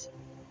on earth,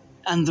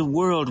 and the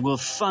world will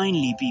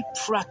finally be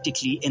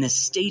practically in a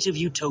state of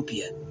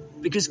utopia,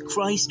 because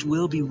Christ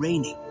will be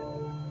reigning.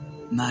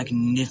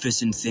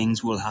 Magnificent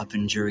things will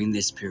happen during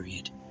this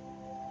period.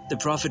 The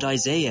prophet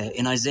Isaiah,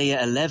 in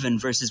Isaiah 11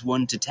 verses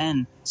 1 to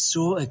 10,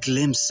 saw a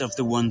glimpse of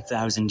the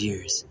 1,000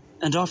 years,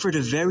 and offered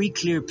a very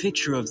clear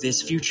picture of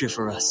this future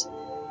for us.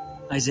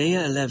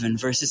 Isaiah 11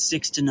 verses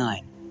 6 to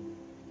 9.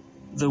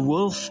 The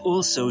wolf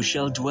also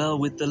shall dwell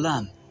with the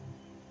lamb.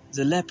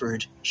 The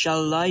leopard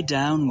shall lie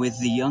down with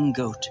the young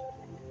goat.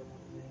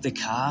 The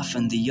calf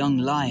and the young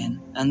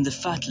lion and the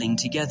fatling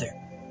together.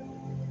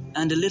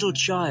 And a little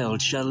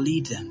child shall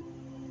lead them.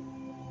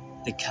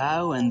 The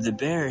cow and the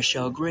bear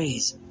shall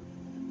graze.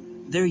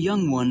 Their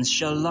young ones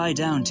shall lie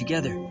down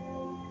together.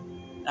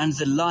 And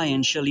the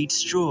lion shall eat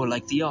straw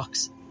like the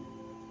ox.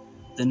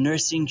 The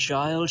nursing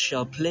child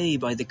shall play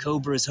by the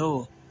cobra's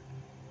hole.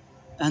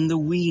 And the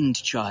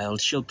weaned child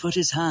shall put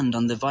his hand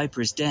on the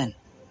viper's den.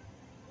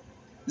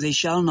 They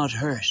shall not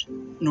hurt,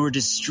 nor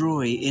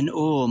destroy in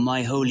all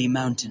my holy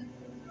mountain.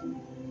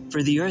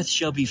 For the earth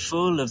shall be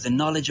full of the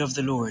knowledge of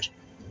the Lord,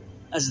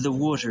 as the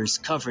waters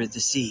cover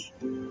the sea.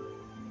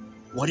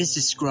 What is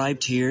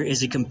described here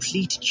is a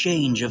complete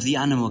change of the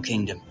animal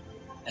kingdom,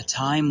 a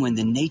time when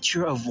the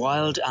nature of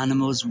wild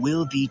animals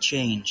will be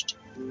changed.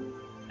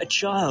 A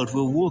child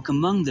will walk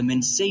among them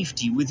in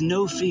safety with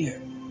no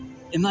fear.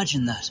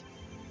 Imagine that.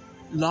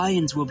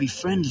 Lions will be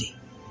friendly.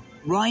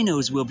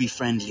 Rhinos will be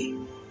friendly.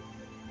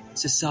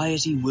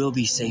 Society will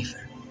be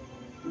safer.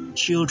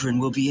 Children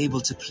will be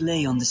able to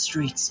play on the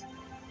streets.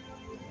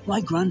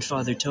 My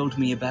grandfather told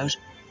me about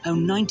how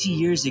 90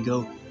 years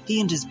ago,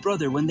 he and his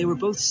brother, when they were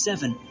both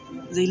 7,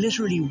 they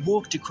literally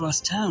walked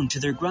across town to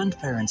their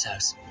grandparents'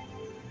 house.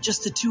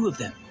 Just the two of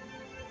them.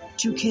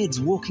 2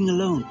 kids walking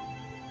alone.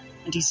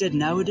 And he said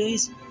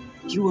nowadays,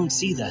 you won't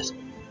see that.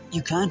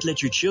 You can't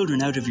let your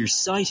children out of your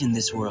sight in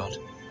this world.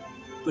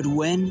 But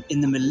when,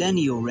 in the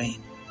millennial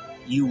reign,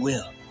 you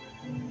will.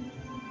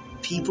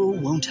 People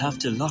won't have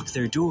to lock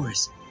their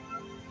doors.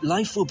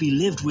 Life will be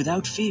lived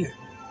without fear.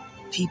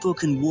 People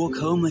can walk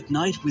home at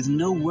night with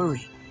no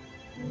worry.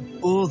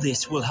 All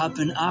this will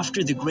happen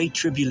after the Great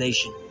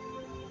Tribulation.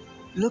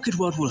 Look at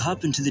what will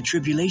happen to the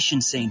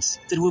tribulation saints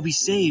that will be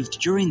saved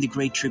during the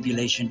Great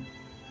Tribulation.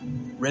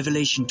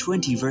 Revelation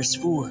 20 verse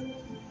 4.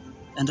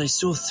 And I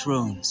saw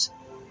thrones,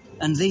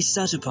 and they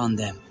sat upon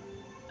them,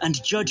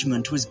 and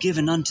judgment was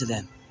given unto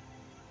them.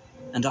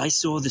 And I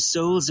saw the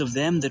souls of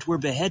them that were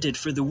beheaded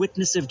for the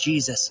witness of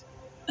Jesus,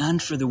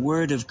 and for the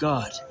word of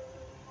God,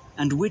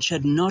 and which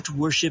had not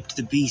worshipped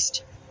the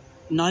beast,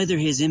 neither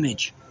his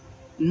image,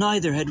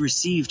 neither had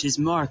received his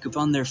mark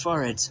upon their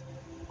foreheads,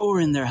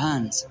 or in their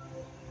hands.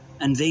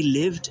 And they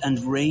lived and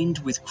reigned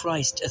with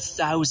Christ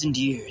 1,000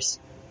 years.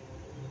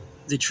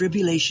 The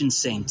tribulation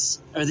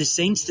saints are the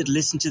saints that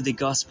listen to the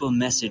gospel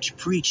message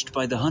preached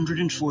by the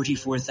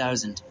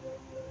 144,000.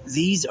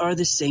 These are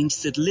the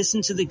saints that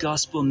listen to the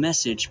gospel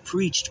message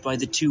preached by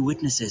the 2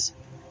 witnesses.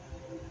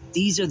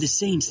 These are the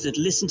saints that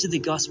listen to the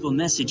gospel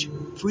message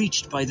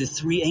preached by the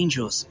 3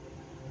 angels.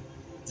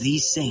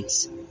 These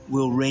saints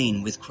will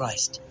reign with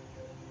Christ.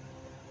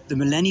 The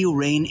millennial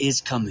reign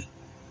is coming.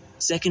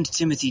 2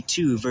 Timothy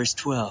 2 verse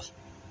 12.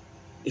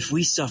 If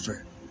we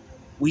suffer,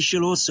 we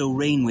shall also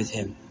reign with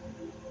him.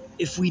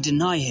 If we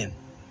deny him,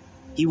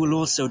 he will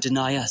also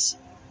deny us.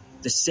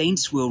 The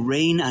saints will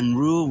reign and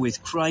rule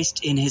with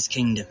Christ in his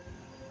kingdom.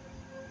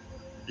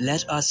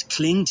 Let us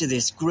cling to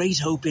this great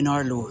hope in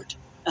our Lord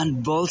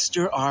and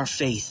bolster our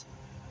faith.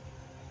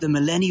 The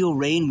millennial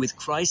reign with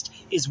Christ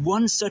is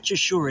one such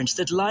assurance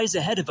that lies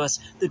ahead of us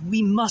that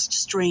we must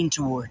strain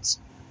towards.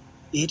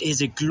 It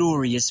is a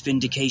glorious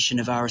vindication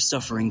of our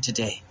suffering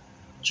today.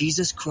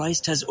 Jesus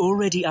Christ has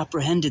already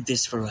apprehended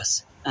this for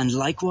us, and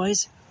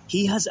likewise,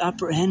 he has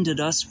apprehended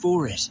us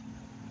for it.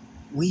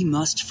 We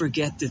must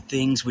forget the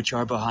things which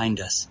are behind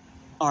us,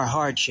 our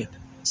hardship,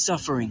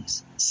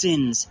 sufferings,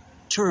 sins,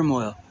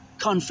 turmoil,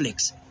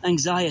 conflicts,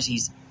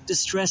 anxieties,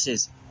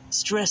 distresses,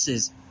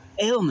 stresses,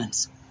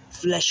 ailments,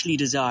 fleshly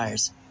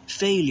desires,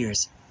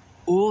 failures.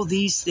 All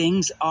these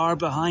things are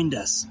behind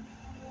us.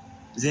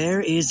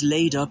 There is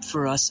laid up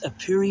for us a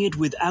period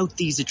without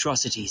these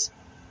atrocities.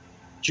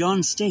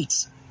 John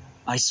states,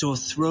 I saw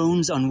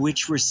thrones on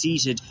which were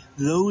seated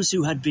those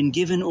who had been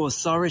given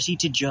authority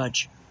to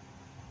judge.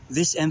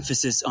 This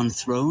emphasis on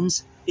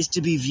thrones is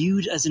to be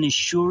viewed as an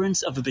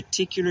assurance of a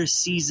particular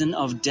season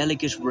of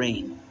delicate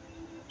reign.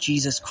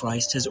 Jesus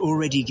Christ has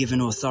already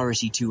given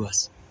authority to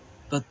us.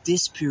 But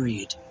this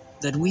period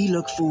that we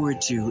look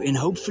forward to in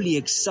hopefully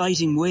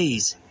exciting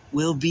ways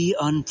will be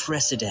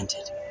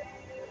unprecedented.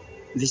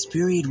 This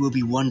period will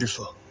be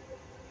wonderful.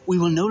 We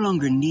will no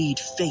longer need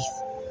faith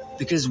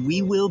because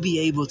we will be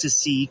able to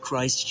see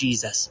Christ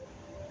Jesus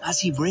as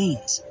he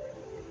reigns.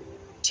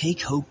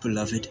 Take hope,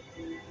 beloved,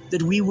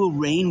 that we will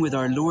reign with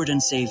our Lord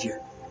and Savior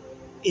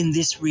in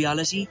this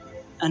reality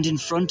and in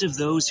front of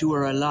those who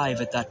are alive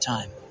at that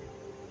time.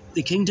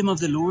 The kingdom of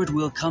the Lord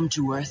will come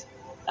to earth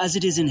as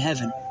it is in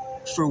heaven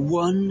for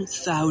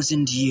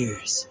 1,000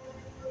 years.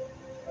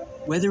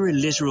 Whether a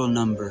literal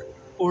number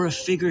or a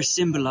figure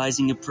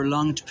symbolizing a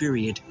prolonged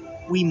period,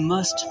 we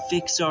must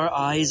fix our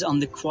eyes on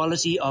the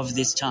quality of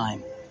this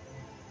time.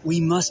 We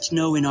must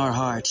know in our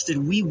hearts that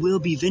we will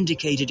be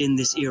vindicated in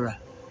this era.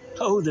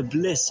 Oh, the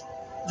bliss,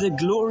 the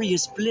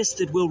glorious bliss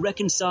that will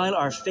reconcile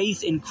our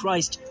faith in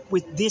Christ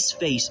with this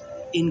faith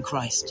in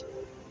Christ.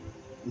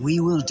 We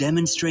will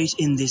demonstrate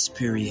in this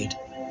period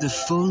the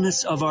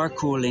fullness of our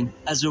calling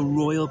as a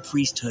royal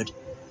priesthood,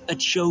 a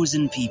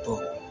chosen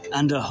people,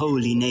 and a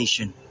holy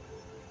nation.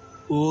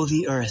 All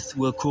the earth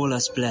will call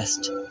us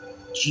blessed.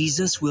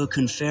 Jesus will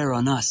confer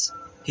on us,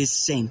 his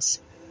saints.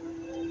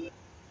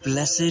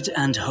 Blessed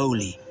and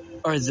holy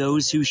are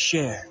those who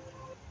share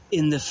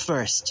in the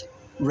first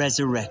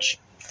resurrection.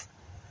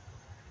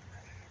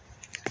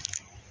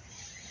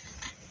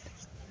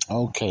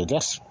 Okay,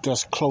 that's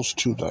close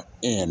to the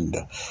end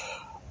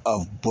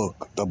of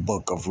the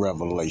book of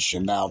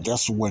Revelation. Now,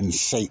 that's when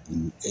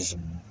Satan is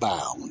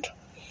bound.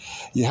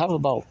 You have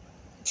about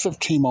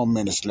 15 more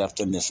minutes left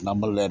in this, and I'm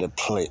going to let it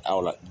play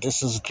out.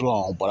 This is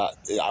long, but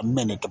I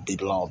meant it to be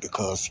long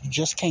because you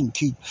just can't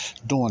keep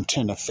doing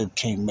 10 or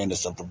 15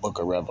 minutes of the book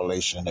of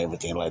Revelation and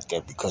everything like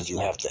that because you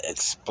have to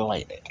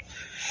explain it.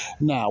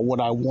 Now, what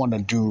I want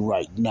to do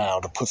right now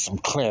to put some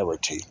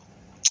clarity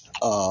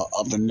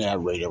of the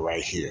narrator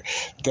right here,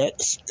 that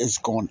is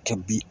going to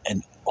be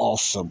an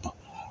awesome,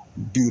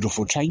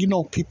 beautiful time. You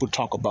know, people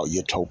talk about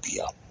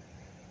utopia.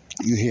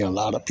 You hear a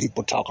lot of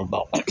people talking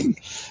about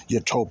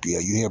utopia.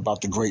 You hear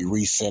about the Great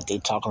Reset. They're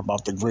talking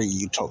about the Great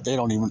Utopia. They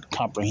don't even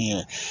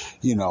comprehend,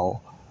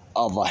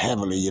 of a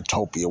heavenly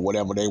utopia,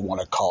 whatever they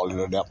want to call it,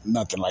 or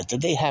nothing like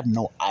that. They have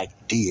no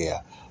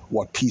idea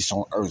what peace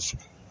on earth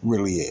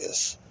really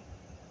is.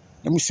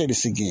 Let me say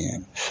this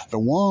again. The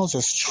ones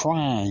that's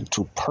trying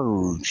to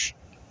purge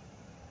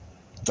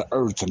the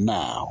earth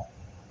now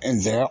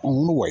in their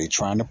own way,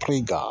 trying to play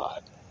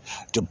God,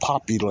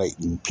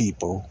 depopulating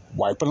people,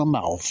 wiping them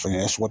out, and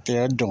that's what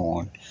they're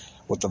doing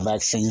with the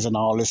vaccines and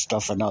all this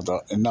stuff in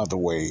other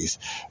ways.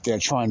 They're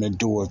trying to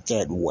do it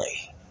that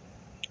way.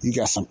 You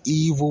got some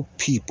evil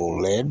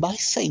people led by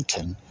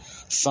Satan,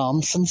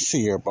 some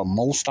sincere, but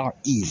most are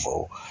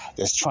evil,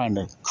 that's trying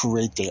to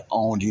create their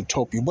own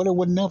utopia. But it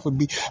would never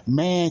be.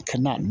 Man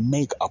cannot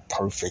make a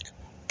perfect,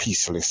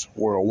 peaceless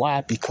world.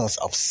 Why? Because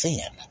of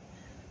sin.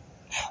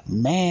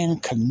 Man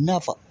can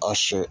never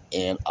usher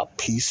in a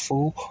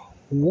peaceful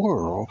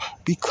world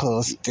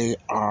because they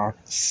are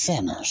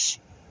sinners.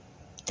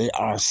 They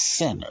are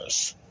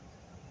sinners.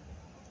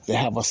 They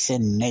have a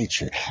sin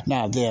nature.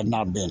 Now, they're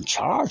not being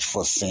charged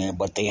for sin,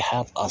 but they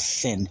have a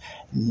sin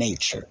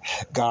nature.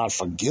 God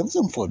forgives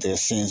them for their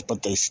sins,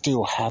 but they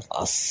still have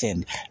a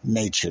sin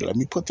nature. Let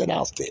me put that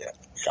out there.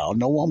 Y'all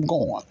know where I'm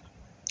going.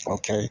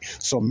 Okay?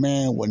 So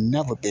man will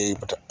never be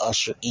able to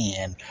usher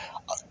in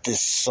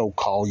this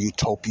so-called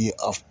utopia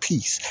of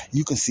peace.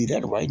 You can see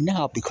that right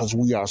now because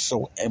we are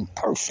so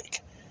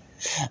imperfect.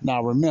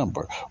 Now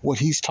remember, what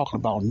he's talking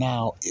about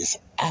now is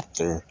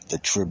after the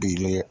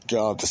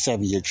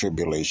 7-year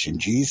tribulation.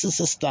 Jesus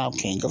is now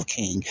King of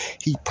Kings.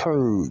 He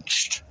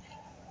purged,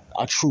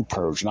 a true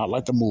purge, not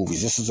like the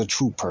movies. This is a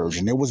true purge,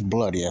 and it was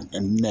bloody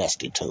and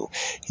nasty too.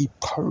 He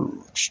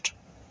purged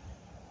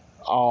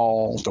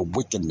all the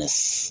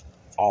wickedness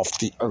off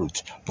the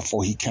earth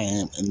before he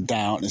came and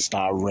down and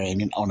started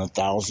reigning on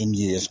 1,000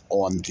 years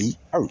on the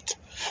earth.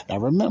 Now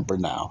remember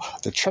now,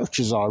 the church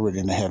is already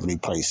in the heavenly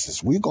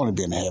places. We're going to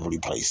be in the heavenly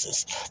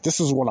places. This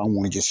is what I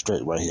want to get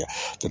straight right here.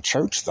 The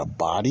church, the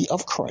body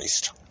of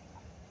Christ,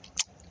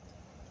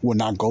 will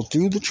not go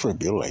through the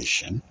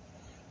tribulation.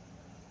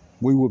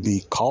 We will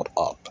be caught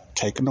up,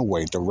 taken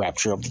away, the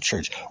rapture of the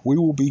church. We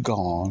will be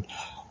gone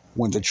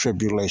when the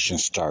tribulation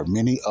starts.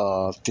 Many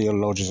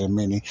theologians and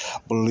many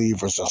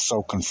believers are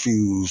so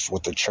confused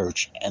with the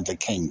church and the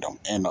kingdom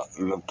and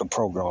the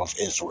program of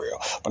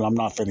Israel. But I'm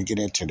not going to get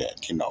into that,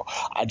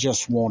 I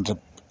just want to,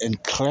 in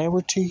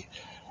clarity,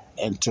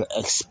 and to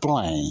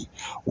explain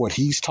what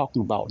he's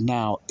talking about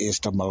now is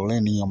the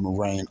millennium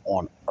reign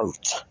on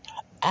earth.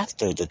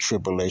 After the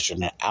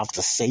tribulation and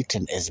after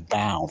Satan is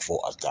bound for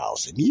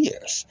 1,000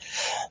 years.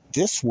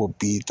 This will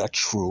be the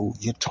true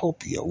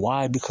utopia.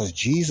 Why? Because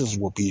Jesus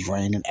will be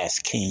reigning as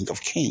King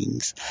of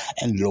Kings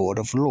and Lord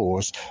of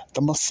Lords,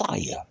 the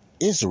Messiah,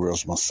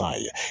 Israel's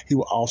Messiah. He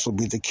will also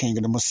be the king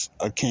and the Messiah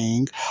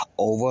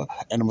over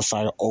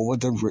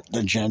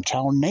the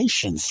Gentile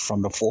nations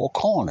from the four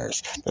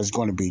corners that's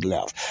going to be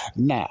left.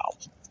 Now,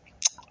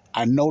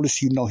 I noticed,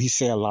 he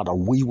said a lot of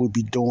we would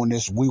be doing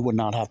this. We would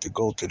not have to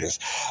go through this.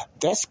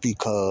 That's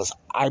because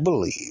I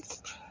believe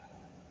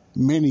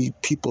many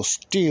people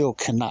still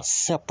cannot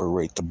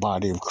separate the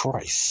body of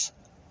Christ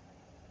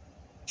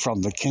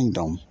from the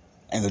kingdom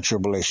and the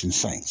tribulation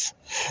saints.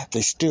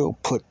 They still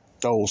put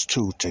those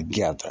two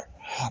together.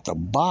 The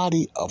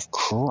body of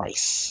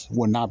Christ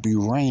will not be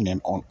reigning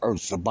on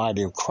earth. The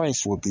body of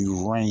Christ will be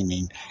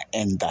reigning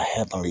in the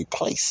heavenly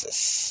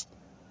places.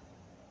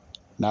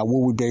 Now,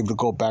 will we be able to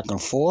go back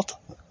and forth?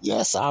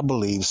 Yes, I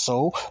believe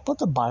so, but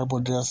the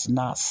Bible does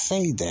not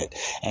say that.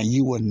 And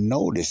you will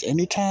notice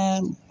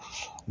anytime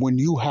when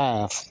you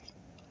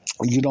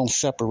don't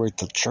separate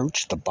the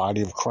church, the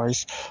body of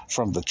Christ,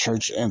 from the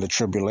church and the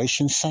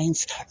tribulation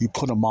saints, you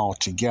put them all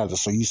together.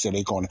 So you said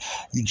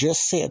you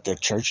just said the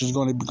church is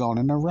going to be going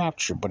in the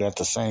rapture, but at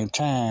the same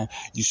time,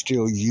 you're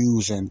still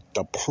using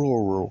the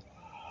plural,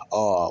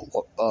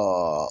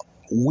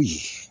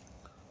 we.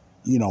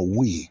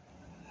 We.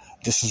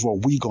 This is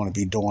what we're going to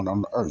be doing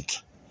on the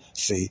earth.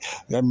 See,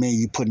 that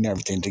means you're putting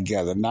everything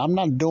together. Now, I'm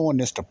not doing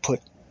this to put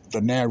the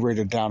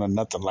narrator down or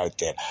nothing like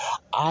that.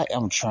 I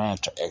am trying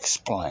to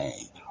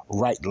explain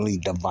rightly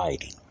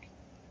dividing.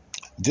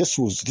 This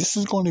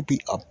is going to be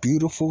a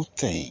beautiful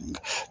thing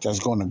that's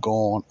going to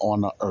go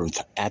on the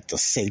earth after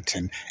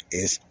Satan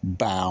is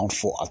bound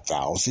for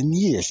 1,000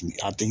 years.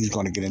 I think he's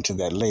going to get into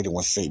that later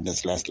when Satan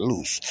is let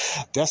loose.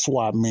 That's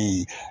why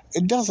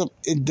it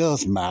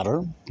does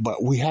matter,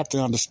 but we have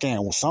to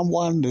understand when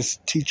someone is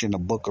teaching the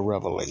book of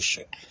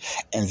Revelation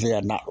and they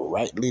are not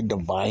rightly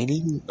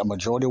dividing, the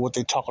majority of what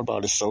they talk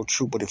about is so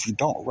true, but if you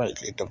don't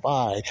rightly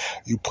divide,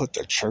 you put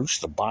the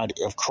church, the body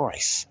of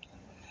Christ,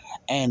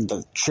 and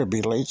the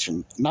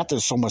tribulation, not that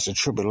so much the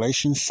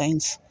tribulation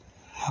saints,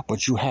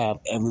 but you have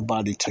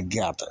everybody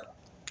together.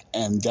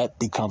 And that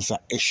becomes an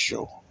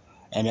issue.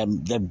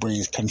 And that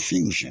brings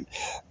confusion.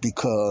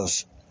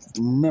 Because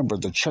remember,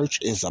 the church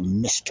is a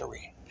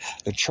mystery.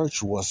 The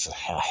church was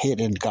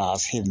hidden,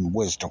 God's hidden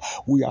wisdom.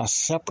 We are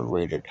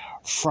separated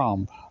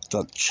from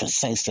the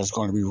saints that's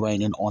going to be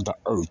reigning on the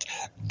earth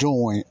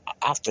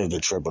after the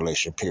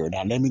tribulation period.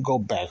 Now, let me go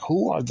back.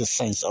 Who are the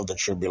saints of the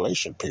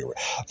tribulation period?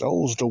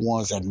 Those the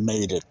ones that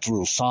made it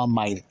through. Some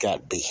might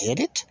got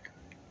beheaded,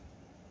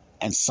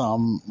 and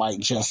some might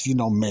just,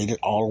 made it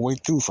all the way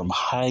through from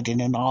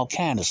hiding and all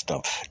kind of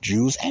stuff.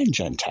 Jews and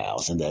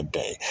Gentiles in that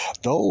day.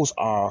 Those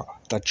are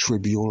the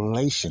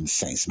tribulation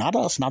saints. Not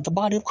us, not the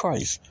body of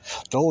Christ.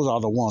 Those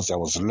are the ones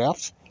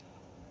that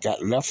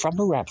got left from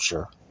the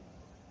rapture,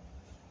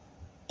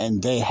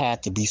 and they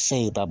had to be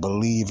saved by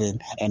believing,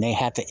 and they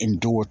had to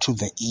endure to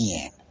the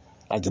end,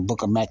 like the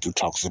book of Matthew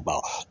talks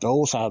about.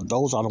 Those are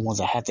the ones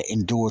that had to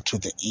endure to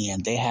the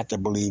end. They had to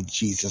believe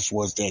Jesus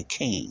was their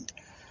king.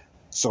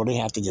 So they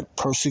have to get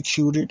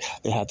persecuted.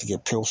 They have to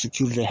get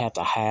persecuted. They have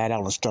to hide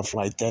out and stuff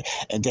like that.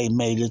 And they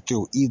made it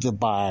through either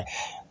by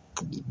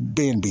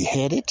being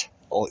beheaded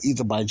or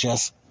either by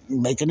just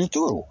making it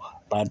through.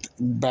 By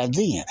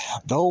then,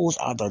 those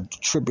are the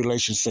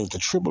tribulation saints. The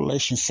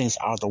tribulation saints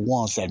are the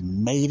ones that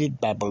made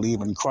it by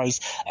believing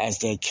Christ as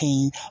their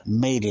king,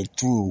 made it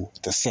through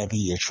the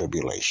 7-year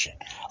tribulation.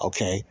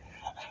 Okay?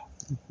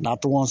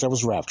 Not the ones that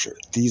was raptured.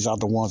 These are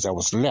the ones that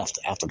was left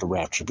after the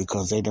rapture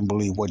because they didn't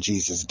believe what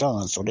Jesus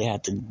done. So they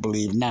had to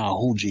believe now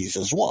who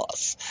Jesus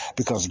was,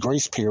 because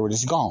grace period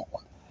is gone.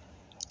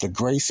 The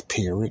grace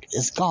period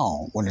is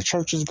gone. When the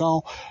church is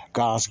gone,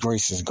 God's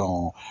grace is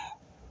gone.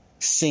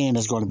 Sin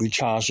is going to be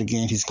charged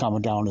again. He's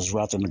coming down his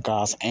wrath, and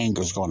God's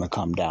anger is going to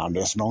come down.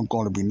 There's not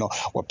going to be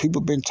what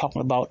people been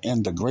talking about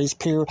in the grace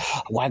period.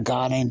 Why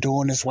God ain't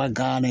doing this? Why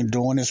God ain't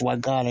doing this? Why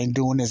God ain't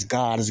doing this?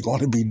 God is going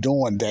to be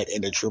doing that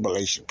in the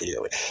tribulation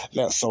period.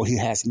 So he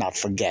has not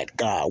forget.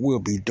 God will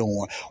be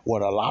doing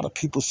what a lot of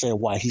people say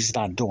why he's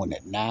not doing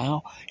it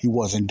now. He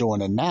wasn't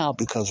doing it now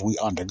because we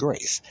under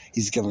grace.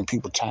 He's giving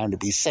people time to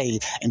be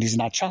saved, and he's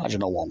not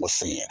charging no one with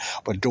sin.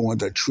 But during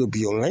the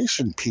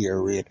tribulation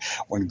period,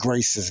 when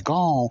grace is gone,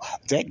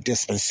 that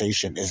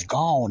dispensation is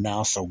gone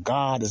now, so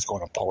God is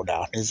going to pour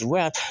down his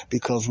wrath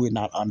because we're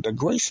not under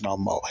grace no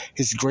more.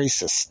 His grace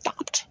has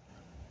stopped.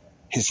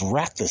 His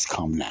wrath has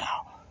come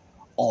now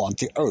on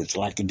the earth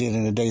like it did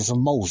in the days of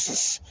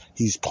Moses.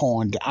 He's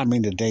pouring,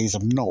 the days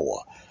of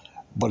Noah.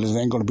 But it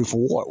ain't going to be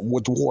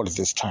with water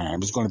this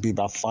time. It's going to be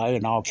about fire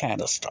and all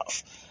kind of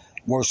stuff.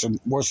 Worse than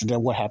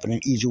what happened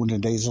in Egypt in the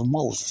days of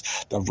Moses.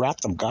 The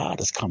wrath of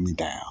God is coming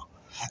down.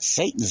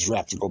 Satan's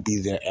wrath is going to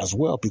be there as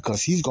well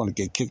because he's going to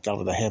get kicked out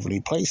of the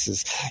heavenly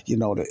places,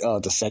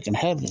 the second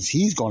heavens.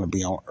 He's going to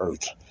be on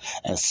earth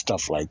and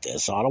stuff like that.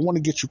 So I don't want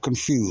to get you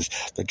confused.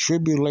 The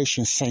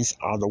tribulation saints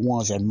are the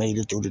ones that made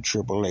it through the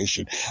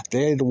tribulation.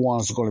 They're the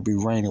ones who are going to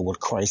be reigning with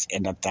Christ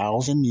in the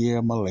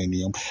 1,000-year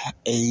millennium.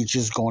 Age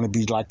is going to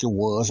be like it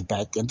was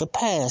back in the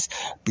past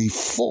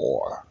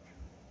before.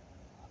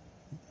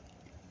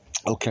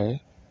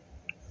 Okay?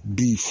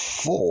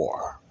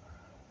 Before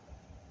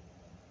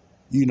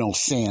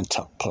sin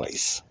took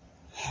place.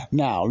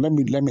 Now, let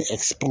me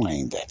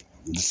explain that.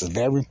 This is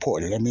very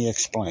important. Let me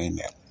explain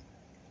that.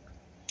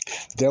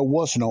 There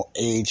was no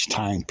age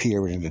time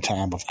period in the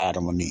time of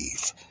Adam and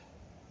Eve.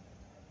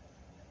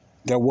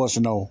 there was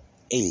no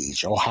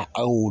age or how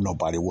old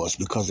nobody was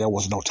because there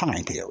was no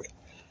time period.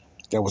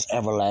 There was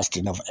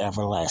everlasting of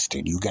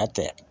everlasting. You got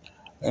that?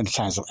 In the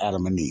times of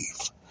Adam and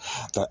Eve.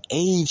 The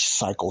age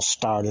cycle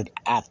started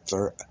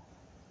after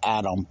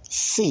Adam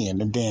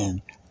sinned, and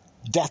then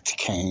death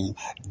came.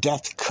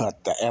 Death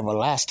cut the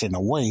everlasting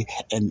away,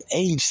 and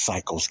age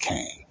cycles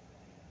came.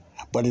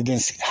 But it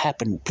didn't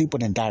happen. People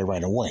didn't die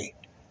right away.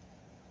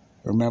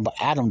 Remember,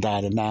 Adam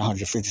died at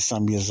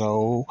 950-some years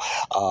old.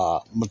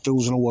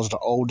 Methuselah was the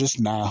oldest,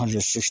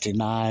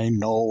 969.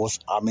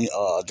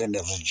 Then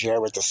there was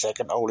Jared, the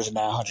second oldest,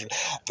 900.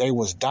 They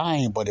was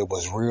dying, but it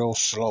was real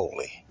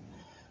slowly.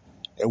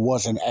 It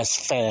wasn't as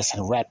fast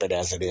and rapid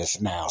as it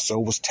is now. So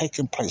it was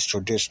taking place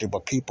traditionally,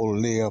 but people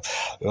lived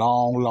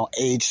long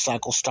age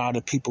cycle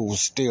started. People were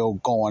still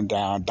going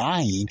down,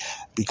 dying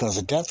because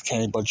of death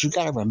came. But you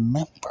got to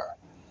remember,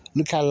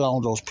 look how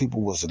long those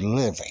people was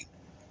living.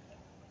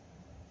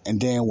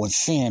 And then when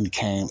sin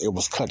came, it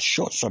was cut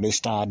short, so they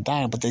started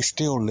dying, but they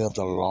still lived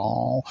a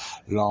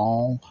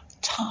long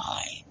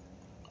time.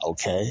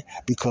 Okay,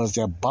 because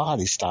their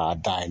body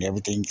started dying.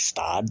 Everything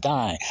started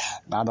dying.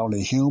 Not only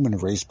the human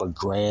race, but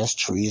grass,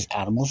 trees,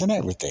 animals, and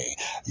everything.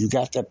 You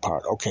got that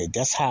part. Okay,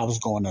 that's how it's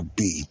going to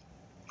be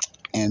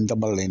in the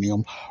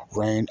millennium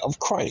reign of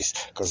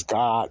Christ. Because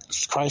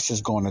Christ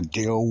is going to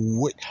deal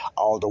with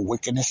all the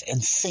wickedness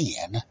and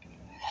sin.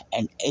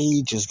 And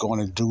age is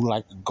going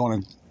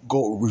to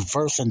go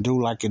reverse and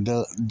do like it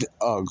does,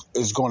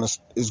 is going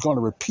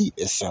to repeat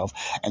itself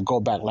and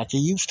go back like it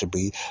used to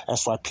be.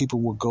 That's why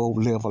people will go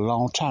live a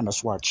long time.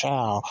 That's why a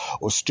child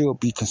will still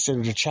be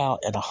considered a child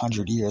at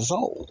 100 years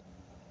old.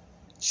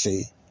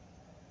 See?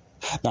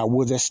 Now,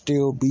 will there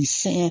still be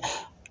sin?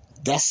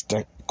 That's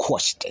the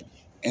question.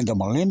 In the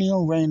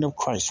millennial reign of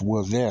Christ,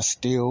 will there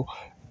still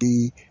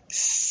be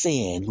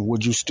sin?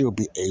 Would you still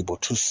be able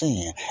to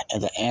sin?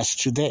 And the answer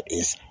to that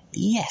is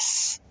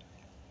yes.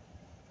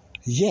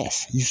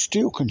 Yes, you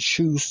still can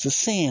choose to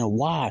sin.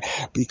 Why?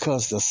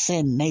 Because the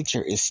sin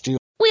nature is still...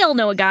 We all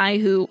know a guy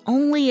who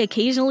only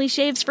occasionally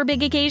shaves for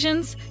big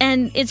occasions,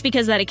 and it's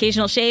because that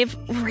occasional shave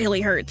really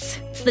hurts.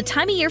 It's the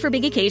time of year for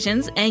big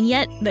occasions, and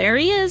yet there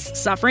he is,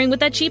 suffering with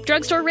that cheap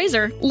drugstore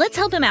razor. Let's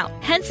help him out.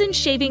 Henson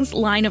Shaving's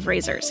line of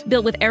razors,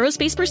 built with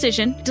aerospace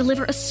precision,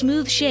 deliver a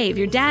smooth shave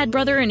your dad,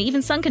 brother, and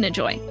even son can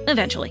enjoy,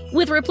 eventually.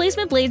 With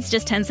replacement blades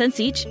just 10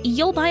 cents each,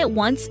 you'll buy it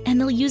once, and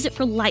they'll use it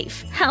for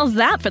life. How's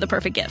that for the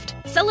perfect gift?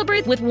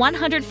 Celebrate with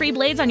 100 free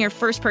blades on your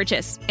first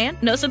purchase,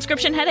 and no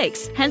subscription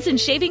headaches.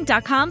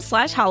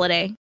 HensonShaving.com/holiday.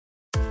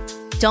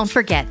 Don't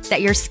forget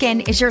that your skin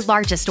is your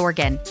largest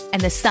organ,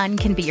 and the sun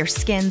can be your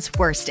skin's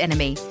worst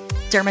enemy.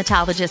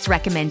 Dermatologist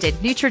recommended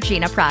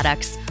Neutrogena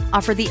products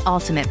offer the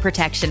ultimate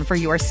protection for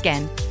your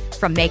skin.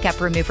 From makeup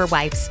remover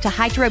wipes to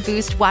Hydro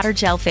Boost Water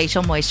Gel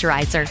Facial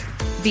Moisturizer,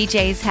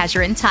 BJ's has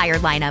your entire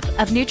lineup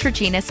of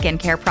Neutrogena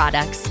skincare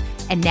products.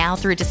 And now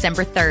through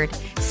December 3rd,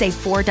 save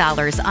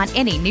 $4 on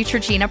any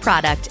Neutrogena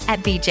product at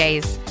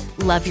BJ's.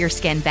 Love your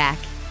skin back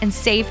and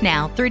save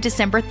now through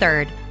December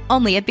 3rd,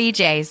 only at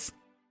BJ's.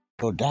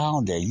 Go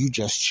down there, you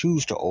just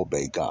choose to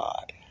obey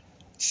God.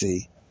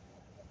 See,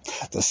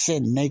 the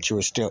sin nature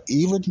is still,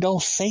 even though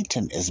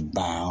Satan is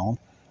bound,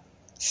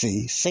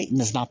 see,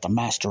 Satan is not the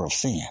master of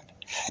sin.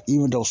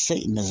 Even though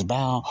Satan is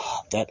bound,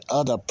 that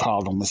other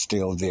problem is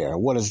still there.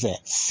 What is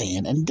that?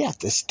 Sin and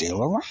death is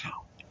still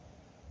around.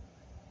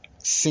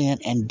 Sin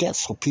and death,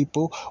 so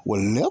people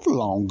will live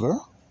longer.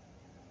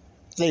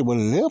 They will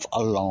live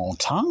a long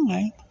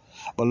time.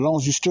 But as long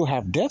as you still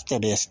have death,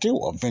 that they're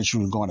still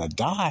eventually going to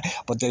die,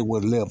 but they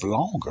will live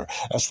longer.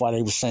 That's why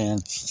they were saying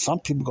some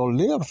people go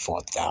live for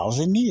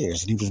 1,000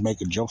 years. And he was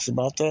making jokes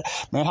about that.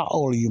 Man, how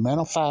old are you, man?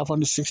 I'm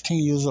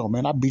 516 years old.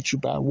 Man, I beat you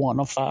by one.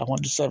 I'm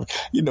 507.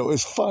 You know,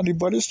 it's funny,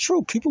 but it's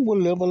true. People will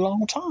live a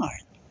long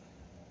time.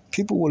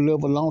 People will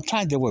live a long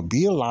time. There will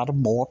be a lot of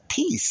more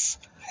peace.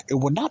 It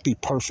will not be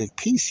perfect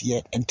peace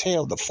yet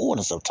until the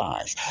fullness of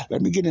times.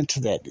 Let me get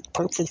into that.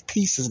 Perfect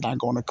peace is not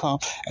going to come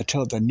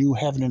until the new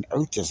heaven and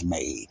earth is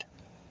made.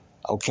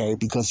 Okay?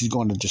 Because he's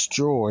going to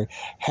destroy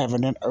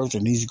heaven and earth,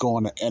 and he's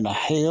going to enter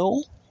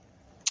hell,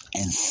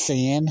 and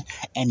sin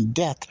and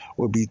death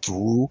will be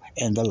through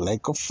in the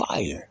lake of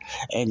fire.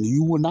 And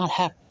you will not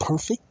have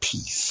perfect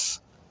peace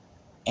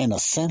in a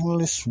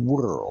sinless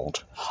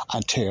world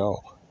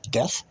until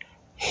death,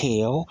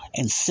 hell,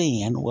 and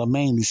sin, well,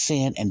 mainly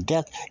sin and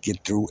death,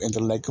 get through in the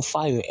lake of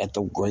fire at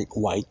the great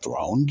white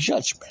throne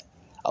judgment.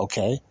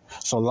 Okay?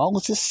 So long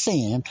as it's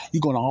sin, you're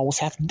going to always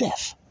have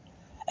death.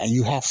 And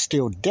you have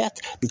still death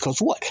because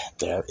what?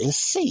 There is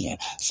sin.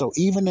 So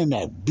even in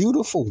that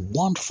beautiful,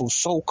 wonderful,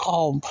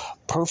 so-called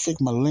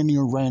perfect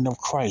millennial reign of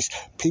Christ,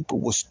 people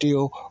will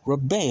still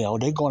rebel.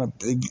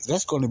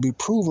 That's going to be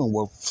proven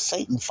when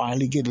Satan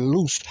finally gets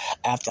loosed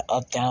after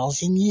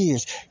 1,000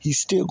 years. He's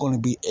still going to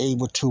be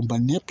able to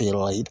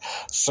manipulate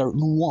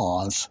certain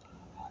ones,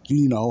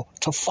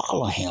 to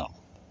follow him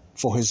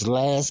for his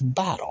last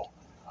battle.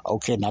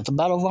 Okay, not the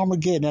battle of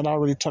Armageddon, that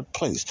already took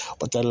place,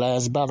 but that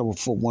last battle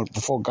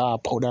before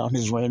God poured down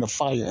his rain of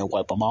fire and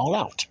wiped them all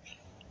out.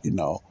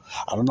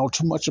 I don't know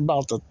too much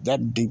about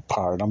that deep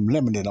part. I'm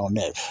limited on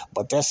that.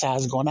 But that's how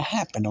it's going to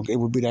happen. Okay, it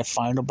would be that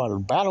final battle,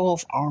 Battle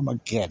of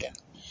Armageddon.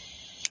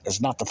 It's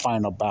not the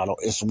final battle.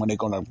 It's when they're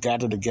going to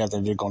gather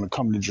together. They're going to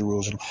come to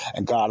Jerusalem,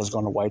 and God is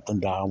going to wipe them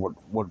down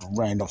with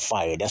rain of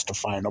fire. That's the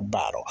final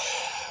battle.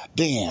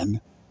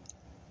 Then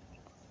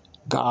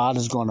God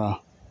is going to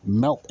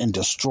melt and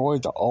destroy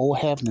the old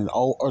heaven and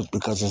old earth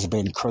because it's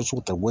been cursed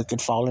with the wicked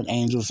fallen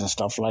angels and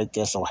stuff like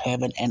that. So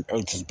heaven and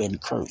earth has been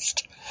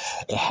cursed.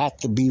 It had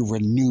to be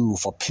renewed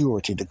for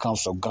purity to come.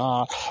 So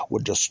God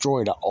would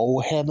destroy the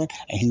old heaven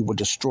and he would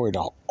destroy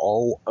the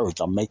old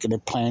earth. I'm making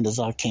it plain as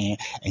I can.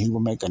 And he will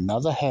make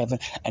another heaven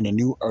and a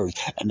new earth.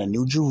 And the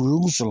new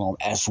Jerusalem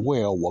as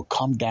well will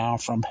come down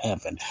from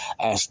heaven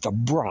as the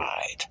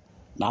bride.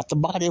 Not the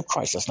body of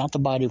Christ. That's not the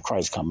body of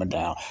Christ coming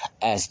down.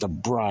 As the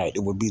bride,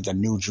 it would be the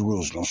new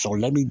Jerusalem. So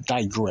let me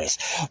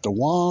digress. The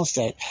ones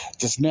that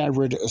this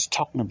narrator is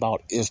talking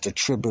about is the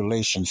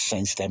tribulation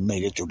saints that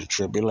made it through the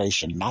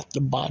tribulation, not the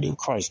body of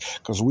Christ,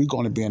 because we're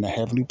going to be in the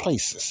heavenly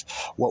places.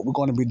 What we're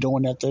going to be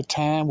doing at that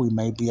time, we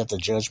may be at the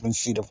judgment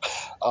seat of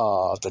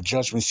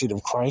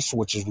Christ,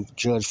 which is we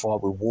judge for our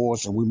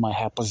rewards, and we might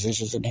have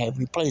positions in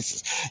heavenly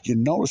places. You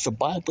notice the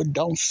Bible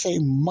don't say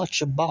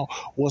much about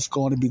what's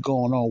going to be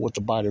going on with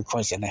the body of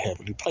Christ in the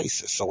heavenly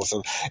places. So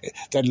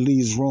that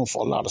leaves room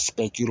for a lot of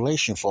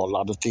speculation, for a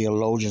lot of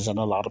theologians and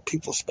a lot of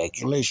people's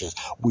speculations.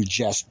 We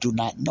just do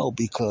not know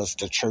because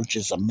the church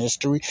is a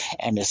mystery,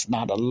 and it's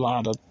not a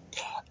lot of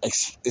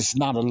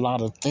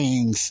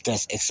things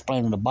that's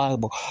explained in the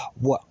Bible.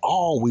 What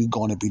are we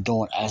going to be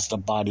doing as the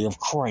body of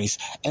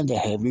Christ in the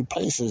heavenly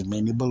places?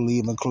 Many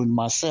believe, including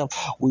myself,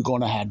 we're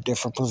going to have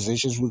different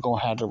positions. We're going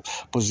to have the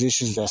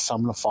positions that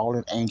some of the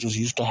fallen angels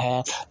used to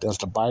have. Does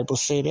the Bible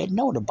say that?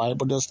 No, the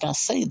Bible does not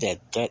say that.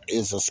 That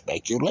is a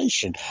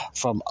speculation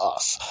from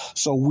us.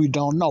 So we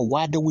don't know.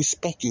 Why do we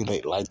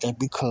speculate like that?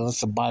 Because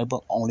the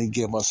Bible only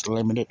gives us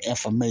limited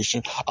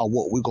information on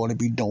what we're going to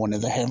be doing in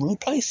the heavenly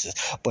places.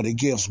 But it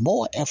gives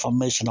more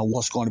information on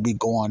what's going to be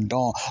going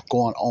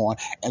on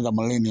in the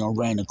millennial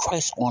reign of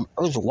Christ on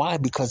earth. Why?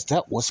 Because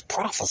that was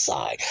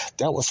prophesied.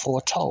 That was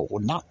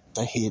foretold. Not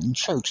the hidden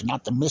church,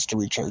 not the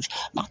mystery church,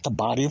 not the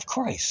body of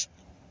Christ.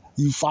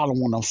 You follow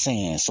what I'm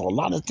saying? So a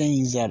lot of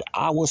things that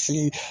I will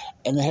see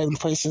in the heavenly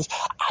places,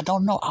 I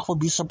don't know. I would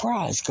be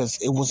surprised because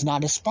it was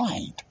not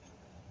explained.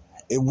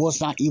 It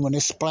was not even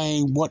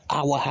explained what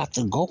I would have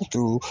to go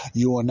through,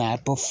 you and I,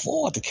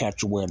 before the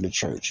capture we're in the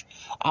church.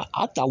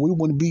 I thought we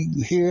wouldn't be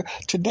here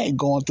today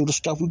going through the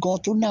stuff we're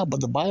going through now,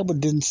 but the Bible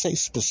didn't say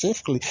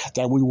specifically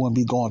that we wouldn't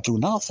be going through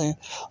nothing.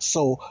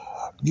 So,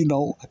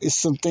 it's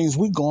some things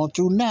we're going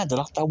through now that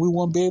I thought we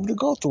wouldn't be able to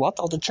go through. I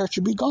thought the church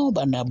would be gone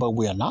by now, but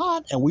we're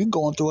not, and we're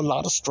going through a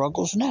lot of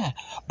struggles now.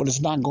 But it's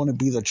not going to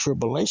be the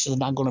tribulation. It's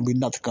not going to be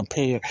nothing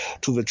compared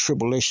to the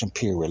tribulation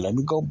period. Let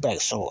me go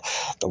back. So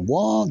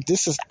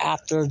this is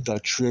after the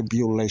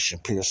tribulation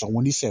period. So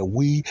when he said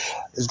we,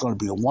 it's going to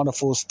be the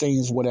wonderful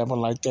things, whatever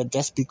like that,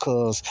 that's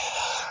because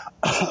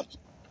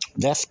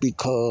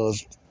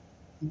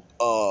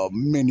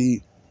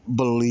many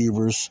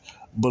believers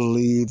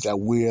believe that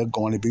we're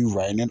going to be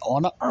reigning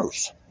on the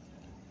earth.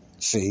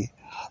 See,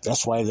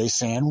 that's why they're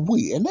saying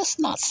we. And that's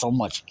not so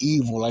much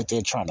evil like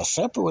they're trying to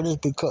separate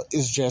it, because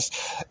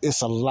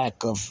it's a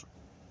lack of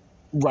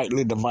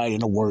rightly dividing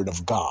the word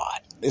of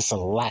God. It's a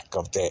lack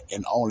of that,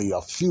 and only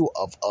a few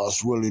of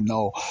us really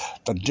know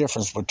the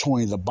difference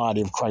between the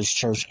body of Christ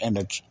Church and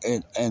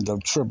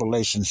the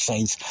tribulation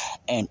saints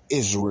and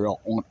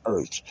Israel on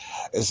earth.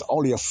 It's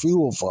only a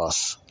few of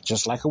us,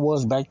 just like it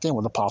was back then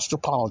with Apostle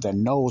Paul, that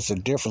knows the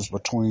difference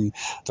between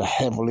the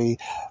heavenly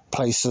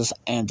places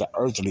and the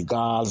earthly.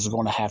 God is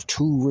going to have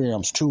two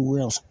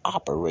realms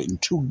operating,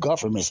 two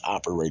governments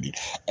operating,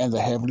 and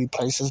the heavenly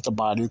places, the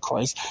body of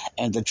Christ,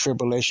 and the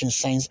tribulation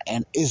saints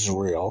and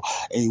Israel,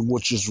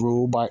 which is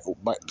ruled by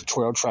the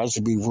 12 tribes,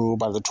 to be ruled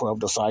by the 12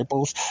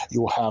 disciples.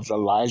 You will have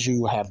Elijah,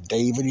 you have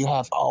David, you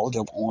have all of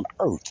them on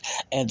earth,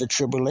 and the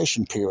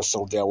tribulation period.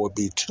 So there will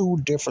be two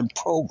different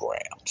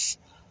programs,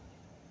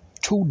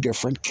 two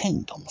different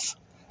kingdoms.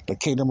 The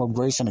kingdom of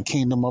grace and the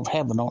kingdom of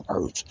heaven on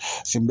earth.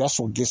 See, that's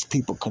what gets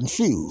people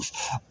confused,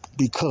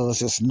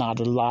 because it's not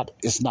a lot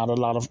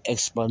of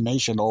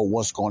explanation on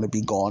what's going to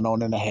be going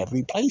on in the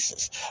heavenly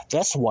places.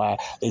 That's why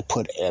they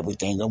put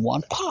everything in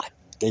one pot.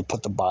 They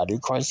put the body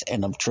of Christ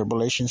and the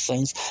tribulation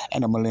saints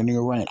and the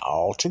millennial reign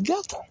all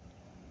together.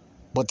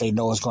 But they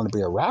know it's going to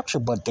be a rapture,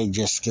 but they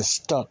just get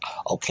stuck.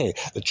 Okay,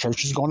 the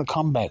church is going to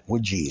come back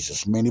with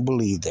Jesus. Many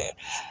believe that.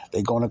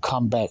 They're going to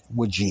come back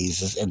with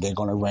Jesus, and they're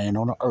going to reign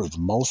on the earth.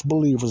 Most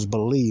believers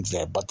believe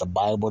that, but the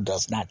Bible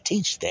does not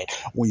teach that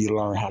when you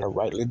learn how to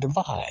rightly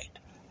divide.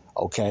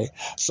 Okay?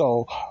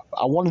 So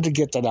I wanted to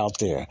get that out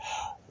there.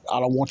 I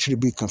don't want you to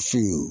be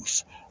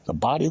confused. The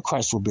body of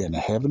Christ will be in the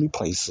heavenly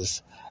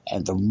places,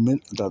 and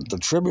the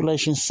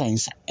tribulation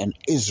saints and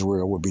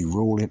Israel will be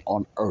ruling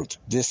on earth.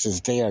 This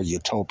is their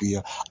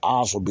utopia.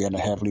 Ours will be in the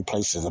heavenly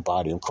places, the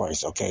body of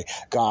Christ, okay?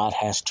 God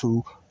has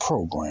two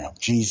programs.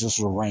 Jesus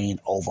will reign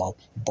over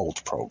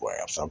both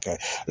programs, okay?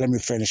 Let me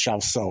finish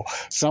out. So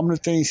some of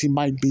the things he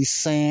might be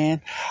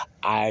saying,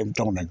 I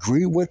don't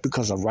agree with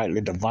because of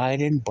rightly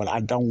dividing, but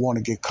I don't want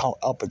to get caught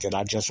up with it.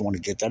 I just want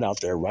to get that out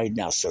there right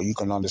now so you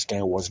can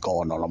understand what's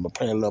going on. I'm going to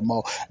play a little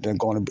more, then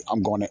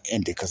I'm going to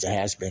end it because it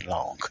has been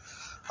long.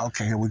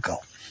 Okay, here we go.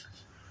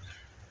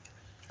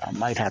 I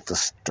might have to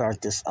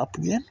start this up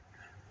again.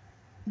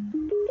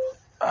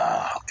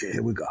 Okay,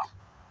 here we go.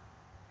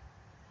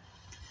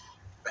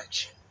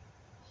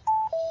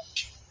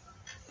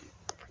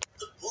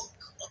 The book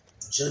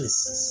of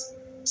Genesis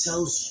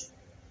tells you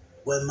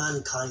where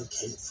mankind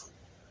came from,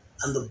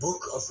 and the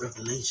book of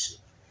Revelation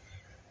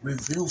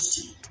reveals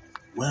to you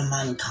where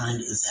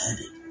mankind is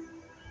headed.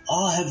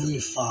 Our Heavenly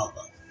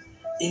Father,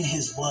 in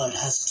His Word,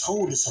 has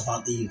told us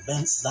about the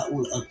events that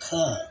will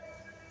occur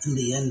in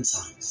the end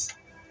times.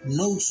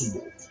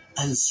 Notable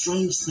and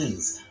strange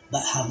things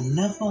that have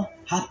never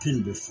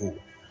happened before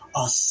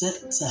are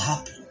set to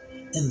happen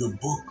in the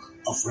book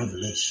of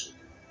Revelation.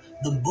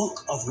 The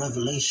book of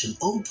Revelation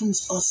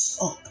opens us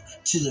up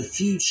to the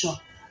future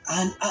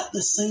and at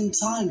the same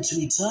time to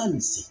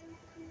eternity.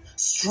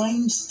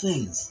 Strange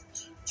things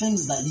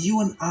that you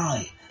and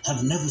I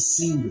have never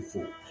seen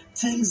before,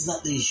 things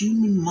that the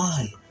human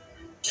mind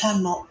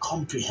cannot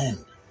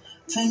comprehend,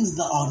 things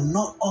that are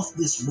not of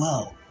this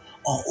world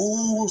are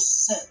all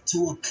set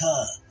to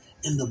occur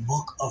in the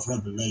book of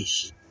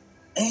Revelation.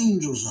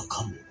 Angels are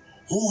coming,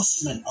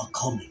 horsemen are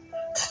coming,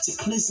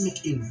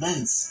 cataclysmic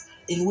events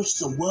in which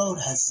the world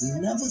has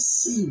never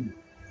seen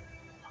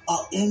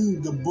are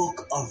in the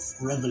book of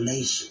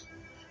Revelation.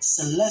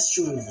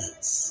 Celestial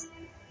events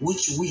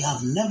which we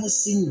have never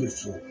seen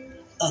before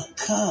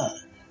occur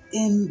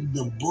in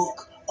the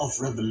book of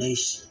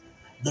Revelation.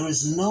 There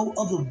is no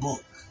other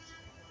book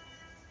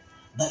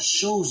that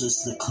shows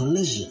us the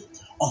collision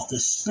of the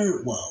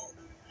spirit world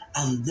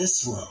and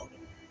this world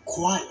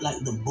quite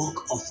like the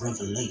book of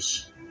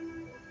Revelation.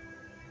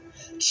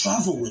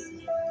 Travel with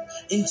me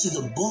into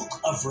the book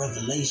of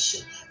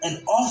Revelation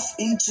and off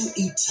into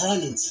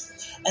eternity,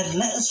 and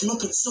let us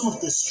look at some of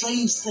the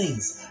strange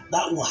things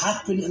that will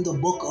happen in the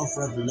book of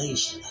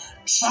Revelation.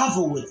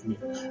 Travel with me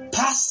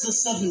past the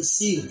seven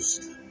seals,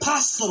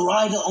 past the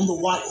rider on the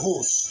white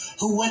horse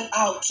who went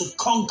out to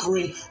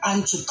conquering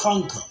and to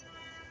conquer,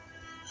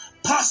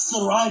 past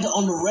the rider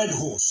on the red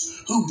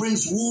horse who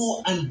brings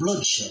war and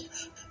bloodshed,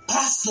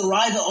 past the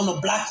rider on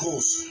a black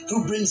horse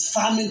who brings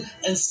famine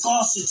and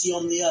scarcity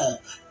on the earth,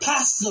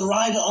 past the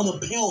rider on a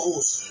pale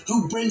horse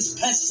who brings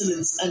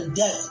pestilence and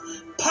death,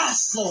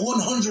 past the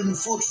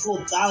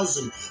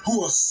 144,000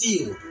 who are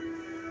sealed.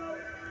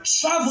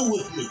 Travel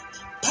with me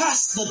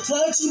past the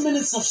 30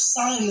 minutes of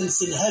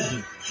silence in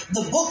heaven.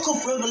 The book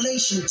of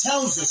Revelation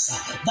tells us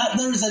that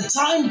there is a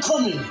time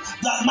coming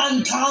that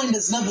mankind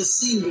has never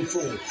seen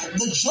before.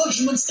 The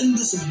judgments in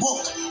this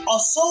book are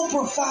so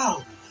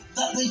profound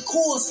that they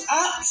cause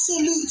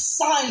absolute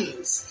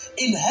silence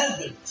in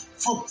heaven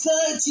for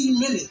 30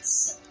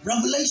 minutes.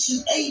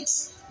 Revelation 8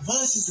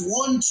 verses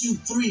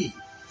 1-3.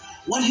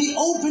 When he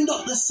opened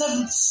up the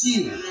seventh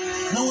seal,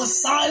 there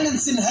was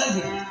silence in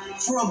heaven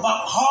for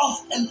about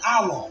half an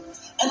hour.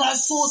 And I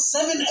saw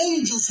 7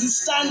 angels who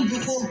stand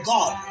before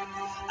God,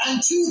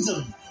 and to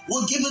them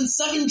were given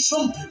 7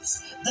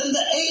 trumpets. Then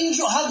the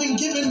angel, having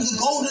given the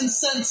golden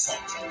censer,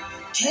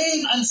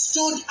 came and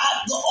stood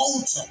at the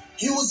altar.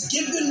 He was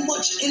given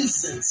much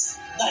incense,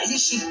 that he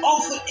should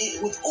offer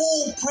it with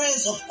all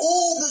prayers of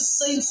all the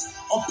saints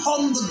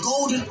upon the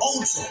golden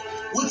altar,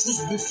 which was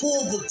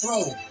before the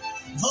throne.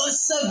 Verse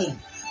 7,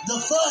 the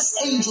first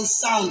angel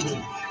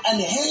sounded, and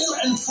hail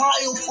and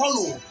fire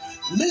followed,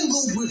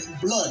 mingled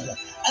with blood,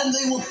 and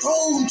they were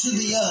thrown to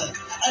the earth,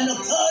 and a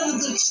third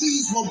of the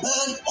trees were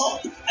burned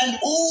up, and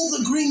all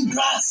the green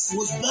grass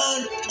was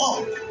burned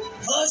up.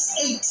 Verse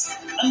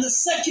 8, and the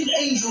second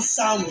angel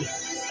sounded,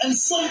 and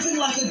something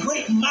like a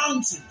great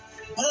mountain,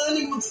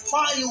 burning with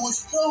fire,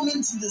 was thrown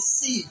into the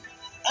sea,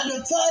 and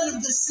a third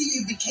of the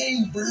sea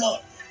became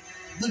blood.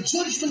 The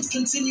judgments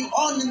continue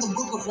on in the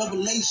book of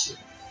Revelation,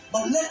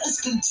 but let us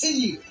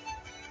continue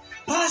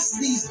past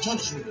these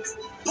judgments,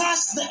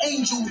 past the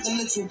angel with the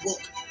little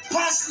book,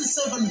 past the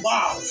 7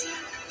 vials,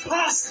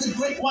 past the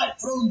great white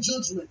throne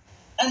judgment,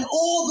 and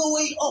all the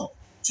way up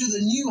to the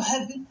new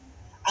heaven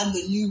and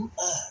the new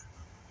earth.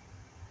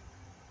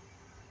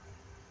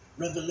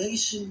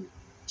 Revelation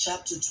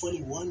chapter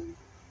 21,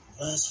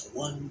 verse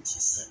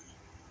 1-7.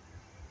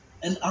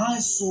 And I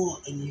saw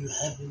a new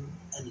heaven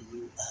and a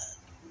new earth.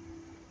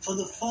 For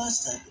the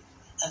first heaven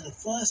and the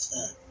first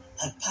earth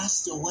had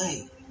passed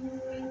away,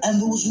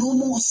 and there was no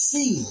more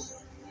sea.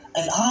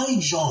 And I,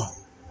 John,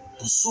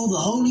 saw the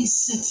holy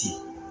city,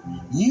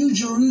 New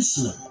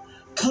Jerusalem,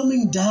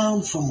 coming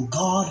down from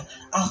God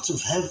out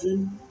of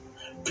heaven,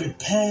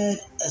 prepared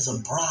as a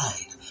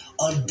bride,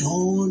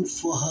 adorned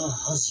for her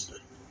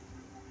husband.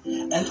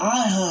 And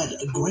I heard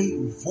a great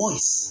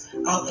voice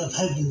out of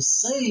heaven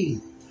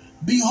saying,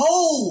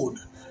 Behold,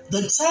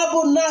 the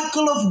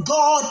tabernacle of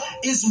God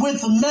is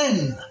with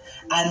men,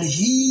 and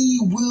he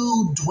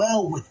will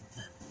dwell with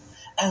them,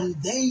 and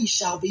they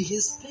shall be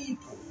his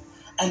people,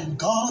 and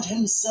God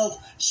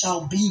himself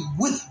shall be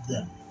with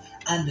them,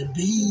 and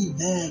be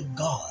their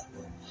God.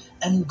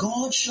 And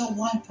God shall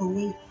wipe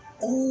away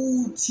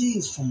all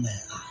tears from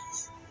their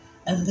eyes,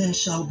 and there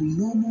shall be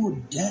no more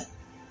death,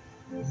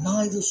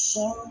 neither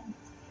sorrow,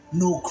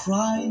 nor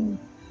crying,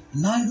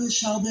 neither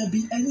shall there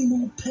be any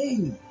more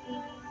pain,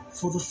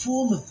 for the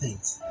former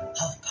things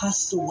have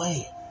passed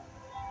away.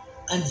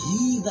 And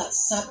he that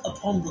sat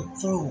upon the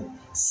throne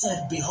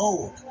said,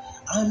 Behold,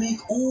 I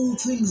make all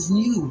things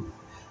new.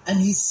 And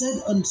he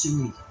said unto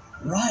me,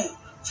 Write,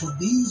 for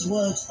these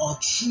words are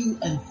true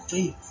and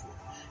faithful.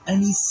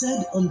 And he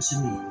said unto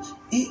me,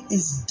 It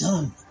is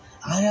done.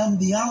 I am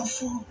the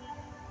Alpha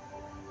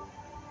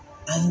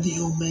and the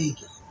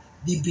Omega,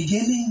 the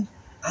beginning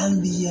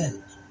and the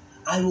end.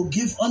 I will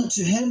give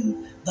unto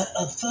him that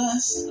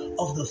athirst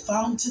of the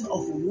fountain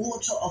of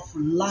water of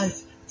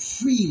life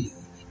freely.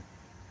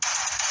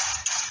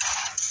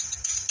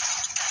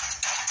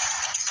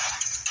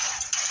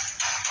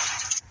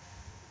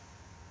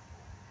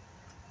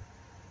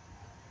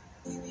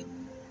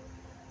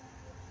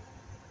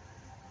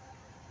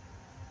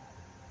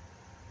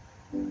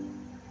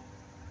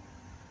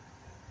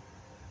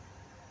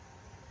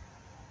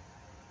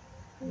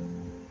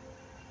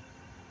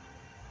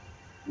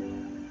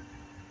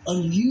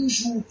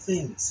 Unusual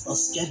things are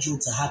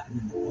scheduled to happen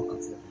in the book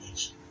of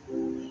Revelation.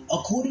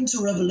 According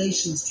to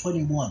Revelations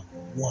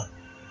 21:1,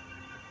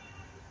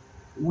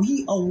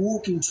 we are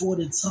walking toward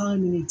a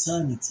time in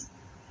eternity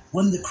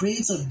when the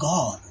Creator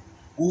God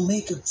will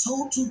make a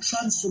total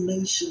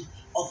transformation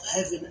of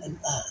heaven and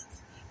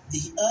earth.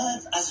 The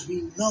earth as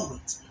we know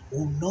it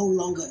will no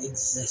longer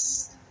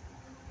exist.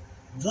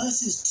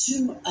 Verses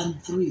 2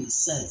 and 3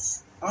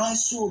 says, I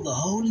saw the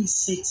holy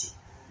city,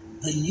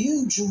 the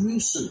new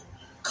Jerusalem,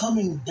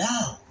 coming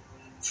down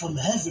from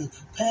heaven,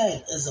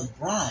 prepared as a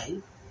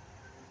bride,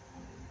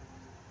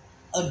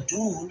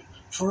 adorned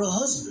for a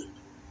husband.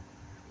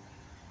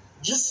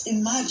 Just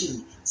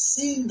imagine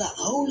seeing that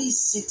holy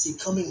city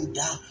coming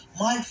down.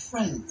 My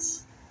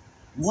friends,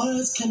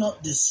 words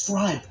cannot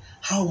describe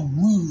how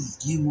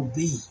moved you will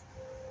be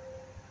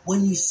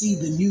when you see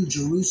the new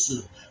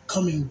Jerusalem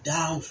coming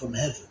down from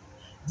heaven.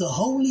 The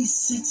holy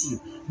city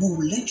will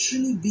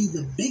literally be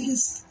the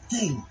biggest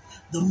thing,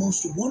 the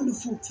most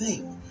wonderful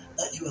thing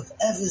that you have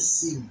ever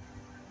seen.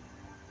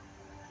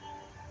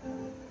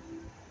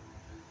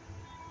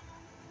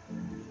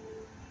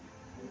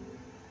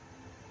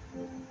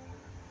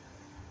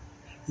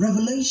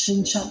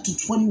 Revelation chapter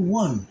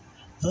 21,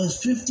 verse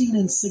 15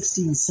 and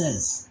 16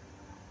 says,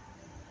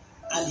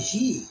 And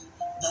he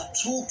that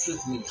talked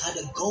with me had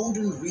a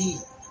golden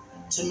reed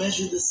to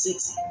measure the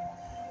city,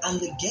 and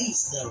the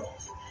gates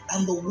thereof,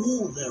 and the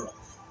wall thereof.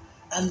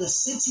 And the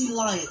city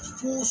lieth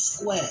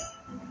foursquare,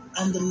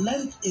 and the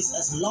length is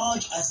as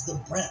large as the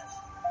breadth.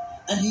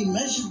 And he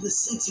measured the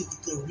city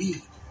with the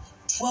reed,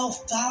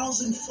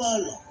 12,000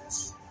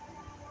 furlongs.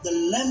 The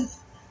length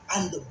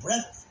and the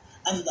breadth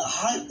and the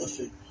height of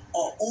it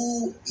are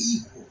all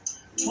equal.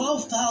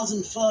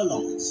 12,000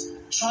 furlongs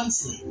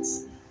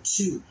translates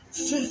to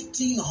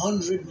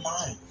 1,500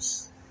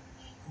 miles.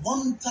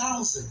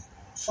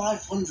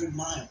 1,500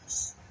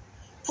 miles.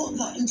 Put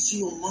that into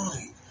your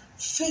mind.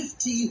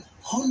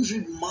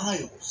 1,500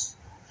 miles.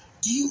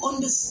 Do you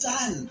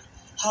understand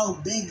how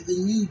big the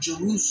new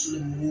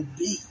Jerusalem will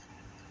be?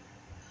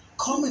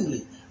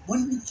 Commonly,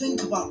 when we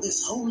think about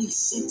this holy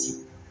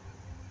city,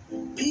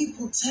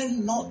 people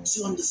tend not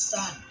to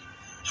understand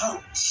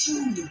how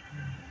truly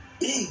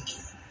big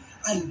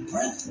and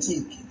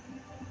breathtaking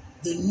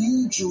the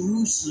new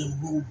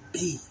Jerusalem will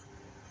be.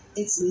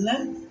 Its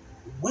length,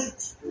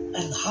 width,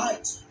 and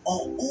height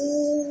are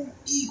all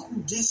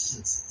equal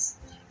distances,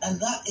 and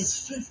that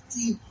is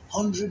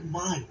 1,500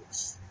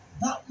 miles.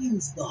 That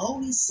means the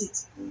holy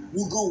city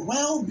will go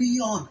well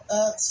beyond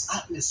Earth's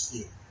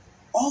atmosphere,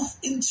 off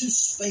into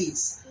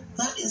space.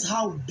 That is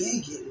how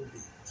big it will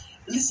be.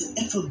 Listen,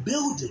 if a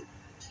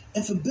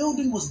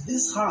building was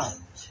this high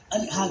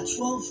and it had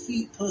 12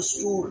 feet per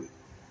story,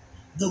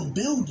 the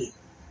building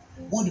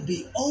would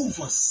be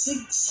over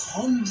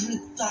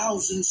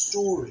 600,000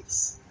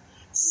 stories.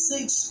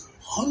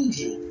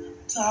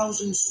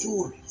 600,000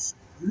 stories.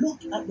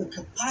 Look at the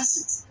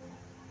capacity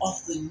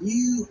of the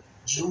new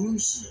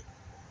Jerusalem.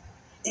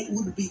 It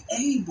would be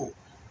able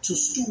to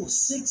store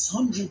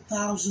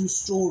 600,000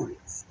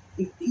 stories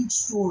if each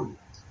story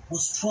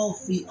was 12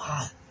 feet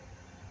high.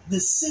 The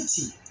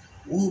city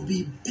will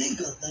be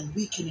bigger than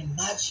we can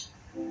imagine.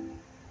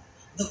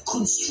 The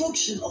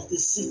construction of the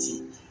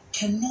city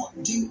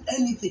cannot do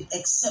anything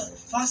except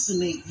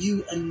fascinate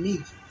you and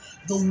me.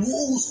 The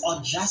walls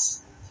are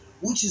jasper,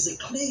 which is a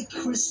clear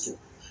crystal.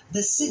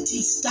 The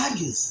city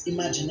staggers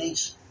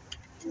imagination.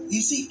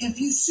 You see, if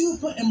you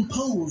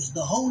superimpose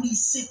the holy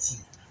city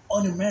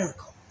on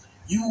America,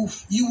 you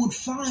would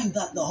find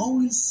that the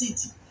holy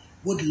city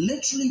would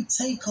literally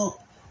take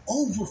up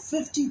over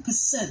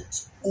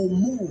 50% or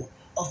more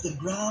of the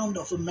ground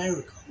of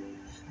America.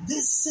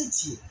 This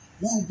city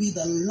will be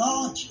the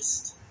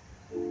largest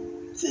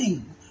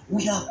thing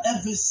we have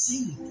ever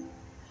seen.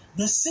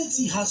 The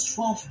city has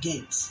 12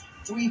 gates,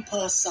 3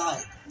 per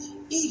side.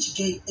 Each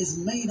gate is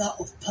made out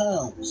of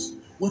pearls,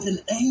 with an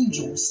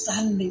angel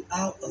standing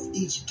out of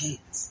each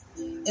gate.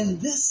 In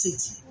this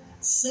city,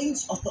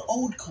 saints of the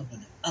Old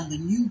Covenant and the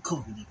New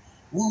Covenant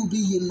will be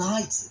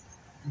united.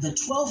 The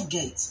 12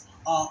 gates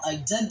are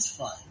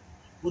identified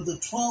with the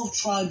 12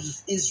 tribes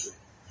of Israel,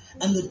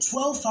 and the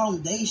 12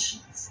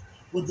 foundations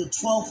with the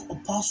 12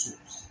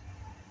 apostles.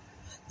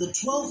 The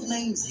 12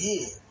 names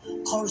here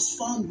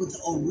correspond with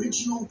the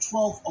original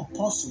 12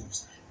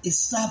 apostles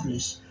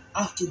established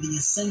after the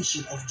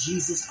ascension of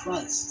Jesus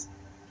Christ: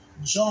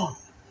 John,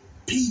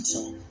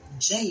 Peter,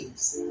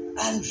 James,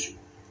 Andrew,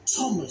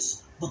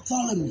 Thomas,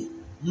 Bartholomew,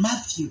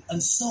 Matthew,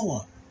 and so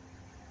on.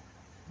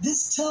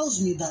 This tells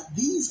me that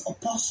these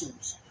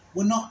apostles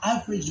were not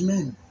average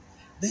men.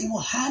 They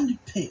were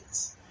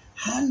handpicked,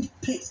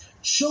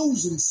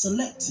 chosen,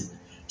 selected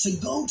to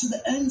go to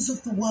the ends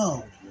of the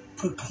world,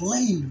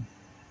 proclaim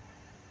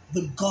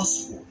the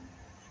gospel.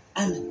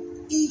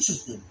 And each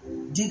of them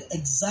did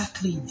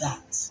exactly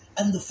that.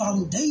 And the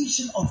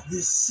foundation of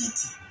this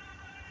city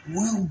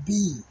will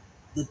be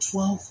the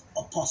 12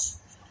 apostles.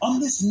 On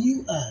this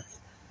new earth,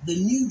 the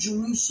new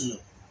Jerusalem.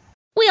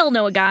 We all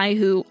know a guy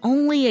who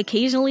only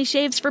occasionally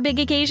shaves for big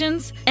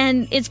occasions,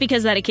 and it's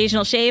because that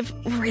occasional shave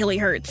really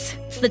hurts.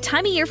 It's the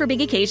time of year for big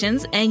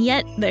occasions, and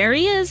yet there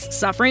he is,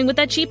 suffering with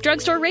that cheap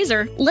drugstore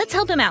razor. Let's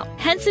help him out.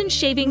 Henson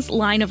Shaving's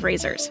line of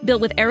razors,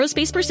 built with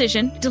aerospace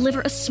precision,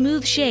 deliver a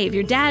smooth shave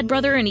your dad,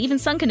 brother, and even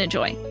son can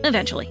enjoy,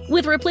 eventually.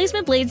 With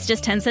replacement blades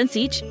just 10 cents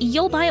each,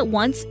 you'll buy it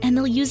once and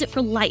they'll use it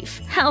for life.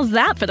 How's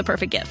that for the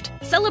perfect gift?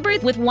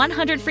 Celebrate with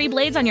 100 free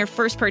blades on your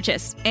first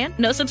purchase, and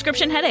no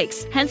subscription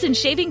headaches.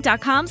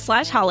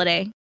 HensonShaving.com/holiday.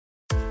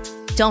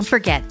 Don't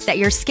forget that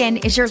your skin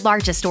is your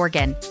largest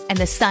organ, and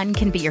the sun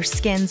can be your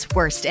skin's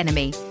worst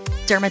enemy.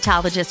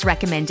 Dermatologist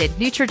recommended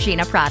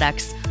Neutrogena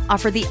products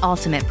offer the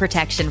ultimate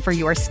protection for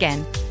your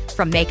skin.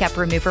 From makeup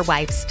remover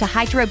wipes to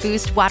Hydro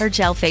Boost Water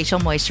Gel Facial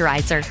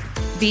Moisturizer,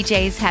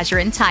 BJ's has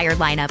your entire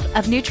lineup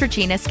of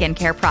Neutrogena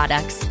skincare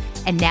products.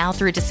 And now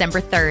through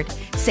December 3rd,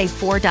 save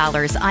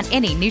 $4 on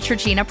any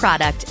Neutrogena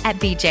product at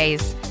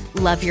BJ's.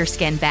 Love your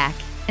skin back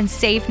and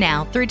save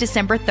now through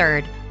December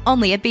 3rd,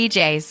 only at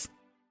BJ's.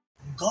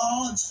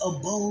 God's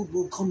abode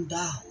will come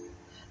down,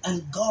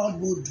 and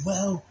God will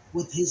dwell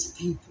with his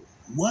people.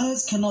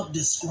 Words cannot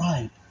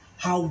describe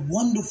how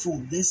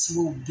wonderful this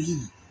will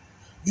be.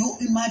 Your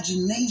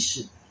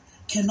imagination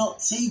cannot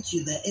take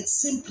you there. It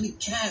simply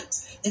can't.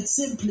 It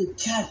simply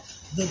can't.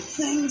 The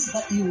things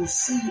that you will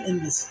see in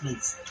this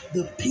place,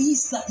 the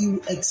peace that you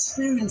will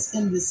experience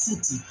in this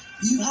city,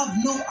 you have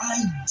no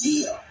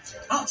idea,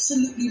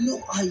 absolutely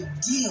no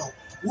idea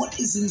what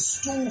is in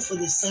store for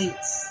the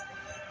saints.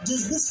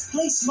 Does this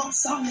place not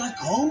sound like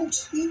home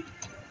to you?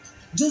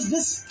 Does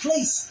this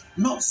place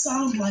not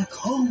sound like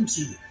home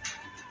to you?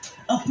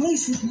 A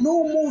place with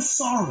no more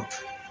sorrow.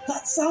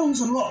 That sounds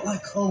a lot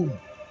like home.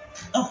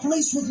 A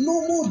place with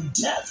no more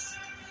death.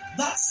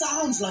 That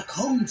sounds like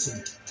home to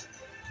me.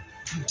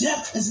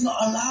 Death is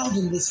not allowed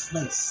in this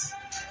place.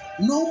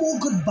 No more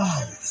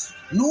goodbyes.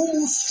 No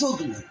more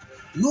struggling.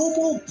 No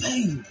more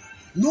pain.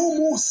 No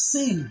more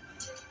sin.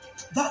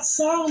 That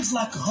sounds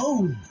like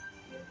home.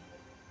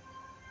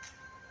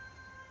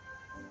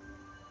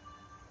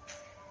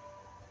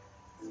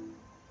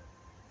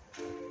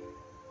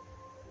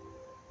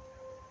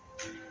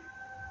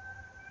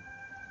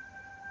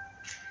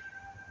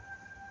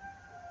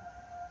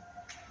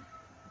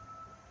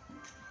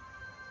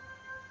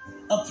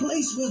 A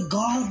place where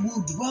God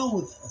will dwell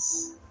with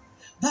us.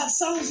 That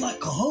sounds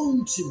like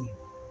home to me.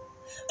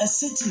 A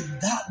city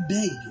that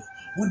big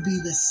would be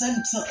the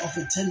center of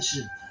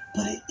attention,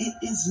 but it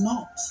is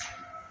not.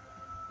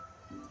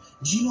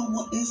 Do you know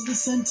what is the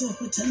center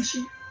of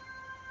attention?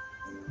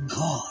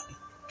 God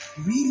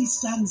really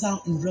stands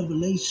out in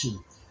Revelation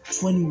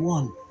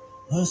 21,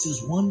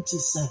 verses 1 to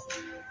 7,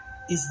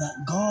 is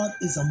that God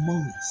is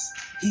among us.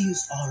 He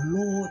is our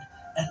Lord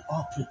and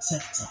our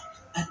protector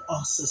and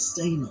our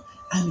sustainer,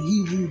 and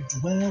he will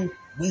dwell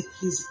with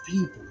his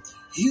people.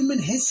 Human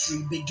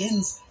history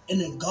begins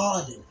in a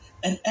garden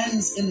and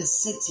ends in a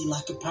city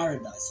like a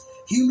paradise.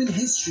 Human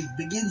history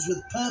begins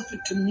with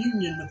perfect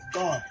communion with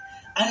God,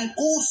 and it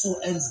also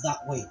ends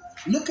that way.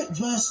 Look at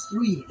verse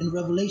 3 in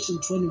Revelation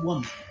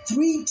 21.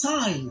 Three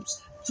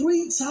times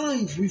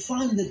we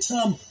find the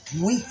term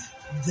with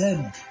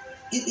them.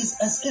 It is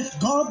as if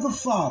God the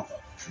Father,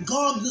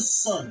 God the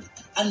Son,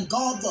 and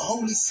God the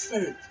Holy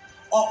Spirit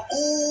are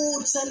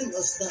all telling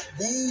us that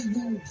they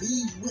will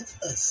be with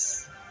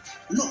us.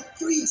 Look,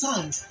 3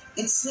 times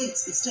it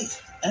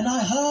states, and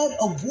I heard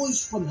a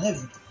voice from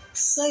heaven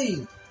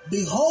saying,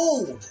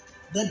 behold,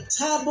 the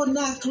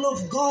tabernacle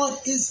of God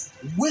is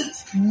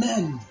with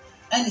men,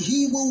 and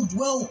he will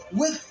dwell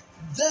with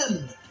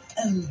them,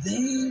 and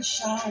they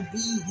shall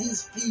be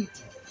his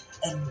people,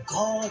 and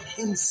God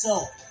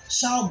himself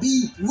shall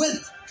be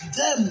with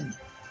them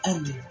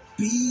and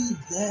be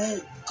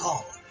their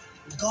God.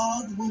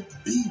 God will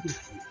be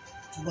with you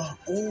throughout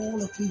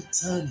all of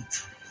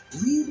eternity.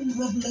 Reading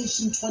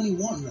Revelation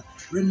 21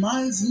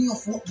 reminds me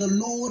of what the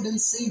Lord and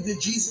Savior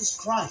Jesus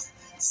Christ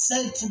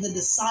said to the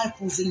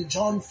disciples in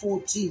John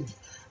 14.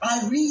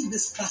 I read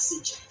this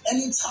passage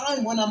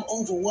anytime when I'm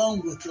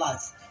overwhelmed with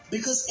life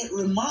because it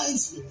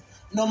reminds me,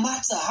 no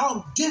matter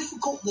how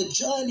difficult the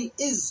journey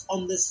is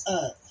on this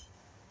earth,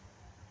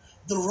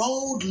 the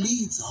road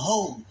leads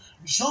home.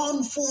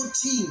 John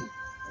 14.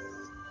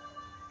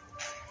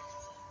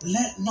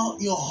 Let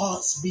not your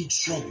hearts be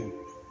troubled.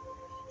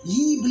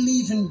 Ye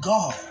believe in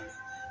God,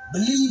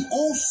 believe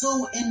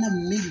also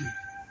in me.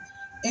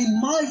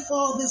 In my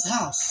Father's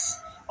house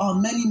are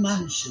many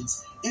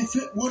mansions. If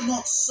it were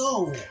not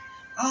so,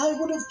 I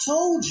would have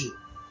told you.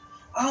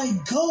 I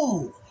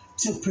go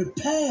to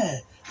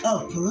prepare a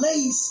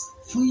place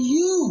for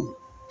you.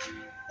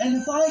 And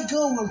if I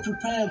go and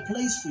prepare a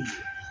place for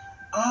you,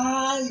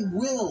 I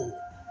will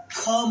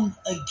come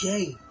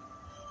again.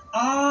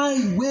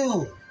 I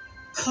will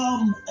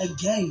come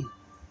again.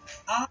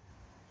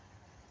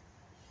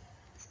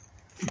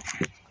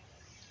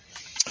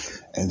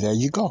 And there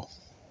you go.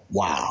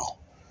 Wow.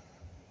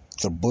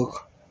 The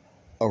book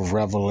of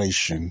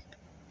Revelation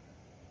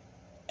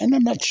in a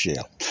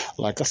nutshell.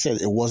 Like I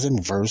said, it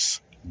wasn't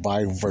verse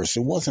by verse.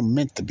 It wasn't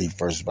meant to be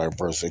verse by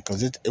verse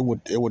because it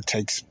would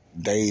take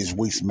days,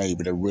 weeks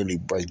maybe to really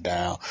break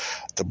down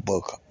the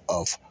book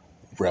of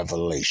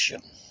Revelation.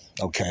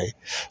 Okay?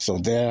 So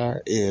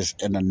there is,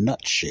 in a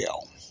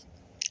nutshell,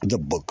 the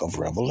book of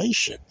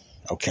Revelation.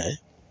 Okay?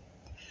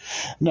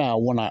 Now,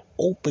 when I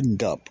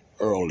opened up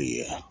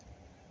earlier,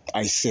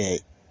 I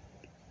said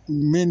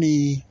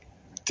many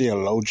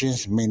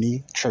theologians,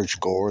 many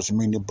churchgoers,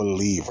 many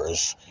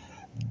believers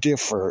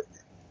differ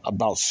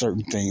about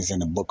certain things in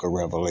the book of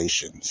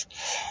Revelations,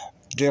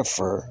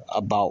 differ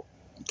about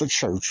the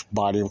church,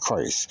 body of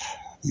Christ.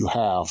 You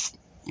have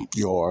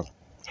your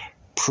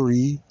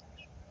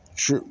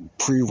pre-rapture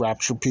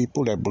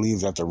people that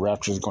believe that the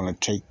rapture is going to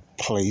take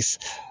place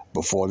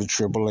before the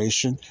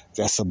tribulation.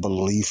 That's a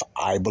belief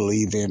I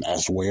believe in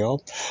as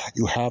well.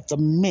 You have the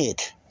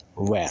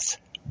mid-wrath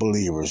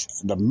believers.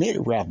 The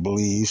mid-wrath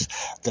believes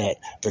that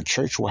the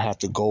church will have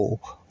to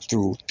go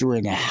through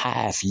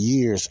 3.5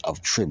 years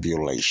of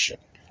tribulation.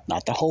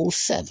 Not the whole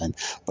 7,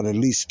 but at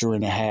least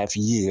 3.5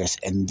 years.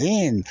 And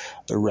then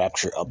the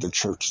rapture of the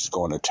church is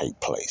going to take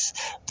place.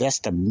 That's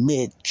the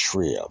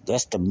mid-trib.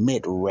 That's the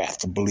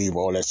mid-wrath believer,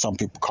 or that some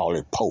people call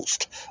it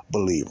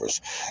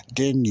post-believers.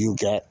 Then you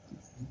got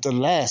the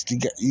last, you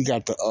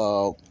got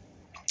the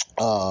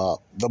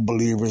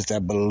believers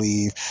that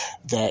believe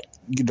that,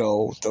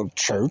 the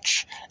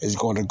church is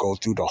going to go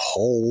through the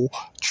whole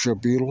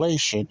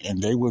tribulation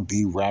and they will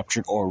be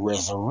raptured or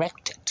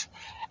resurrected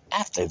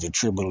after the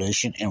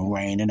tribulation and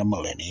reign in the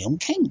millennium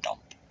kingdom.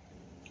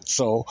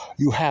 So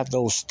you have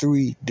those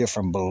 3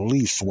 different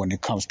beliefs when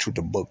it comes to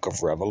the book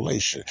of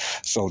Revelation.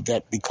 So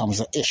that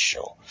becomes an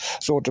issue.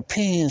 So it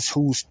depends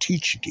who's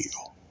teaching you.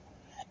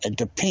 It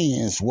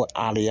depends what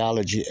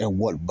ideology and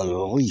what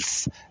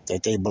belief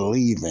that they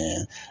believe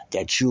in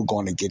that you're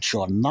going to get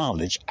your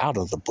knowledge out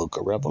of the book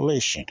of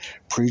Revelation.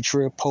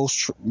 Pre-trib,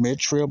 post-trib,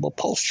 mid-trib, or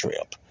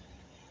post-trib.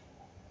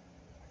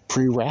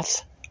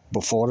 Pre-wrath,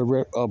 before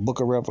the book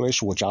of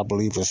Revelation, which I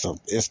believe is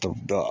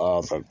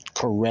the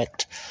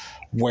correct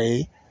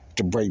way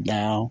to break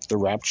down the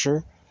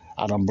rapture.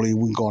 I don't believe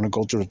we're going to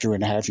go through the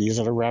 3.5 years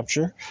of the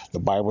rapture. The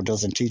Bible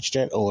doesn't teach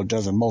that, or it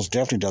doesn't, most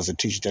definitely doesn't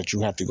teach that you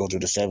have to go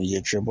through the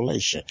 7-year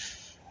tribulation.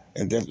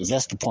 And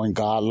that's the point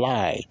God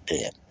lied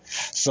then.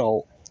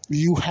 So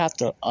you have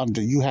to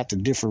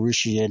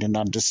differentiate and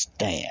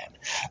understand.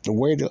 The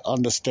way to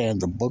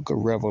understand the book of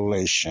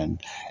Revelation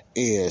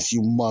is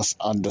you must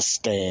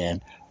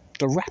understand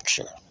the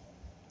rapture.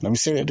 Let me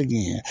say that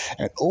again.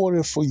 In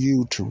order for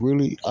you to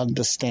really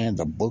understand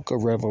the book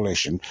of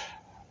Revelation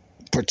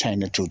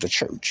pertaining to the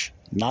church,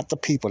 not the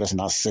people that's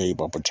not saved,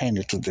 but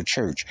pertaining to the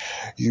church,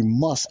 you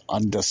must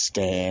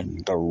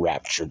understand the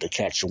rapture, the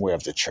catch away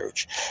of the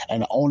church.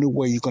 And the only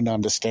way you can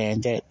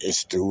understand that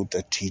is through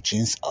the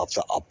teachings of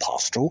the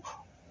Apostle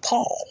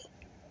Paul.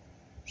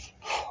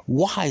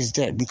 Why is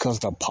that? Because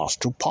the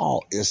Apostle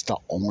Paul is the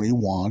only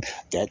one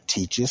that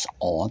teaches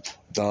on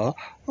the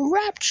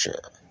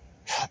rapture.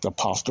 The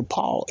Apostle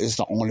Paul is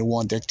the only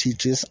one that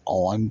teaches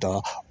on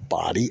the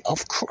body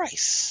of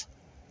Christ,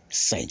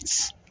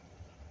 saints.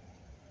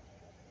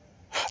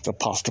 The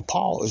Apostle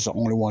Paul is the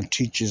only one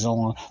teaches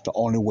on the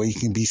only way you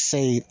can be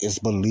saved is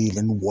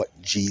believing what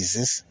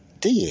Jesus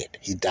did.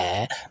 He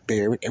died,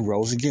 buried, and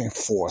rose again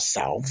for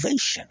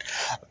salvation.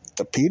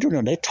 The Peter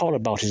and they taught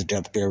about his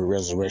death, burial,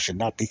 resurrection,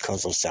 not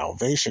because of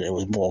salvation. It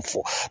was more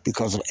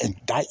because of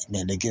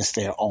indictment against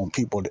their own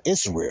people,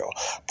 Israel.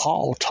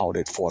 Paul taught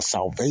it for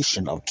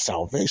salvation of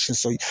salvation.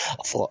 So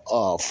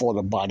for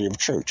the body of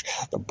church,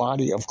 the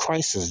body of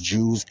Christ is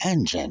Jews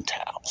and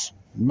Gentiles,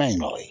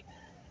 mainly.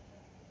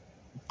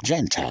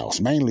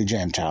 Mainly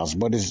Gentiles,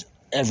 but it's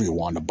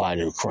everyone, the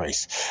body of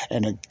Christ.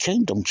 And the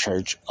kingdom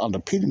church under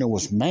Peter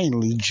was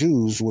mainly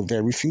Jews with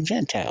very few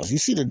Gentiles. You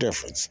see the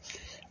difference.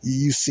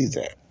 You see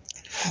that.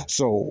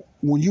 So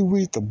when you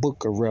read the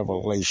book of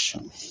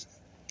Revelation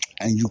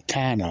and you're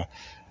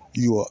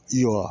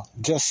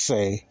just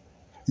say,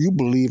 you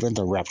believe in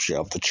the rapture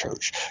of the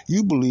church.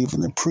 You believe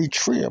in the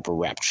pre-trib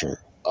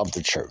rapture of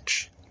the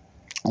church.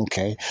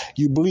 Okay?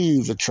 You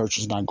believe the church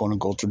is not going to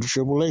go through the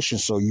tribulation,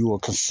 so you are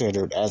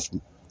considered as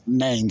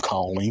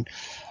name-calling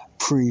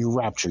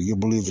pre-rapture. You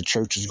believe the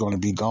church is going to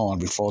be gone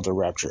before the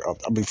rapture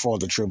before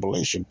the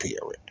tribulation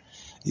period.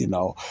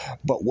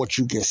 But what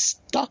you get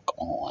stuck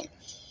on,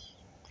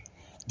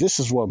 this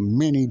is what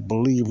many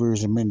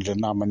believers and many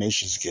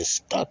denominations get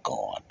stuck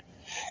on,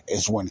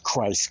 is when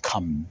Christ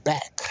come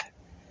back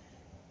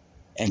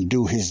and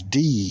do his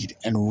deed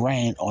and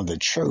reign on the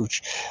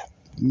church.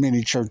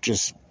 Many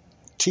churches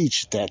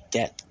teach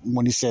that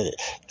when he said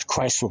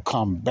Christ will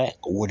come back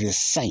with his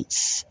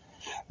saints.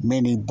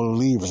 Many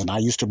believers, and I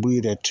used to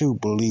believe that too,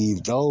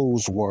 believe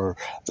those were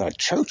the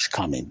church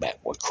coming back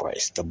with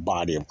Christ, the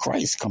body of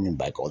Christ coming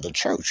back, or the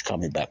church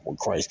coming back with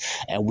Christ,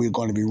 and we're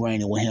going to be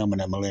reigning with him in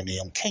the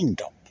millennium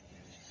kingdom.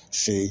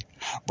 See?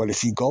 But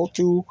if you go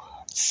through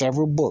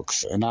several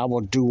books, and I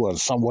will do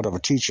somewhat of a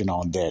teaching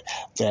on that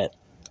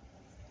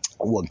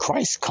when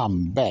Christ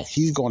comes back,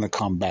 he's going to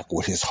come back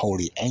with his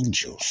holy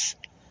angels.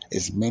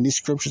 There's many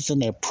scriptures in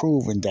there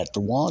proving that the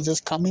ones that's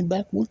coming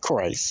back with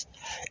Christ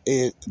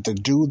is to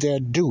do their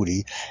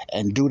duty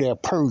and do their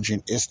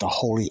purging is the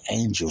holy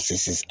angels.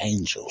 It's his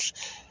angels.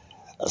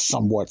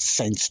 Somewhat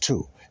saints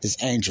too. His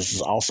angels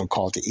is also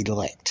called the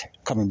elect.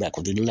 Coming back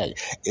with the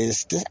elect.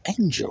 It's the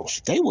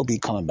angels. They will be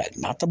coming back,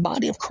 not the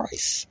body of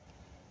Christ.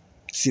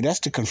 See,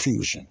 that's the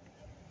confusion.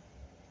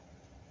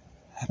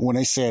 When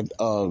they said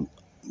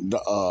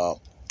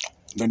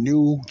the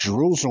new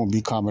Jerusalem will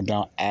be coming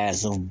down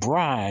as a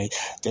bride,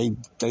 they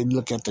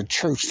look at the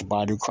church, the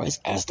body of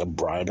Christ, as the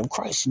bride of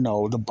Christ.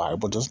 No, the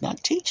Bible does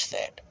not teach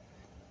that.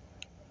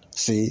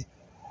 See?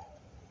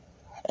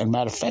 And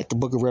matter of fact, the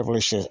book of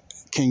Revelation,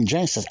 King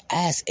James says,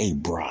 as a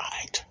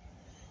bride.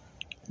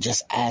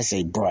 Just as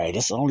a bride.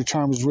 That's the only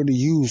term is really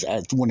used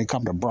when it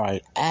comes to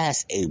bride,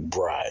 as a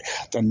bride.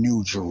 The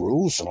new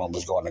Jerusalem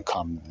is going to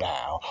come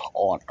down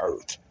on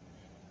earth.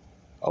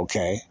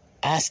 Okay?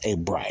 As a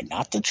bride,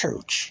 not the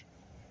church.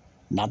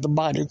 Not the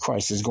body of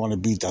Christ. Is going to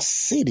be the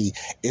city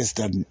is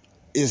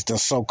the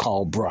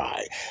so-called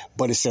bride.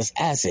 But it says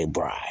as a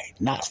bride.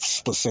 Not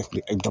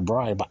specifically the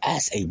bride, but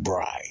as a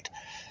bride.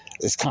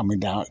 Is coming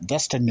down.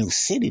 That's the new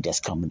city that's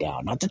coming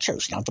down. Not the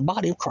church, not the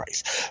body of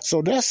Christ.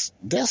 So that's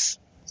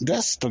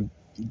the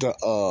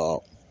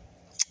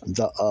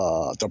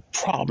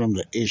problem,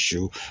 the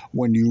issue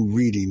when you're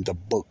reading the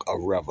book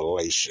of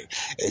Revelation.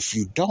 If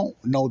you don't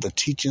know the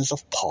teachings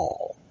of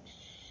Paul,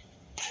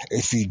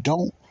 if you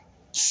don't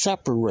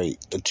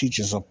separate the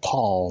teachings of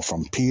Paul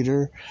from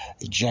Peter,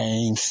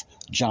 James,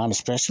 John,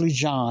 especially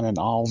John and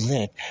all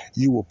that,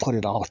 you will put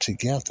it all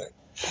together.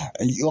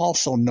 And you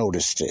also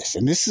notice this,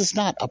 and this is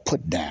not a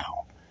put down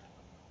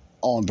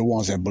on the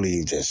ones that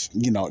believe this.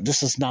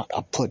 This is not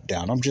a put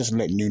down. I'm just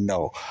letting you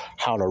know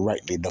how to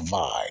rightly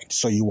divide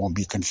so you won't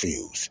be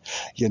confused.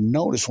 You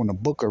notice when the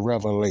book of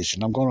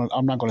Revelation, I'm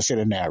not going to say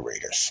the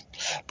narrators,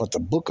 but the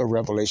book of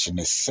Revelation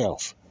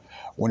itself,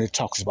 when it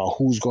talks about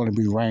who's going to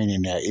be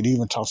reigning there, it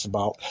even talks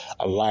about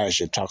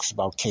Elijah, it talks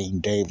about King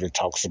David, it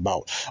talks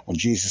about when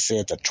Jesus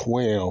said the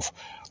 12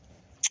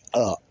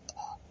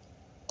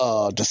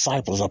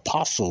 disciples,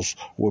 apostles,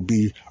 will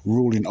be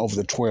ruling over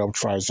the 12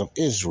 tribes of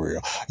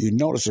Israel. You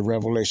notice the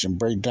Revelation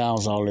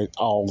breakdowns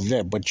all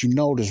that, but you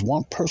notice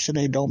one person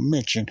they don't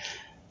mention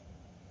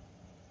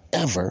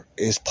ever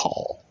is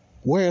Paul.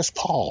 Where's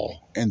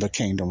Paul in the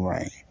kingdom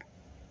reign?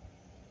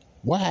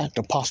 Why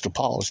the Apostle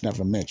Paul is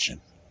never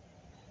mentioned?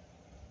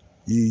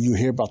 You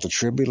hear about the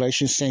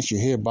tribulation saints, you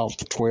hear about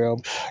the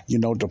 12,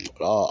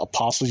 the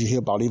apostles, you hear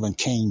about even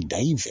King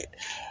David.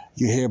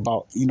 You hear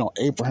about,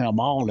 Abraham,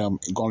 all of them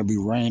are going to be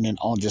reigning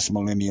on this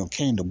millennial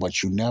kingdom,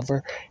 but you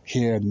never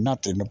hear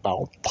nothing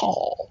about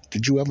Paul.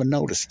 Did you ever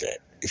notice that,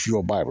 if you're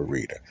a Bible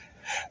reader?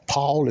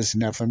 Paul is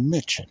never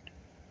mentioned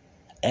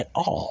at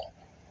all.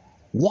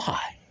 Why?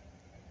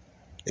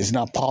 Is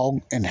not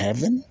Paul in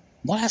heaven?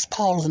 Why is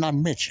Paul not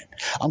mentioned?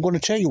 I'm going to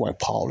tell you why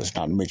Paul is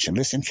not mentioned.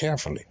 Listen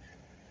carefully.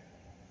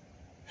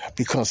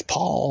 Because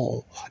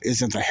Paul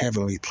is in the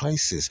heavenly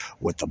places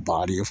with the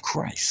body of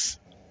Christ.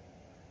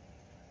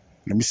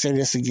 Let me say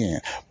this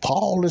again.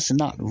 Paul is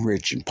not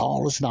rich, and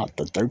Paul is not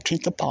the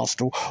 13th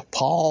apostle.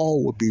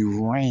 Paul will be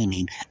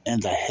reigning in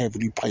the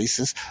heavenly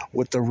places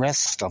with the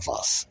rest of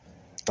us,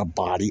 the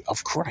body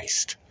of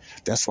Christ.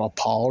 That's why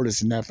Paul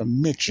is never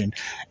mentioned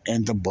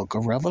in the book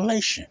of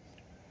Revelation.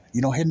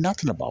 You don't hear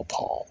nothing about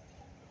Paul.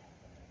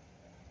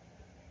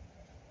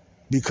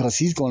 Because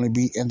he's going to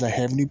be in the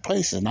heavenly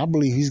places. And I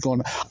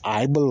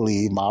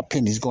believe my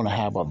opinion, he's going to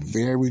have a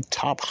very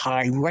top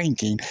high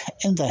ranking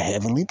in the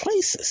heavenly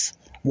places.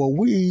 Well,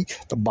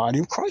 the body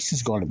of Christ,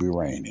 is going to be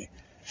reigning.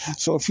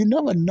 So if you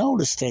never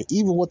noticed that,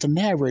 even what the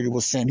narrator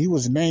was saying, he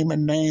was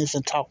naming names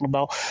and talking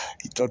about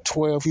the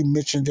 12, he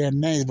mentioned their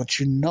names, but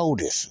you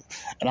notice,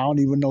 and I don't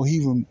even know he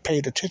even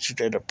paid attention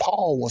to that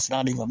Paul was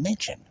not even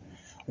mentioned.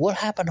 What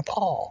happened to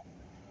Paul?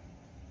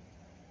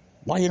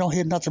 Why you don't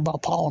hear nothing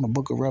about Paul in the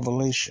book of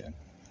Revelation,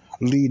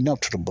 leading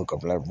up to the book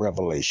of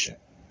Revelation?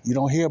 You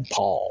don't hear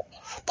Paul.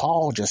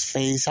 Paul just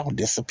fades out,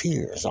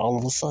 disappears all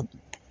of a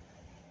sudden.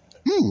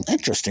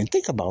 Interesting.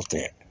 Think about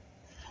that.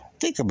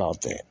 Think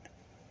about that.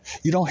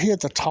 You don't hear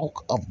the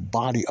talk of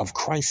body of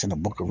Christ in the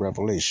book of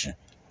Revelation.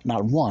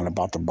 Not one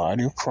about the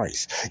body of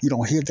Christ. You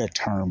don't hear that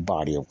term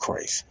body of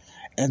Christ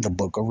in the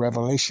book of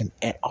Revelation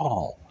at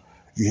all.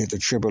 You hear the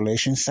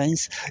tribulation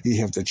saints. You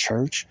hear the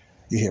church.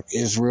 You hear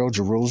Israel,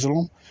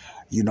 Jerusalem.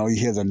 You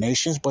hear the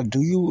nations. But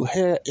do you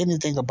hear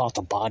anything about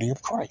the body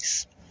of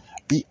Christ?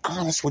 Be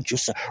honest with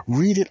yourself.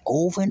 Read it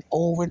over and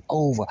over and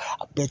over.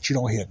 I bet you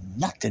don't hear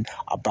nothing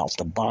about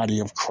the body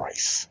of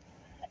Christ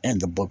in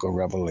the book of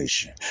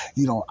Revelation.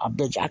 I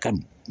bet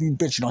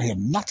you don't hear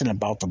nothing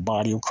about the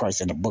body of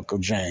Christ in the book of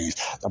James,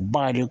 the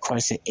body of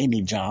Christ in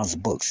any John's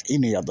books,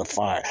 any other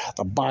five,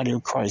 the body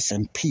of Christ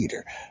in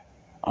Peter.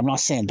 I'm not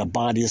saying the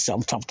body itself,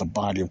 I'm talking the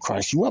body of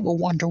Christ. You ever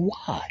wonder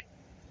why?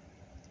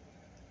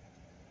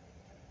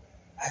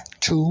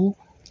 Two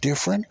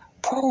different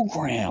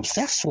programs.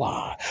 That's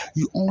why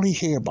you only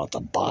hear about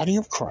the body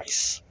of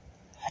Christ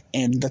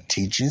and the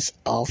teachings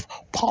of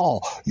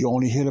Paul. You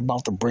only hear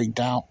about the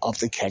breakdown of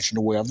the catching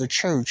away of the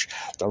church,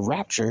 the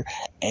rapture,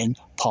 and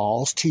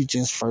Paul's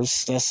teachings, 1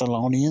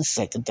 Thessalonians,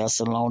 2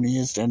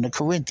 Thessalonians, and the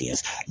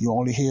Corinthians. You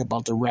only hear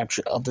about the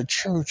rapture of the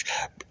church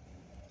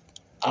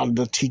out of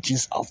the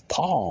teachings of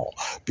Paul,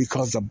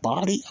 because the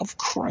body of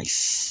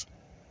Christ,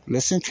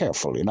 listen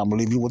carefully, and I'm going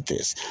to leave you with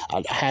this.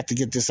 I had to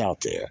get this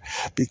out there,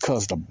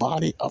 because the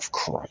body of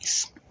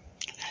Christ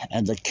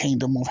and the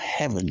kingdom of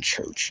heaven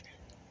church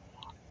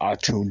are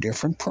two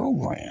different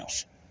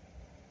programs.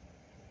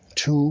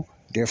 Two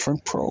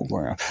different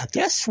programs.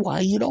 That's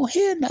why you don't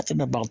hear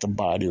nothing about the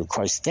body of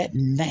Christ, that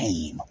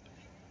name.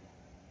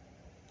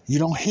 You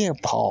don't hear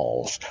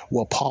Paul's.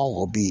 Well, Paul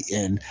will be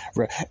in.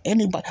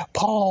 Anybody?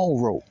 Paul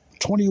wrote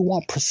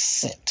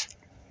 21%.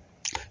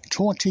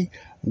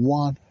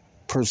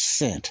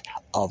 21%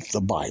 of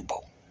the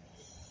Bible.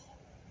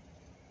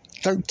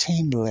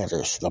 13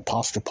 letters the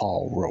Apostle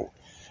Paul wrote.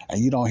 And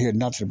you don't hear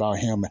nothing about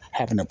him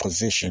having a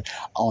position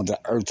on the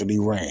earthly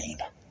reign.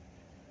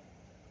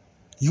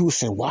 You would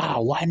say,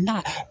 wow, why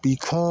not?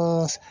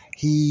 Because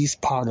he's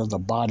part of the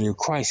body of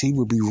Christ. He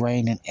would be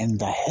reigning in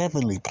the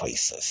heavenly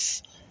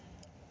places.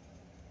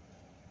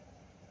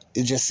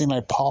 It just seems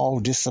like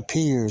Paul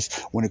disappears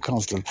when it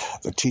comes to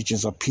the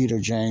teachings of Peter,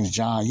 James,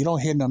 John. You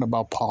don't hear nothing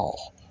about Paul.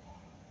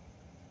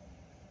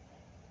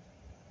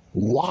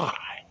 Why?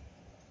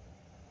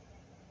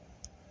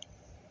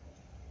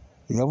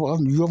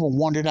 You ever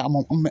wondered?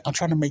 I'm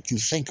trying to make you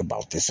think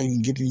about this so you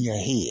can get in your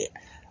head,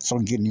 so you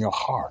can get in your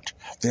heart.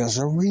 There's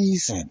a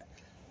reason.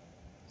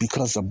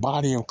 Because the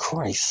body of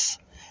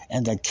Christ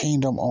and the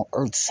kingdom on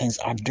earth, saints,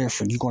 are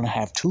different. You're going to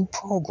have two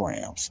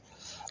programs.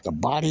 The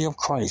body of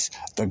Christ,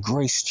 the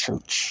grace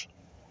church,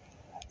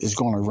 is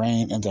going to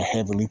reign in the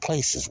heavenly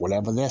places,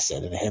 whatever that's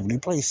at, in the heavenly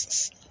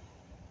places.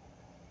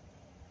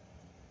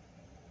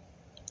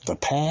 The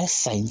past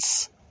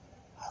saints,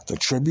 the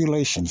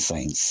tribulation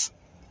saints,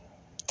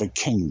 the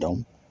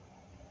kingdom,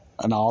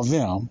 and all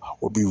them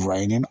will be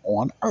reigning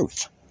on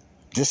earth.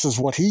 This is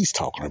what he's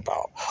talking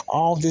about.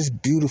 All this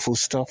beautiful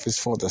stuff is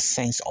for the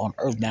saints on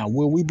earth. Now,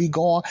 will we be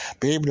able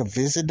to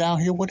visit down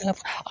here, whatever?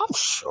 I'm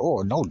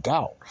sure, no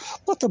doubt.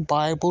 But the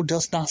Bible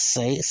does not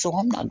say it, so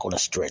I'm not going to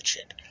stretch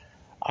it.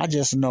 I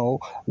just know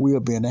we'll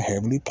be in the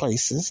heavenly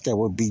places. There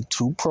will be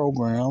two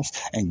programs,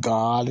 and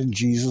God and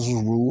Jesus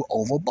will rule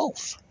over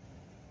both.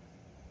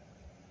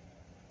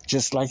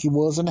 Just like he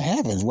was in the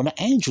heavens when the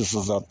angels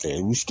was up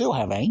there. We still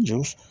have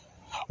angels.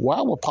 Why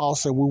would Paul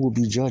say we will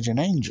be judging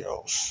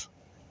angels?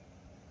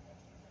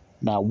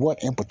 Now,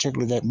 what in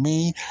particular that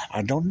mean,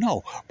 I don't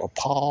know. But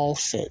Paul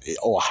said,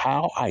 or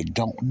how, I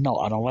don't know.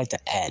 I don't like to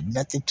add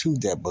nothing to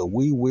that, but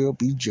we will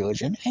be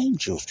judging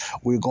angels.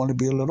 We're going to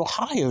be a little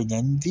higher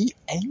than the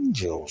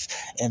angels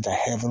in the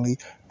heavenly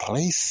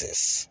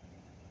places.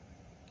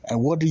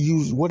 And what do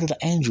the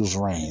angels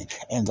reign?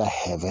 In the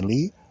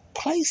heavenly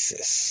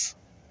places.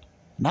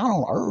 Not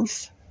on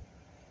earth.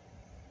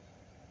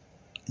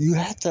 You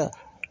have to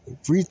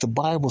read the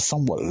Bible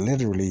somewhat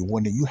literally.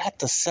 When you have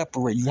to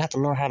separate, you have to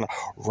learn how to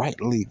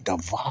rightly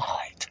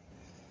divide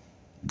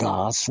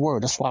God's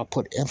word. That's why I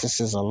put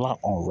emphasis a lot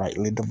on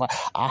rightly divide.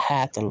 I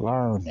had to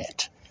learn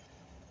it.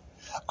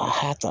 I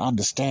had to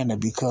understand it,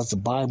 because the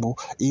Bible,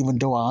 even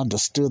though I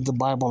understood the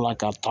Bible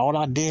like I thought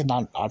I did,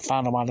 I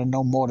found out I didn't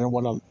know more than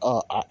what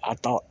I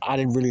thought. I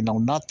didn't really know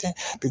nothing,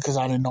 because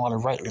I didn't know how to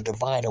rightly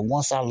divide. And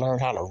once I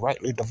learned how to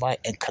rightly divide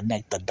and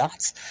connect the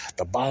dots,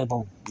 the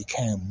Bible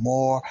became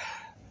more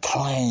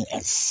plain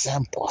and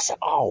simple. I said,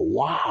 oh,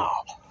 wow.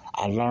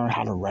 I learned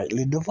how to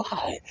rightly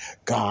divide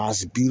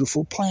God's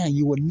beautiful plan.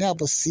 You will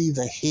never see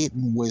the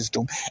hidden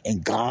wisdom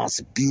in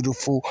God's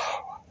beautiful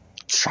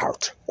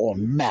chart or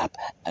map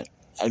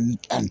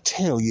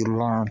until you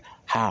learn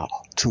how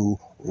to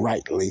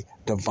rightly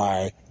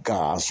divide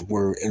God's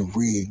word and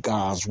read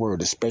God's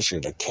word, especially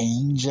the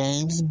King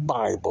James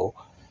Bible.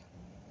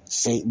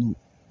 Satan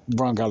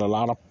got a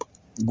lot of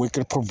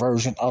wicked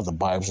perversion of the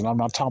Bibles. And I'm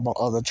not talking about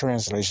other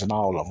translation,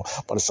 all of them,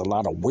 but it's a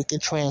lot of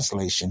wicked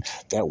translation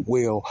that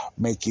will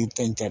make you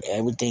think that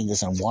everything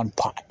is in one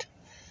pot.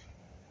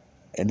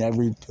 And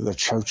the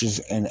churches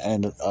and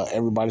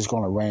everybody's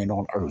going to reign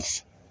on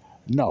earth.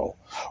 No.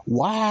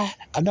 Why?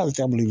 Another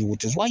thing I believe with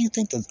this. Why you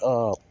think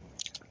that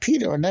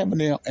Peter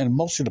and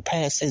most of the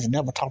past saints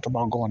never talked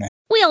about going to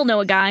We all know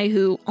a guy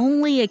who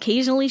only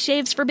occasionally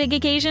shaves for big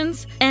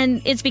occasions,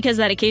 and it's because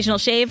that occasional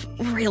shave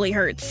really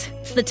hurts.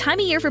 It's the time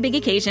of year for big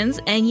occasions,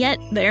 and yet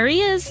there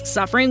he is,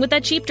 suffering with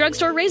that cheap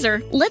drugstore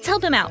razor. Let's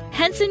help him out.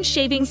 Henson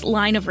Shaving's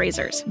line of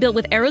razors, built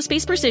with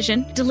aerospace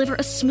precision, deliver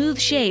a smooth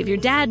shave your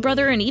dad,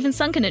 brother, and even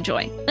son can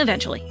enjoy,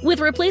 eventually. With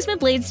replacement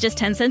blades just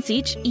 10 cents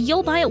each,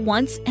 you'll buy it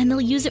once, and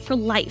they'll use it for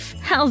life.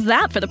 How's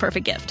that for the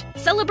perfect gift?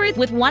 Celebrate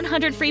with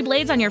 100 free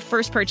blades on your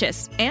first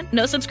purchase, and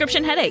no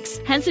subscription headaches.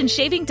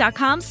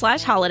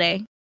 HensonShaving.com/holiday.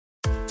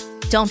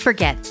 Don't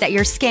forget that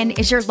your skin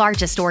is your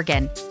largest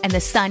organ, and the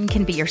sun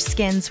can be your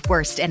skin's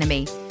worst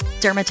enemy.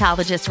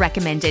 Dermatologist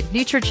recommended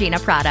Neutrogena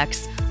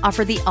products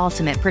offer the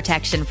ultimate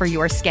protection for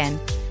your skin.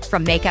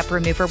 From makeup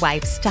remover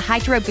wipes to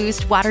Hydro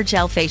Boost Water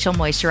Gel Facial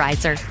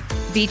Moisturizer,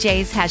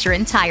 BJ's has your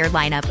entire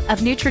lineup of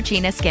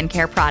Neutrogena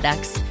skincare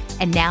products.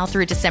 And now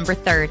through December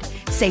 3rd,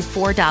 save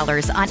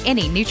 $4 on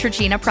any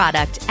Neutrogena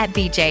product at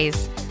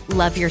BJ's.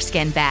 Love your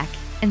skin back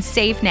and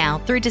save now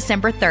through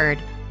December 3rd,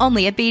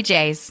 only at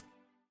BJ's.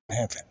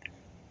 Heaven.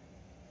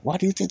 Why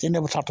do you think they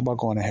never talked about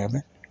going to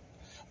heaven?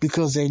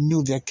 Because they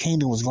knew their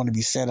kingdom was going to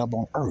be set up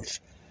on earth.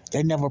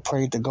 They never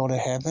prayed to go to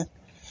heaven.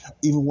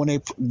 Even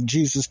when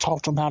Jesus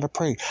taught them how to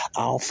pray,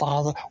 Our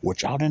Father,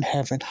 which art in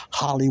heaven,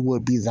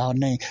 hallowed be thy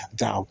name.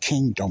 Thy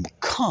kingdom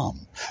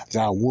come,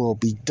 thy will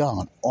be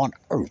done on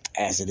earth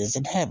as it is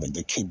in heaven.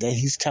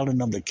 He's telling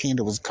them the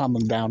kingdom is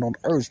coming down on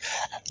earth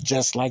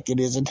just like it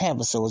is in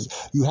heaven. So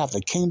you have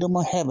the kingdom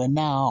of heaven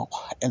now,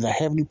 and the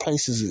heavenly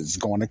places is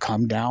going to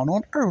come down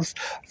on earth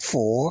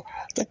for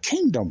the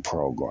kingdom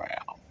program.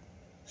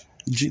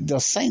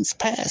 The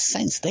past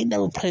saints, they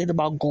never prayed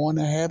about going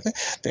to heaven.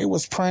 They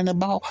was praying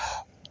about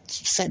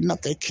setting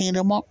up their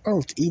kingdom on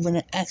earth. Even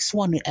in Acts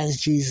 1, they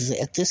asked Jesus,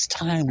 at this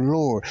time,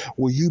 Lord,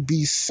 will you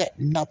be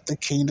setting up the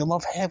kingdom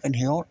of heaven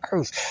here on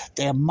earth?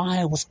 Their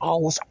mind was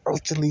always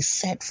earthly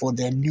set for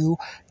their new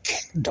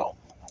kingdom.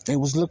 They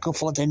was looking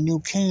for their new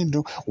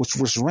kingdom, which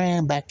was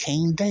ran by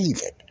King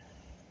David.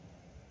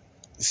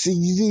 See,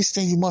 these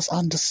things you must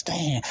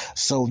understand.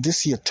 So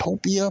this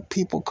utopia,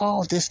 people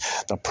call this,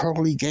 the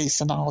pearly gates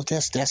and all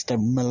this, that's the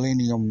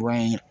millennium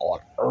reign on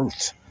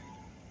earth.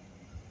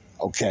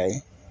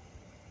 Okay?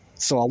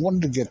 So I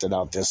wanted to get that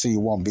out there so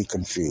you won't be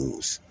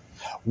confused.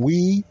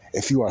 We,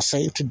 if you are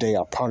saved today,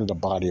 are part of the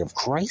body of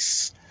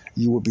Christ.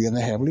 You will be in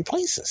the heavenly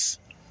places.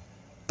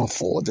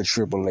 Before the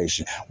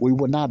tribulation, we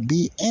will not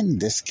be in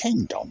this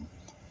kingdom.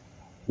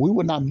 We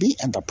will not be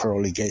in the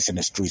pearly gates and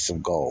the streets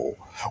of gold.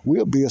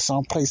 We'll be in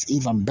some place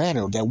even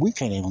better that we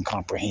can't even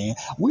comprehend.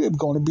 We're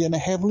going to be in the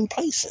heavenly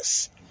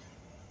places.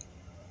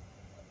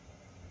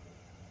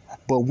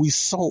 But we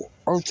so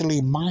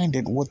earthly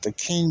minded with the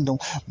kingdom.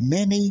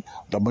 The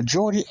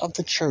majority of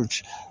the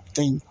church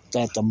think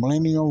that the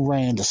millennial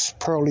reign, the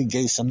pearly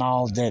gates and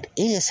all that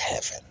is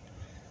heaven.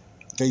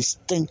 They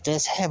think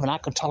that's heaven. I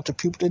can talk to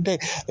people today.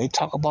 They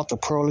talk about the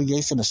pearly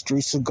gates and the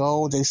streets of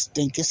gold. They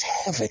think it's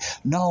heaven.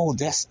 No,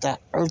 that's the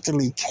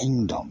earthly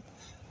kingdom.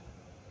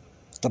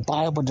 The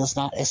Bible does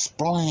not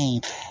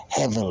explain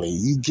heavenly.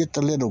 You get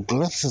the little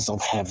glimpses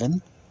of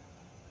heaven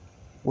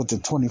with the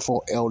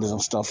 24 elders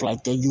and stuff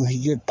like that. You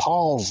get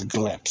Paul's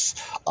glimpse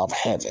of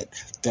heaven,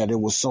 that it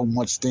was so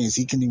much things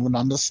he can even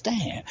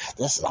understand.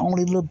 That's the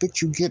only little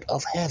bit you get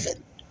of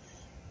heaven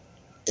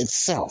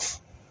itself.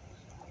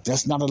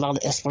 There's not a lot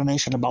of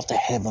explanation about the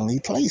heavenly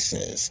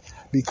places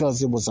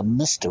because it was a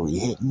mystery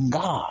hidden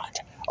God.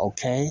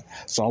 Okay?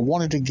 So I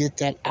wanted to get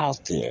that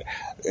out there.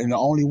 And the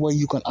only way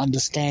you can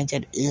understand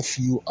that if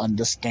you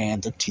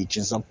understand the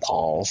teachings of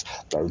Paul's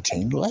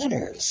 13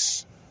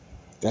 letters.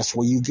 That's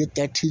where you get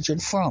that teaching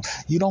from.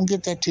 You don't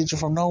get that teaching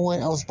from nowhere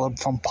else but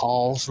from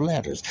Paul's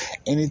letters.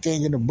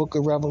 Anything in the book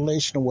of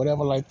Revelation or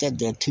whatever like that,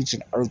 they're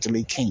teaching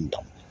earthly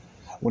kingdom.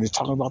 When he's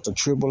talking about the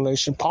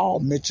tribulation,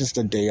 Paul mentions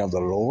the day of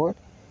the Lord,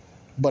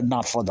 but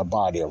not for the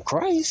body of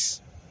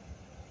Christ.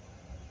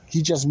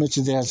 He just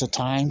mentions there's a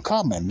time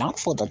coming, not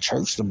for the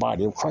church, the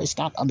body of Christ,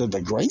 not under the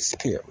grace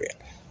period.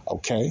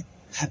 Okay?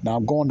 Now,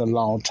 I'm going a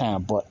long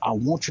time, but I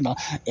want you to know,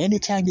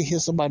 anytime you hear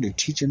somebody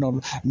teaching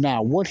on,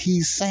 now what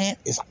he's saying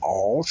is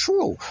all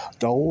true.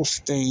 Those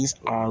things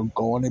are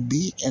going to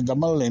be in the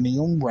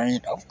millennium reign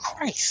of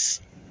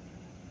Christ.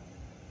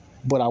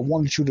 But I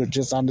want you to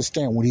just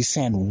understand when he's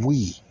saying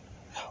we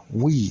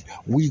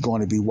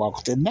going to be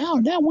walking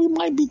there. Now we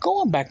might be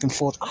going back and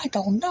forth. I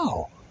don't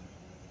know.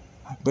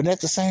 But at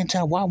the same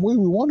time, why would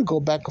we want to go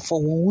back and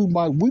forth when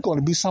we're going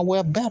to be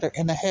somewhere better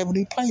in the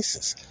heavenly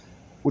places?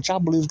 Which I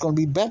believe is going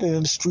to be better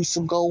than the streets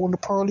of gold and the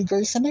pearly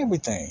gates and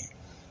everything.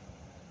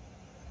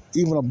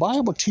 Even the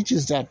Bible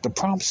teaches that the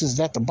promises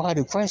that the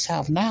body of Christ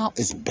have now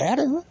is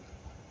better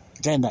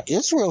than the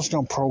Israel's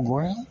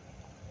program.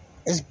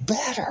 It's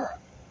better.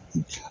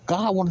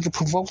 God wanted to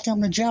provoke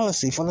them to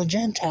jealousy for the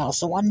Gentiles.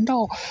 So I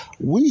know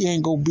we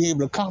ain't going to be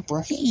able to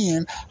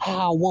comprehend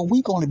what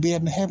we're going to be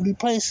in the heavenly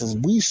places.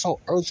 We so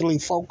earthly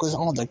focused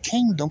on the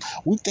kingdom,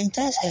 we think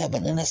that's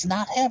heaven, and it's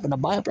not heaven. The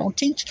Bible don't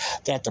teach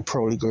that the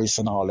pearly gates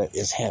and all that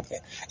is heaven.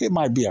 It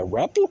might be a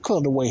replica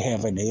of the way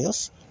heaven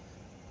is.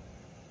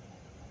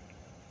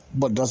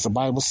 But does the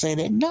Bible say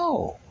that?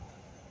 No.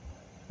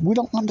 We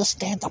don't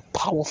understand the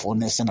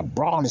powerfulness and the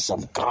broadness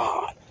of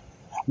God.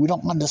 We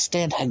don't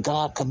understand how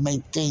God can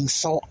make things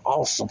so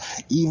awesome.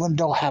 Even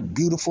though how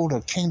beautiful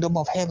the kingdom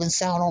of heaven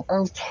sound on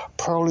earth,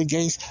 pearly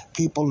gates,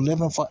 people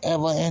living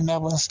forever and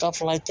ever and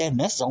stuff like that. And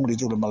that's only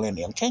through the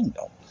millennium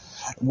kingdom.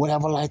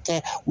 Whatever like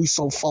that, we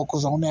so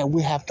focused on that,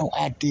 we have no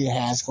idea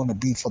how it's going to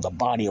be for the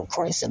body of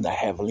Christ in the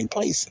heavenly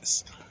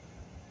places.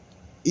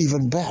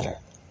 Even better.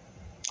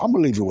 I'm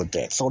going to leave you with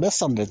that. So that's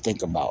something to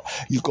think about.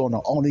 You're going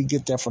to only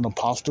get that from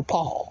Apostle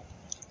Paul,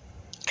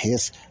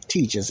 his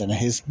teachers and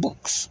his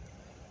books.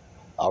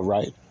 All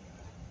right.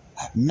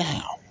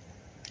 Now,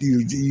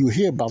 you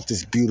hear about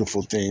this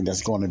beautiful thing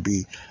that's going to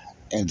be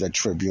in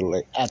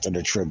the after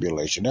the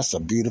tribulation. That's a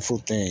beautiful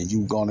thing.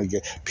 You're going to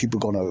get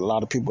a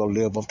lot of people going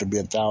to live up to be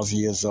 1,000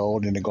 years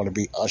old, and they're going to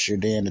be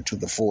ushered in into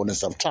the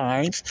fullness of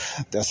times.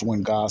 That's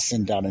when God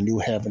sent down a new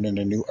heaven and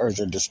a new earth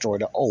and destroy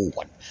the old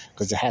one,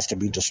 because it has to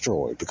be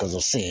destroyed because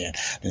of sin.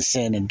 And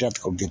sin and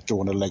death will get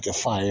through in the lake of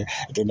fire.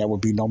 And then there will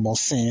be no more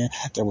sin.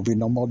 There will be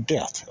no more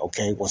death.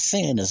 Okay, well,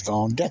 sin is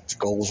gone, death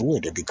goes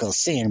with it, because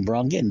sin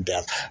brought in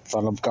death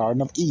from the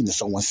Garden of Eden.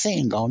 So when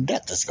sin gone,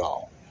 death is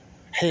gone.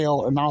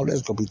 Hell and all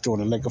that's going to be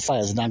thrown in the lake of fire.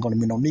 There's not going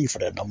to be no need for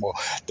that no more.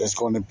 There's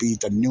going to be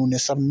the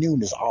newness of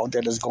newness. All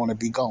that is going to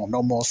be gone.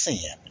 No more sin.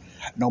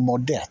 No more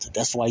death.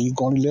 That's why you're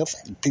going to live.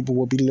 People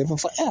will be living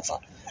forever.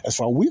 That's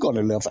why we're going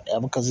to live forever,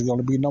 because there's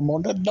going to be no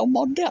more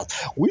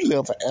death. We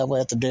live forever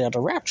at the day of the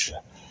rapture.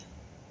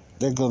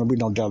 There's going to be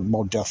no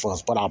more death for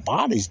us. But our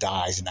bodies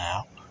dies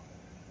now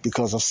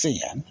because of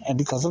sin and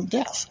because of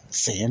death.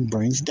 Sin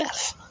brings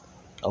death.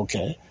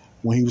 Okay?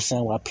 When he was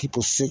saying why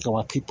people sick or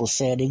why people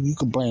sad, you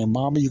can blame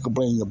mama, you can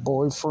blame your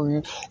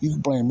boyfriend, you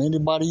can blame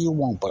anybody you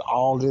want, but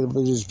all of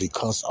it is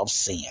because of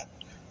sin.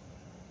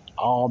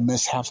 All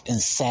mishaps and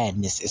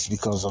sadness is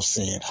because of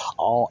sin.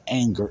 All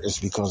anger is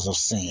because of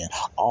sin.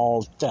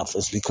 All theft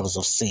is because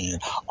of sin.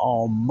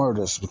 All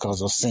murder is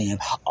because of sin.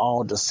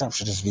 All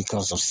deception is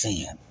because of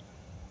sin.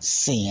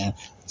 Sin,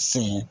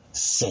 sin,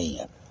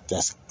 sin.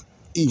 That's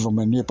even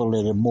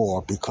manipulated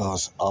more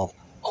because of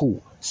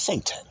who?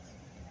 Satan.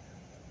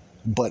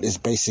 But it's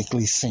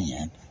basically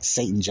sin.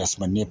 Satan just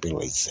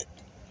manipulates it.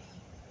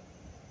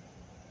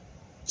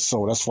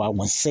 So that's why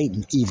when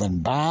Satan even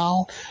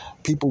bound,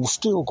 people were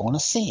still going to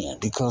sin,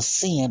 because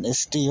sin is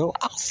still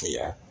out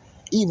there,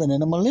 even in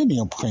the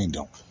millennium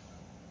kingdom.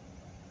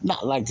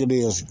 Not like it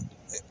is,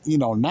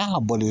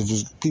 now, but it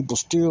is, people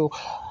still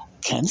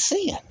can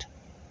sin.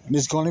 And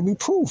it's going to be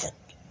proven.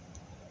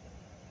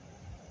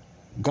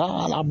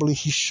 God, I believe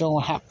he's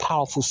showing how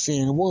powerful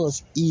sin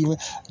was, even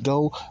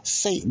though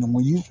Satan,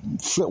 when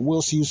Flip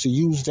Wilson used to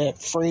use that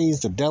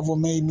phrase, the devil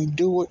made me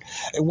do it,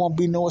 it won't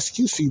be no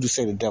excuse for you to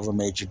say the devil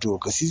made you do it,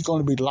 because he's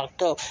going to be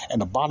locked up in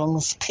the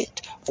bottomless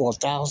pit for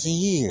 1,000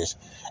 years.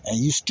 And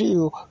you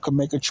still could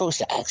make a choice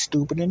to act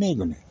stupid and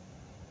ignorant.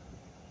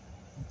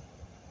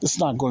 It's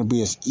not going to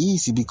be as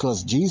easy,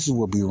 because Jesus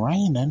will be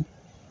reigning,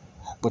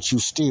 but you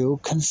still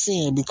can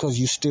sin because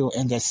you're still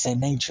in that sin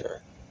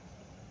nature.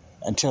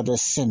 Until that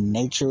sin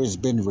nature has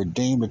been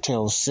redeemed,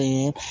 until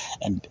sin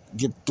and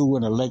get through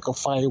in a lake of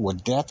fire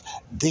with death,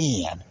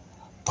 then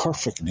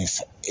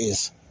perfectness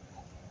is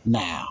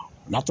now.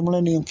 Not the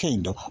millennium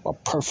kingdom,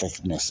 but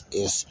perfectness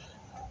is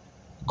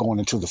going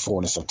into the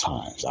fullness of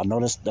times. I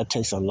know that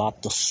takes a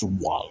lot to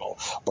swallow,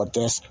 but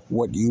that's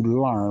what you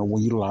learn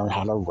when you learn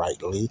how to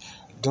rightly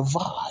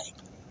divide.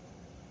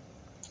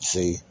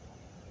 See?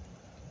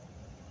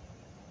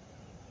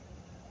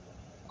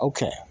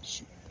 Okay.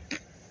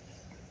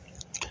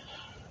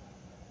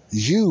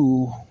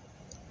 You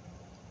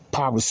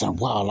probably saying,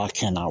 wow, I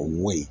cannot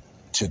wait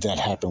till that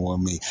happen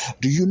with me.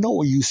 Do you know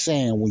what you're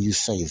saying when you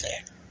say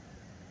that?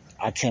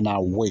 I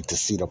cannot wait to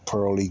see the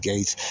pearly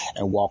gates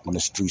and walk on the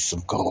streets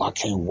of gold. I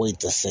can't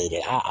wait to say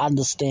that. I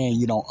understand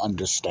you don't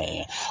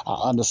understand.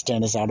 I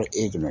understand it's out of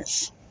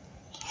ignorance.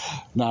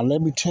 Now,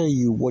 let me tell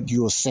you what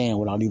you're saying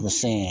without even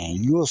saying.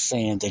 You're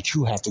saying that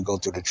you have to go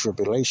through the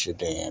tribulation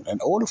then. In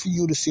order for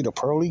you to see the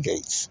pearly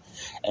gates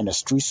and the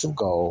streets of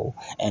gold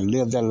and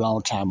live that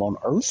long time on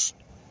earth,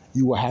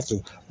 you will have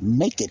to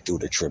make it through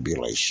the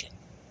tribulation.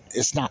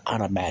 It's not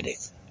automatic,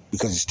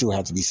 because you still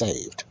have to be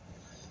saved.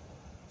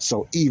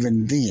 So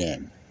even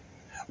then,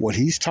 what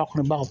he's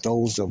talking about,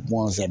 those are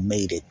ones that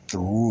made it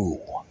through.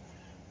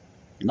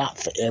 Not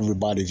for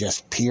everybody,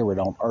 just period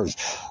on earth.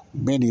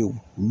 Many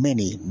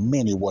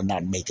will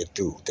not make it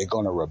through. They're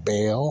going to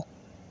rebel.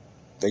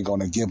 They're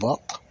going to give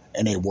up.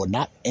 And they will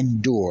not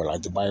endure.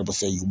 Like the Bible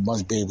says, you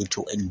must be able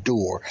to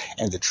endure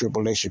in the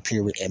tribulation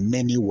period. And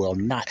many will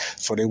not.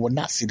 So they will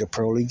not see the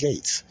pearly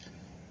gates.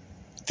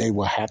 They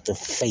will have to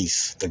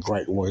face the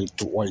great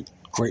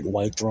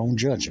white throne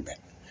judgment.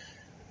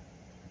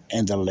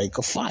 and the lake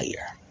of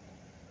fire.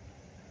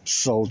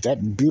 So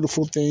that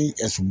beautiful thing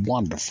is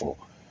wonderful.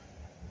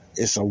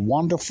 It's a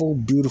wonderful,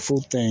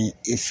 beautiful thing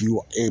if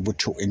you are able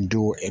to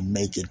endure and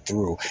make it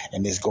through.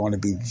 And it's going to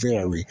be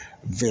very,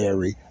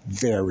 very,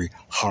 very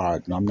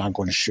hard. And I'm not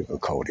going to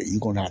sugarcoat it. You're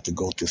going to have to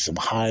go through some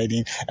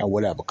hiding and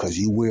whatever, because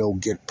you will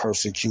get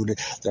persecuted.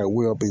 There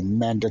will be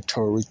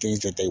mandatory things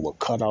that they will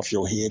cut off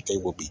your head. They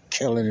will be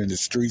killing in the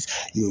streets.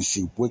 You'll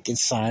see wicked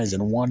signs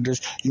and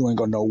wonders. You ain't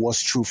going to know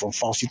what's true from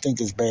false. You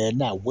think it's bad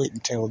now. Wait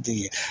until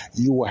then.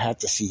 You will have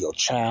to see your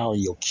child,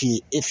 your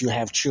kid, if you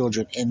have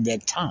children in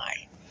that time.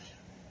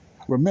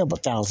 Remember,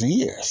 1,000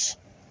 years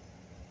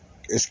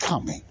is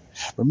coming.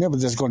 Remember,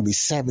 there's going to be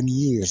 7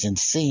 years and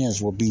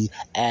sins will be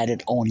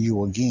added on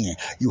you again.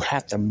 You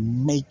have to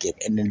make it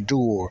and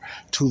endure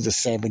to the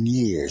 7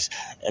 years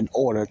in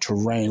order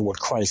to reign with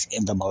Christ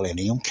in the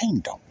millennium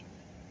kingdom.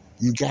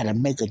 You got to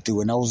make it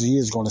through, and those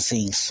years are going to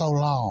seem so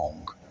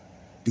long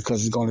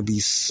because there's going to be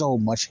so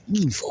much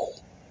evil.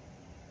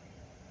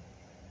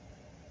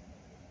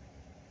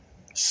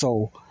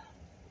 So,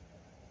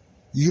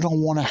 you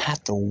don't want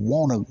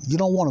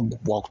to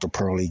walk the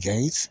pearly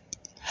gates.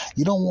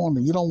 You don't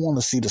want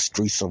to see the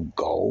streets of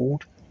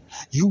gold.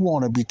 You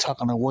want to be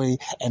tucking away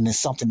and there's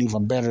something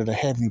even better, the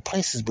heavenly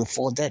places,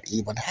 before that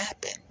even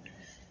happened.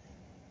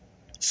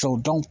 So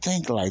don't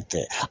think like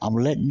that. I'm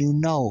letting you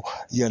know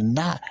you're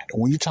not.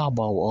 When you talk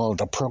about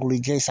the pearly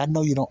gates, I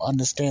know you don't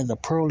understand. The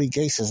pearly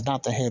gates is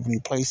not the heavenly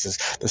places.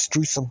 The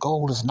streets of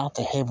gold is not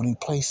the heavenly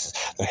places.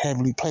 The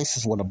heavenly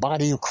places where the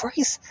body of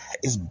Christ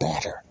is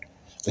better.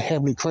 The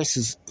heavenly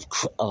places,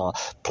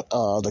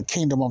 the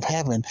kingdom of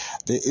heaven,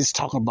 is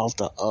talking about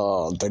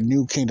the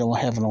new kingdom of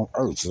heaven on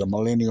earth, the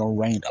millennial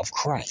reign of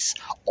Christ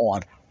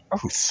on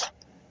earth.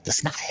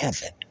 That's not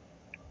heaven.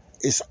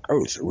 It's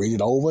earth. Read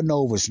it over and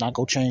over. It's not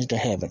going to change to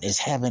heaven. It's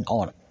heaven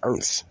on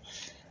earth.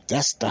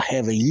 That's the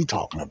heaven you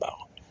talking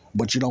about.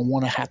 But you don't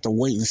want to have to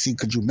wait and see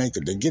could you make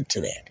it to get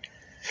to that.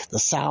 The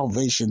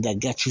salvation that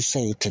got you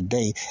saved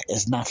today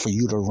is not for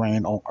you to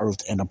reign on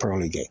earth in the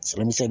pearly gates.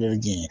 Let me say that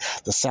again.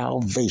 The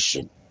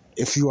salvation,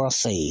 if you are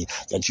saved,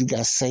 that you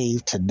got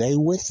saved today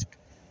with,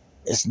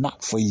 it's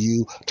not for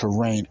you to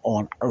reign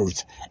on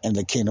earth in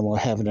the kingdom of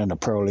heaven and the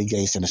pearly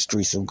gates and the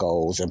streets of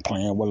gold and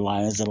playing with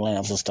lions and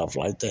lambs and stuff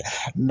like that.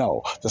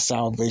 No, the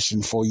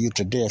salvation for you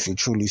today, if you're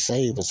truly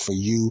saved, is for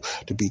you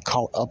to be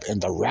caught up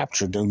in the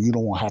rapture. Then you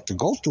don't have to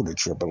go through the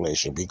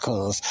tribulation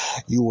because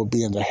you will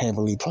be in the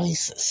heavenly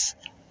places.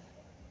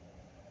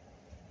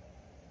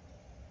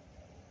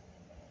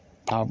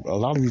 A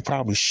lot of you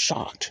probably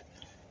shocked.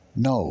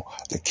 No,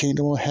 the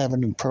kingdom of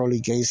heaven and pearly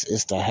gates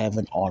is the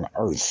heaven on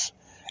earth.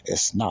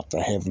 It's not the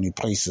heavenly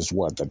places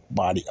where the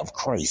body of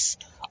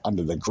Christ,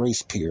 under the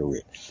grace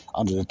period,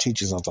 under the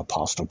teachings of the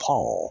Apostle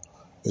Paul,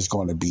 is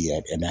going to be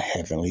at in the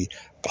heavenly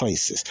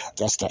places.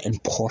 That's the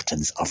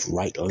importance of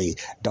rightly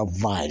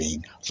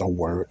dividing the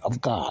word of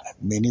God.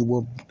 Many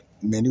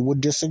will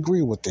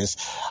disagree with this.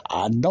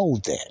 I know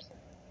that.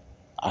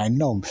 I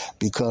know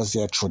because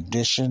their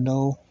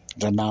traditional,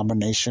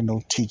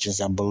 denominational teachings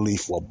and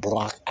belief will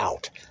block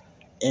out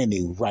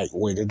any right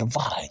way to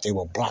divide. They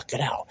will block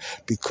it out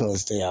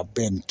because they have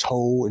been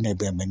told and they've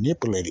been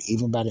manipulated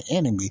even by the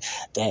enemy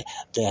that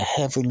their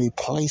heavenly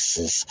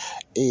places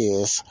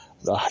is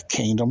the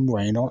kingdom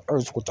reign on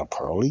earth with the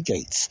pearly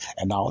gates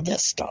and all that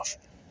stuff.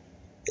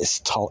 It's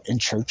taught in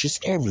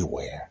churches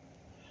everywhere.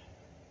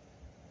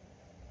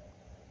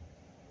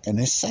 And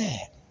it's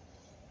sad.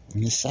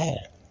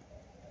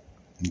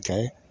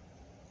 Okay?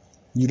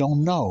 You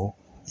don't know.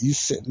 You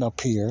sitting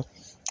up here,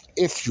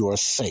 if you're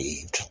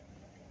saved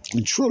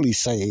and truly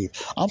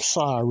saved, I'm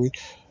sorry,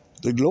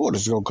 the Lord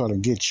is going to come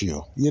and get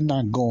you. You're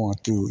not going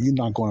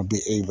to be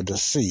able to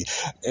see.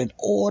 In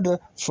order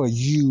for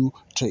you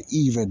to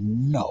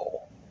even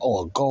know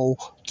or go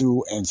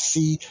through and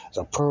see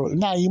the pearl.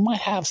 Now, you might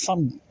have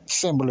some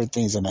similar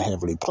things in the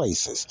heavenly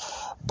places,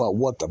 but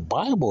what the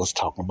Bible is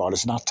talking about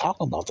is not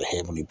talking about the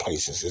heavenly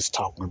places. It's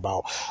talking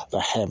about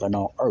the heaven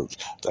on earth,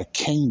 the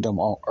kingdom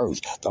on earth,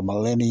 the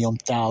millennium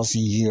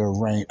 1,000-year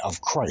reign of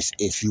Christ.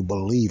 If you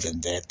believe in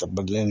that, the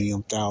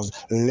millennium 1,000,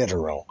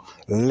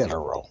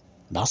 literal,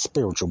 not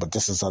spiritual, but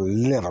this is a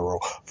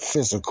literal,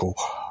 physical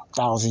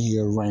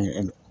 1,000-year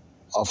reign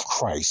of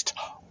Christ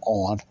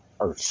on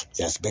earth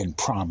that's been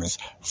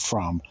promised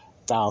from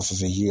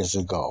thousands of years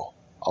ago.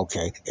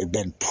 Okay, it's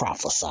been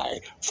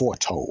prophesied,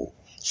 foretold.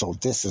 So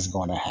this is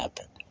going to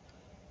happen.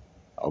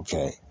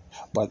 Okay,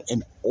 but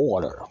in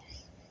order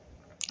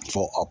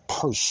for a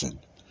person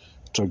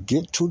to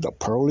get to the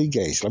pearly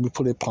gates, let me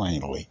put it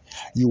plainly,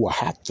 you will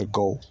have to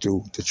go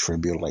through the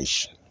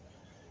tribulation.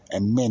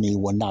 And many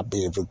will not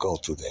be able to go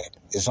through that.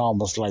 It's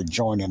almost like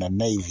joining the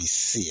Navy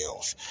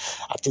SEALs.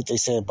 I think they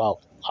say about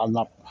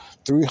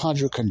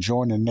 300 can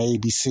join the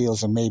Navy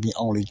SEALs and maybe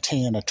only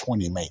 10 or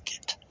 20 make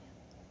it.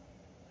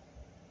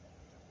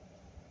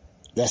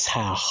 That's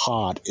how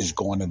hard it's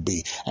going to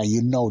be. And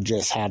you know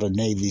just how the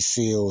Navy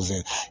SEALs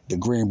and the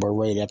Green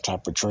Beret, that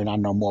type of training. I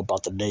know more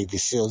about the Navy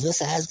SEALs.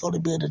 This is how it's going to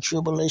be in the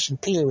tribulation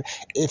period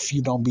if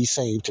you don't be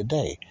saved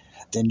today.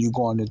 then you're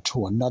going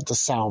into another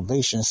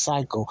salvation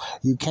cycle.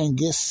 You can't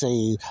get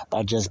saved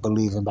by just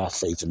believing by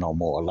faith no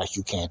more like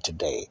you can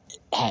today.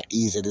 How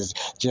easy it is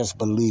just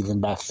believing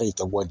by faith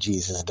of what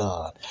Jesus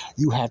done.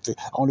 You have to,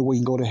 only way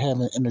you can go to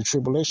heaven in the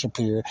tribulation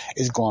period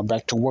is going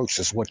back to works.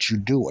 It's what you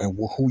do and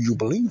who you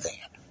believe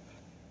in.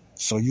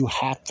 So you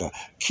have to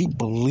keep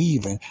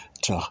believing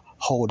to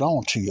hold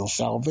on to your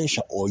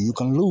salvation, or you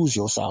can lose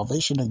your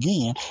salvation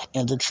again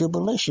in the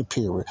tribulation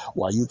period.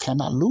 While you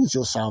cannot lose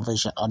your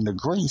salvation under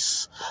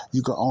grace,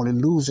 you can only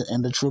lose it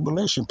in the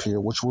tribulation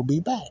period, which will be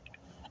bad.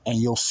 And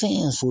your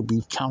sins will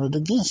be counted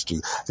against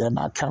you. They're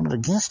not counted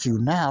against you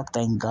now,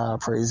 thank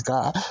God, praise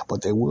God,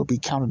 but they will be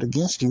counted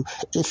against you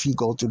if you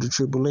go through the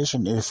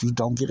tribulation, if you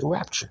don't get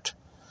raptured.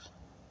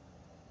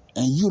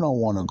 And you don't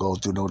want to go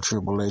through no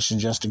tribulation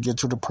just to get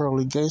to the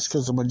pearly gates,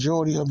 because the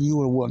majority of you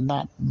will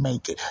not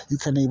make it. You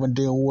can't even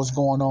deal with what's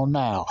going on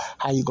now.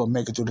 How you going to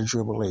make it through the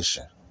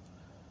tribulation?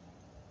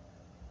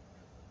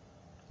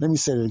 Let me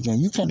say it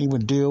again. You can't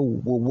even deal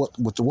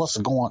with what's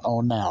going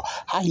on now.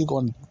 How you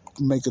going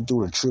to make it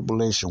through the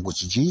tribulation,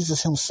 which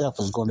Jesus himself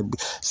is going to be,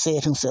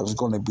 said himself is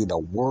going to be the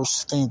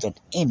worst thing that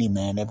any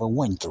man ever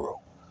went through?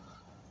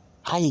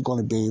 How you going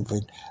to be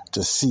able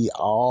to see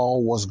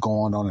all what's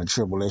going on in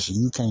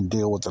tribulation? You can't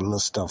deal with the little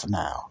stuff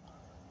now.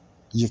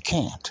 You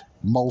can't.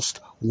 Most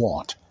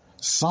won't.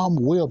 Some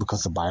will,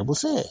 because the Bible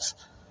says.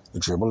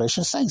 The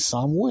tribulation saints,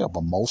 some will,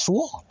 but most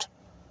won't.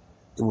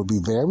 It would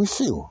be very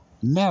few.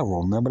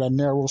 Narrow. Remember that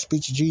narrow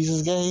speech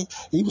Jesus gave?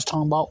 He was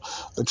talking about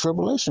the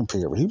tribulation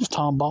period. He was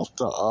talking about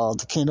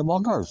the kingdom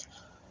on earth.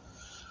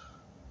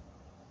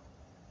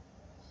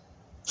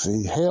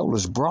 See, hell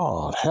is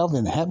broad.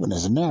 Heaven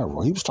is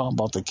narrow. He was talking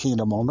about the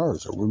kingdom on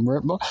earth.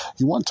 Remember?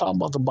 He wasn't talking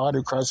about the body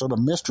of Christ or the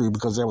mystery,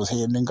 because that was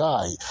hidden in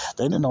God.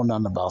 They didn't know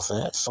nothing about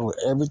that. So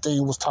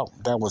everything was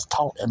that was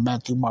taught in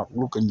Matthew, Mark,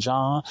 Luke, and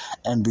John.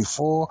 And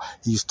before,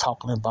 he's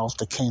talking about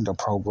the kingdom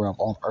program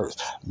on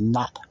earth,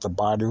 not the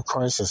body of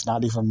Christ. It's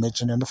not even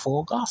mentioned in the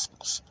four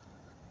Gospels.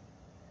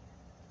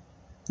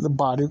 The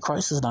body of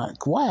Christ is not.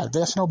 Why?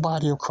 There's no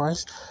body of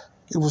Christ.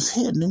 It was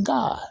hidden in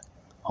God.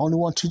 Only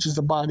one teaches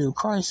the body of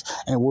Christ,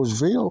 and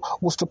was real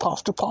was the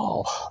Apostle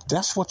Paul.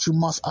 That's what you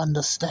must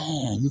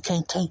understand. You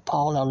can't take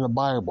Paul out of the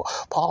Bible.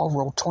 Paul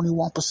wrote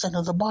 21%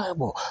 of the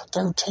Bible,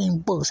 13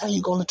 books. How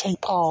you going to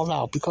take Paul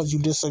out because you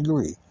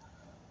disagree?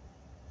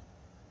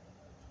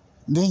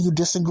 Then you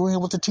disagree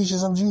with the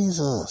teachings of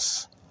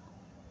Jesus.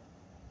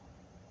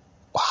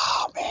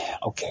 Wow, man.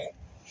 Okay.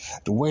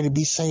 The way to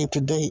be saved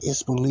today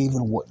is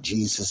believing what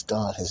Jesus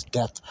done, his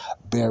death,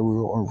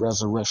 burial, and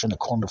resurrection,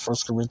 according to 1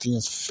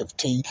 Corinthians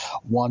 15,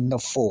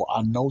 1-4.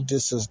 I know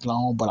this is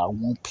long, but I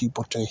want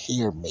people to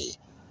hear me.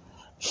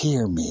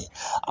 Hear me.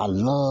 I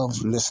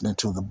love listening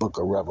to the book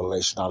of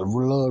Revelation. I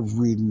love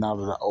reading out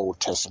of the Old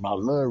Testament. I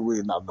love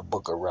reading out of the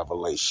book of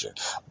Revelation.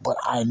 But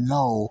I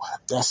know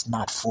that's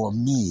not for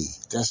me.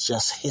 That's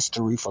just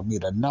history for me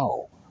to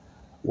know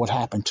what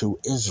happened to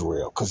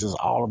Israel, because it's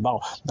all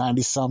about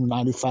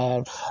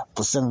 95%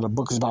 of the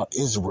book is about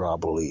Israel, I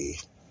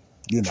believe.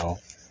 You know,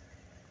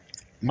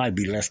 might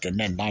be less than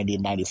that,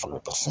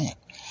 95%.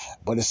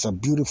 But it's so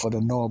beautiful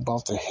to know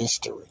about the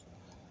history.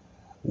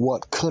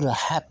 What could have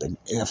happened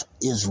if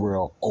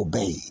Israel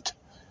obeyed.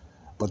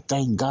 But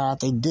thank God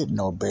they didn't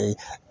obey.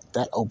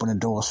 That opened the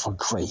doors for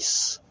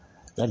grace.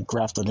 That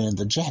grafted in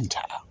the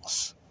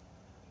Gentiles.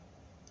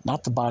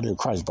 Not the body of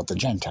Christ, but the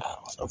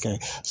Gentiles, okay?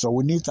 So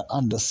we need to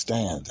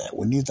understand that.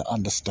 We need to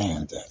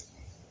understand that.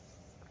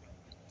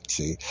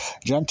 See,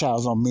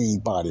 Gentiles don't mean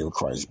body of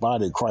Christ.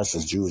 Body of Christ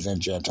is Jews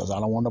and Gentiles. I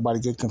don't want nobody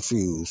to get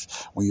confused.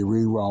 When you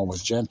read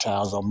Romans,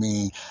 Gentiles don't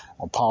mean,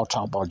 when Paul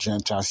talks about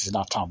Gentiles, he's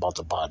not talking about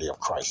the body of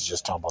Christ. He's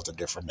just talking about the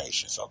different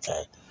nations,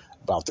 okay?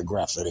 About the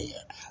grafted in.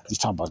 He's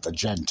talking about the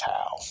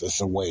Gentiles.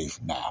 It's a way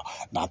now,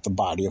 not the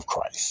body of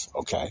Christ,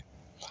 okay?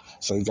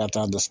 So you got to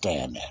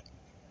understand that.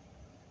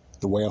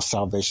 The way of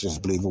salvation is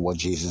believing what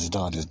Jesus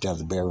done, his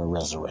death, burial, and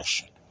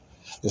resurrection.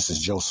 This is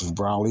Joseph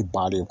Brownlee,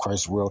 Body of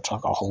Christ Real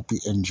Talk. I hope you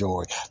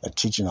enjoy the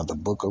teaching of the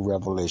book of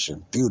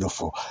Revelation.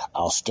 Beautiful,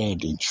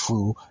 outstanding,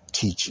 true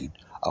teaching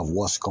of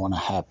what's going to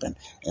happen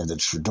during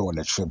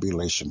the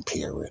tribulation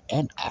period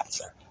and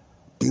after.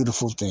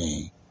 Beautiful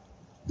thing.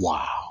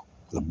 Wow.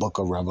 The book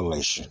of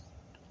Revelation.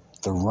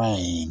 The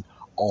reign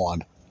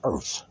on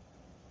earth.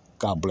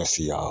 God bless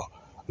you all.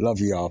 Love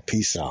you all.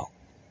 Peace out.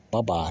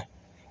 Bye-bye.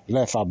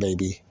 Laugh out,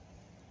 baby.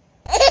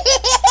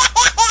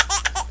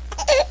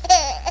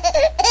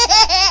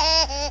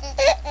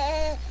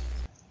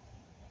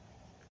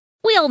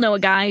 We all know a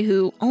guy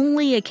who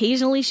only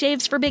occasionally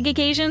shaves for big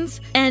occasions,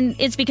 and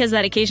it's because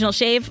that occasional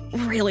shave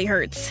really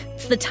hurts.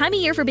 It's the time of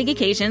year for big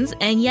occasions,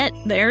 and yet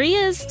there he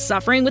is,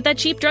 suffering with that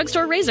cheap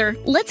drugstore razor.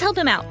 Let's help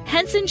him out.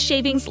 Henson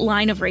Shaving's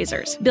line of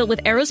razors, built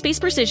with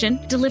aerospace precision,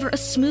 deliver a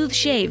smooth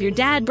shave your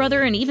dad,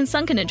 brother, and even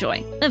son can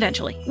enjoy,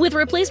 eventually. With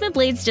replacement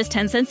blades just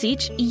 10 cents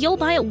each, you'll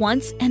buy it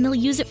once, and they'll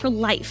use it for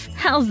life.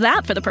 How's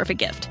that for the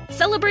perfect gift?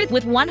 Celebrate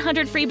with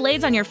 100 free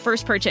blades on your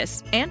first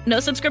purchase, and no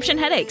subscription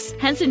headaches.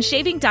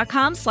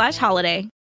 HensonShaving.com/holiday.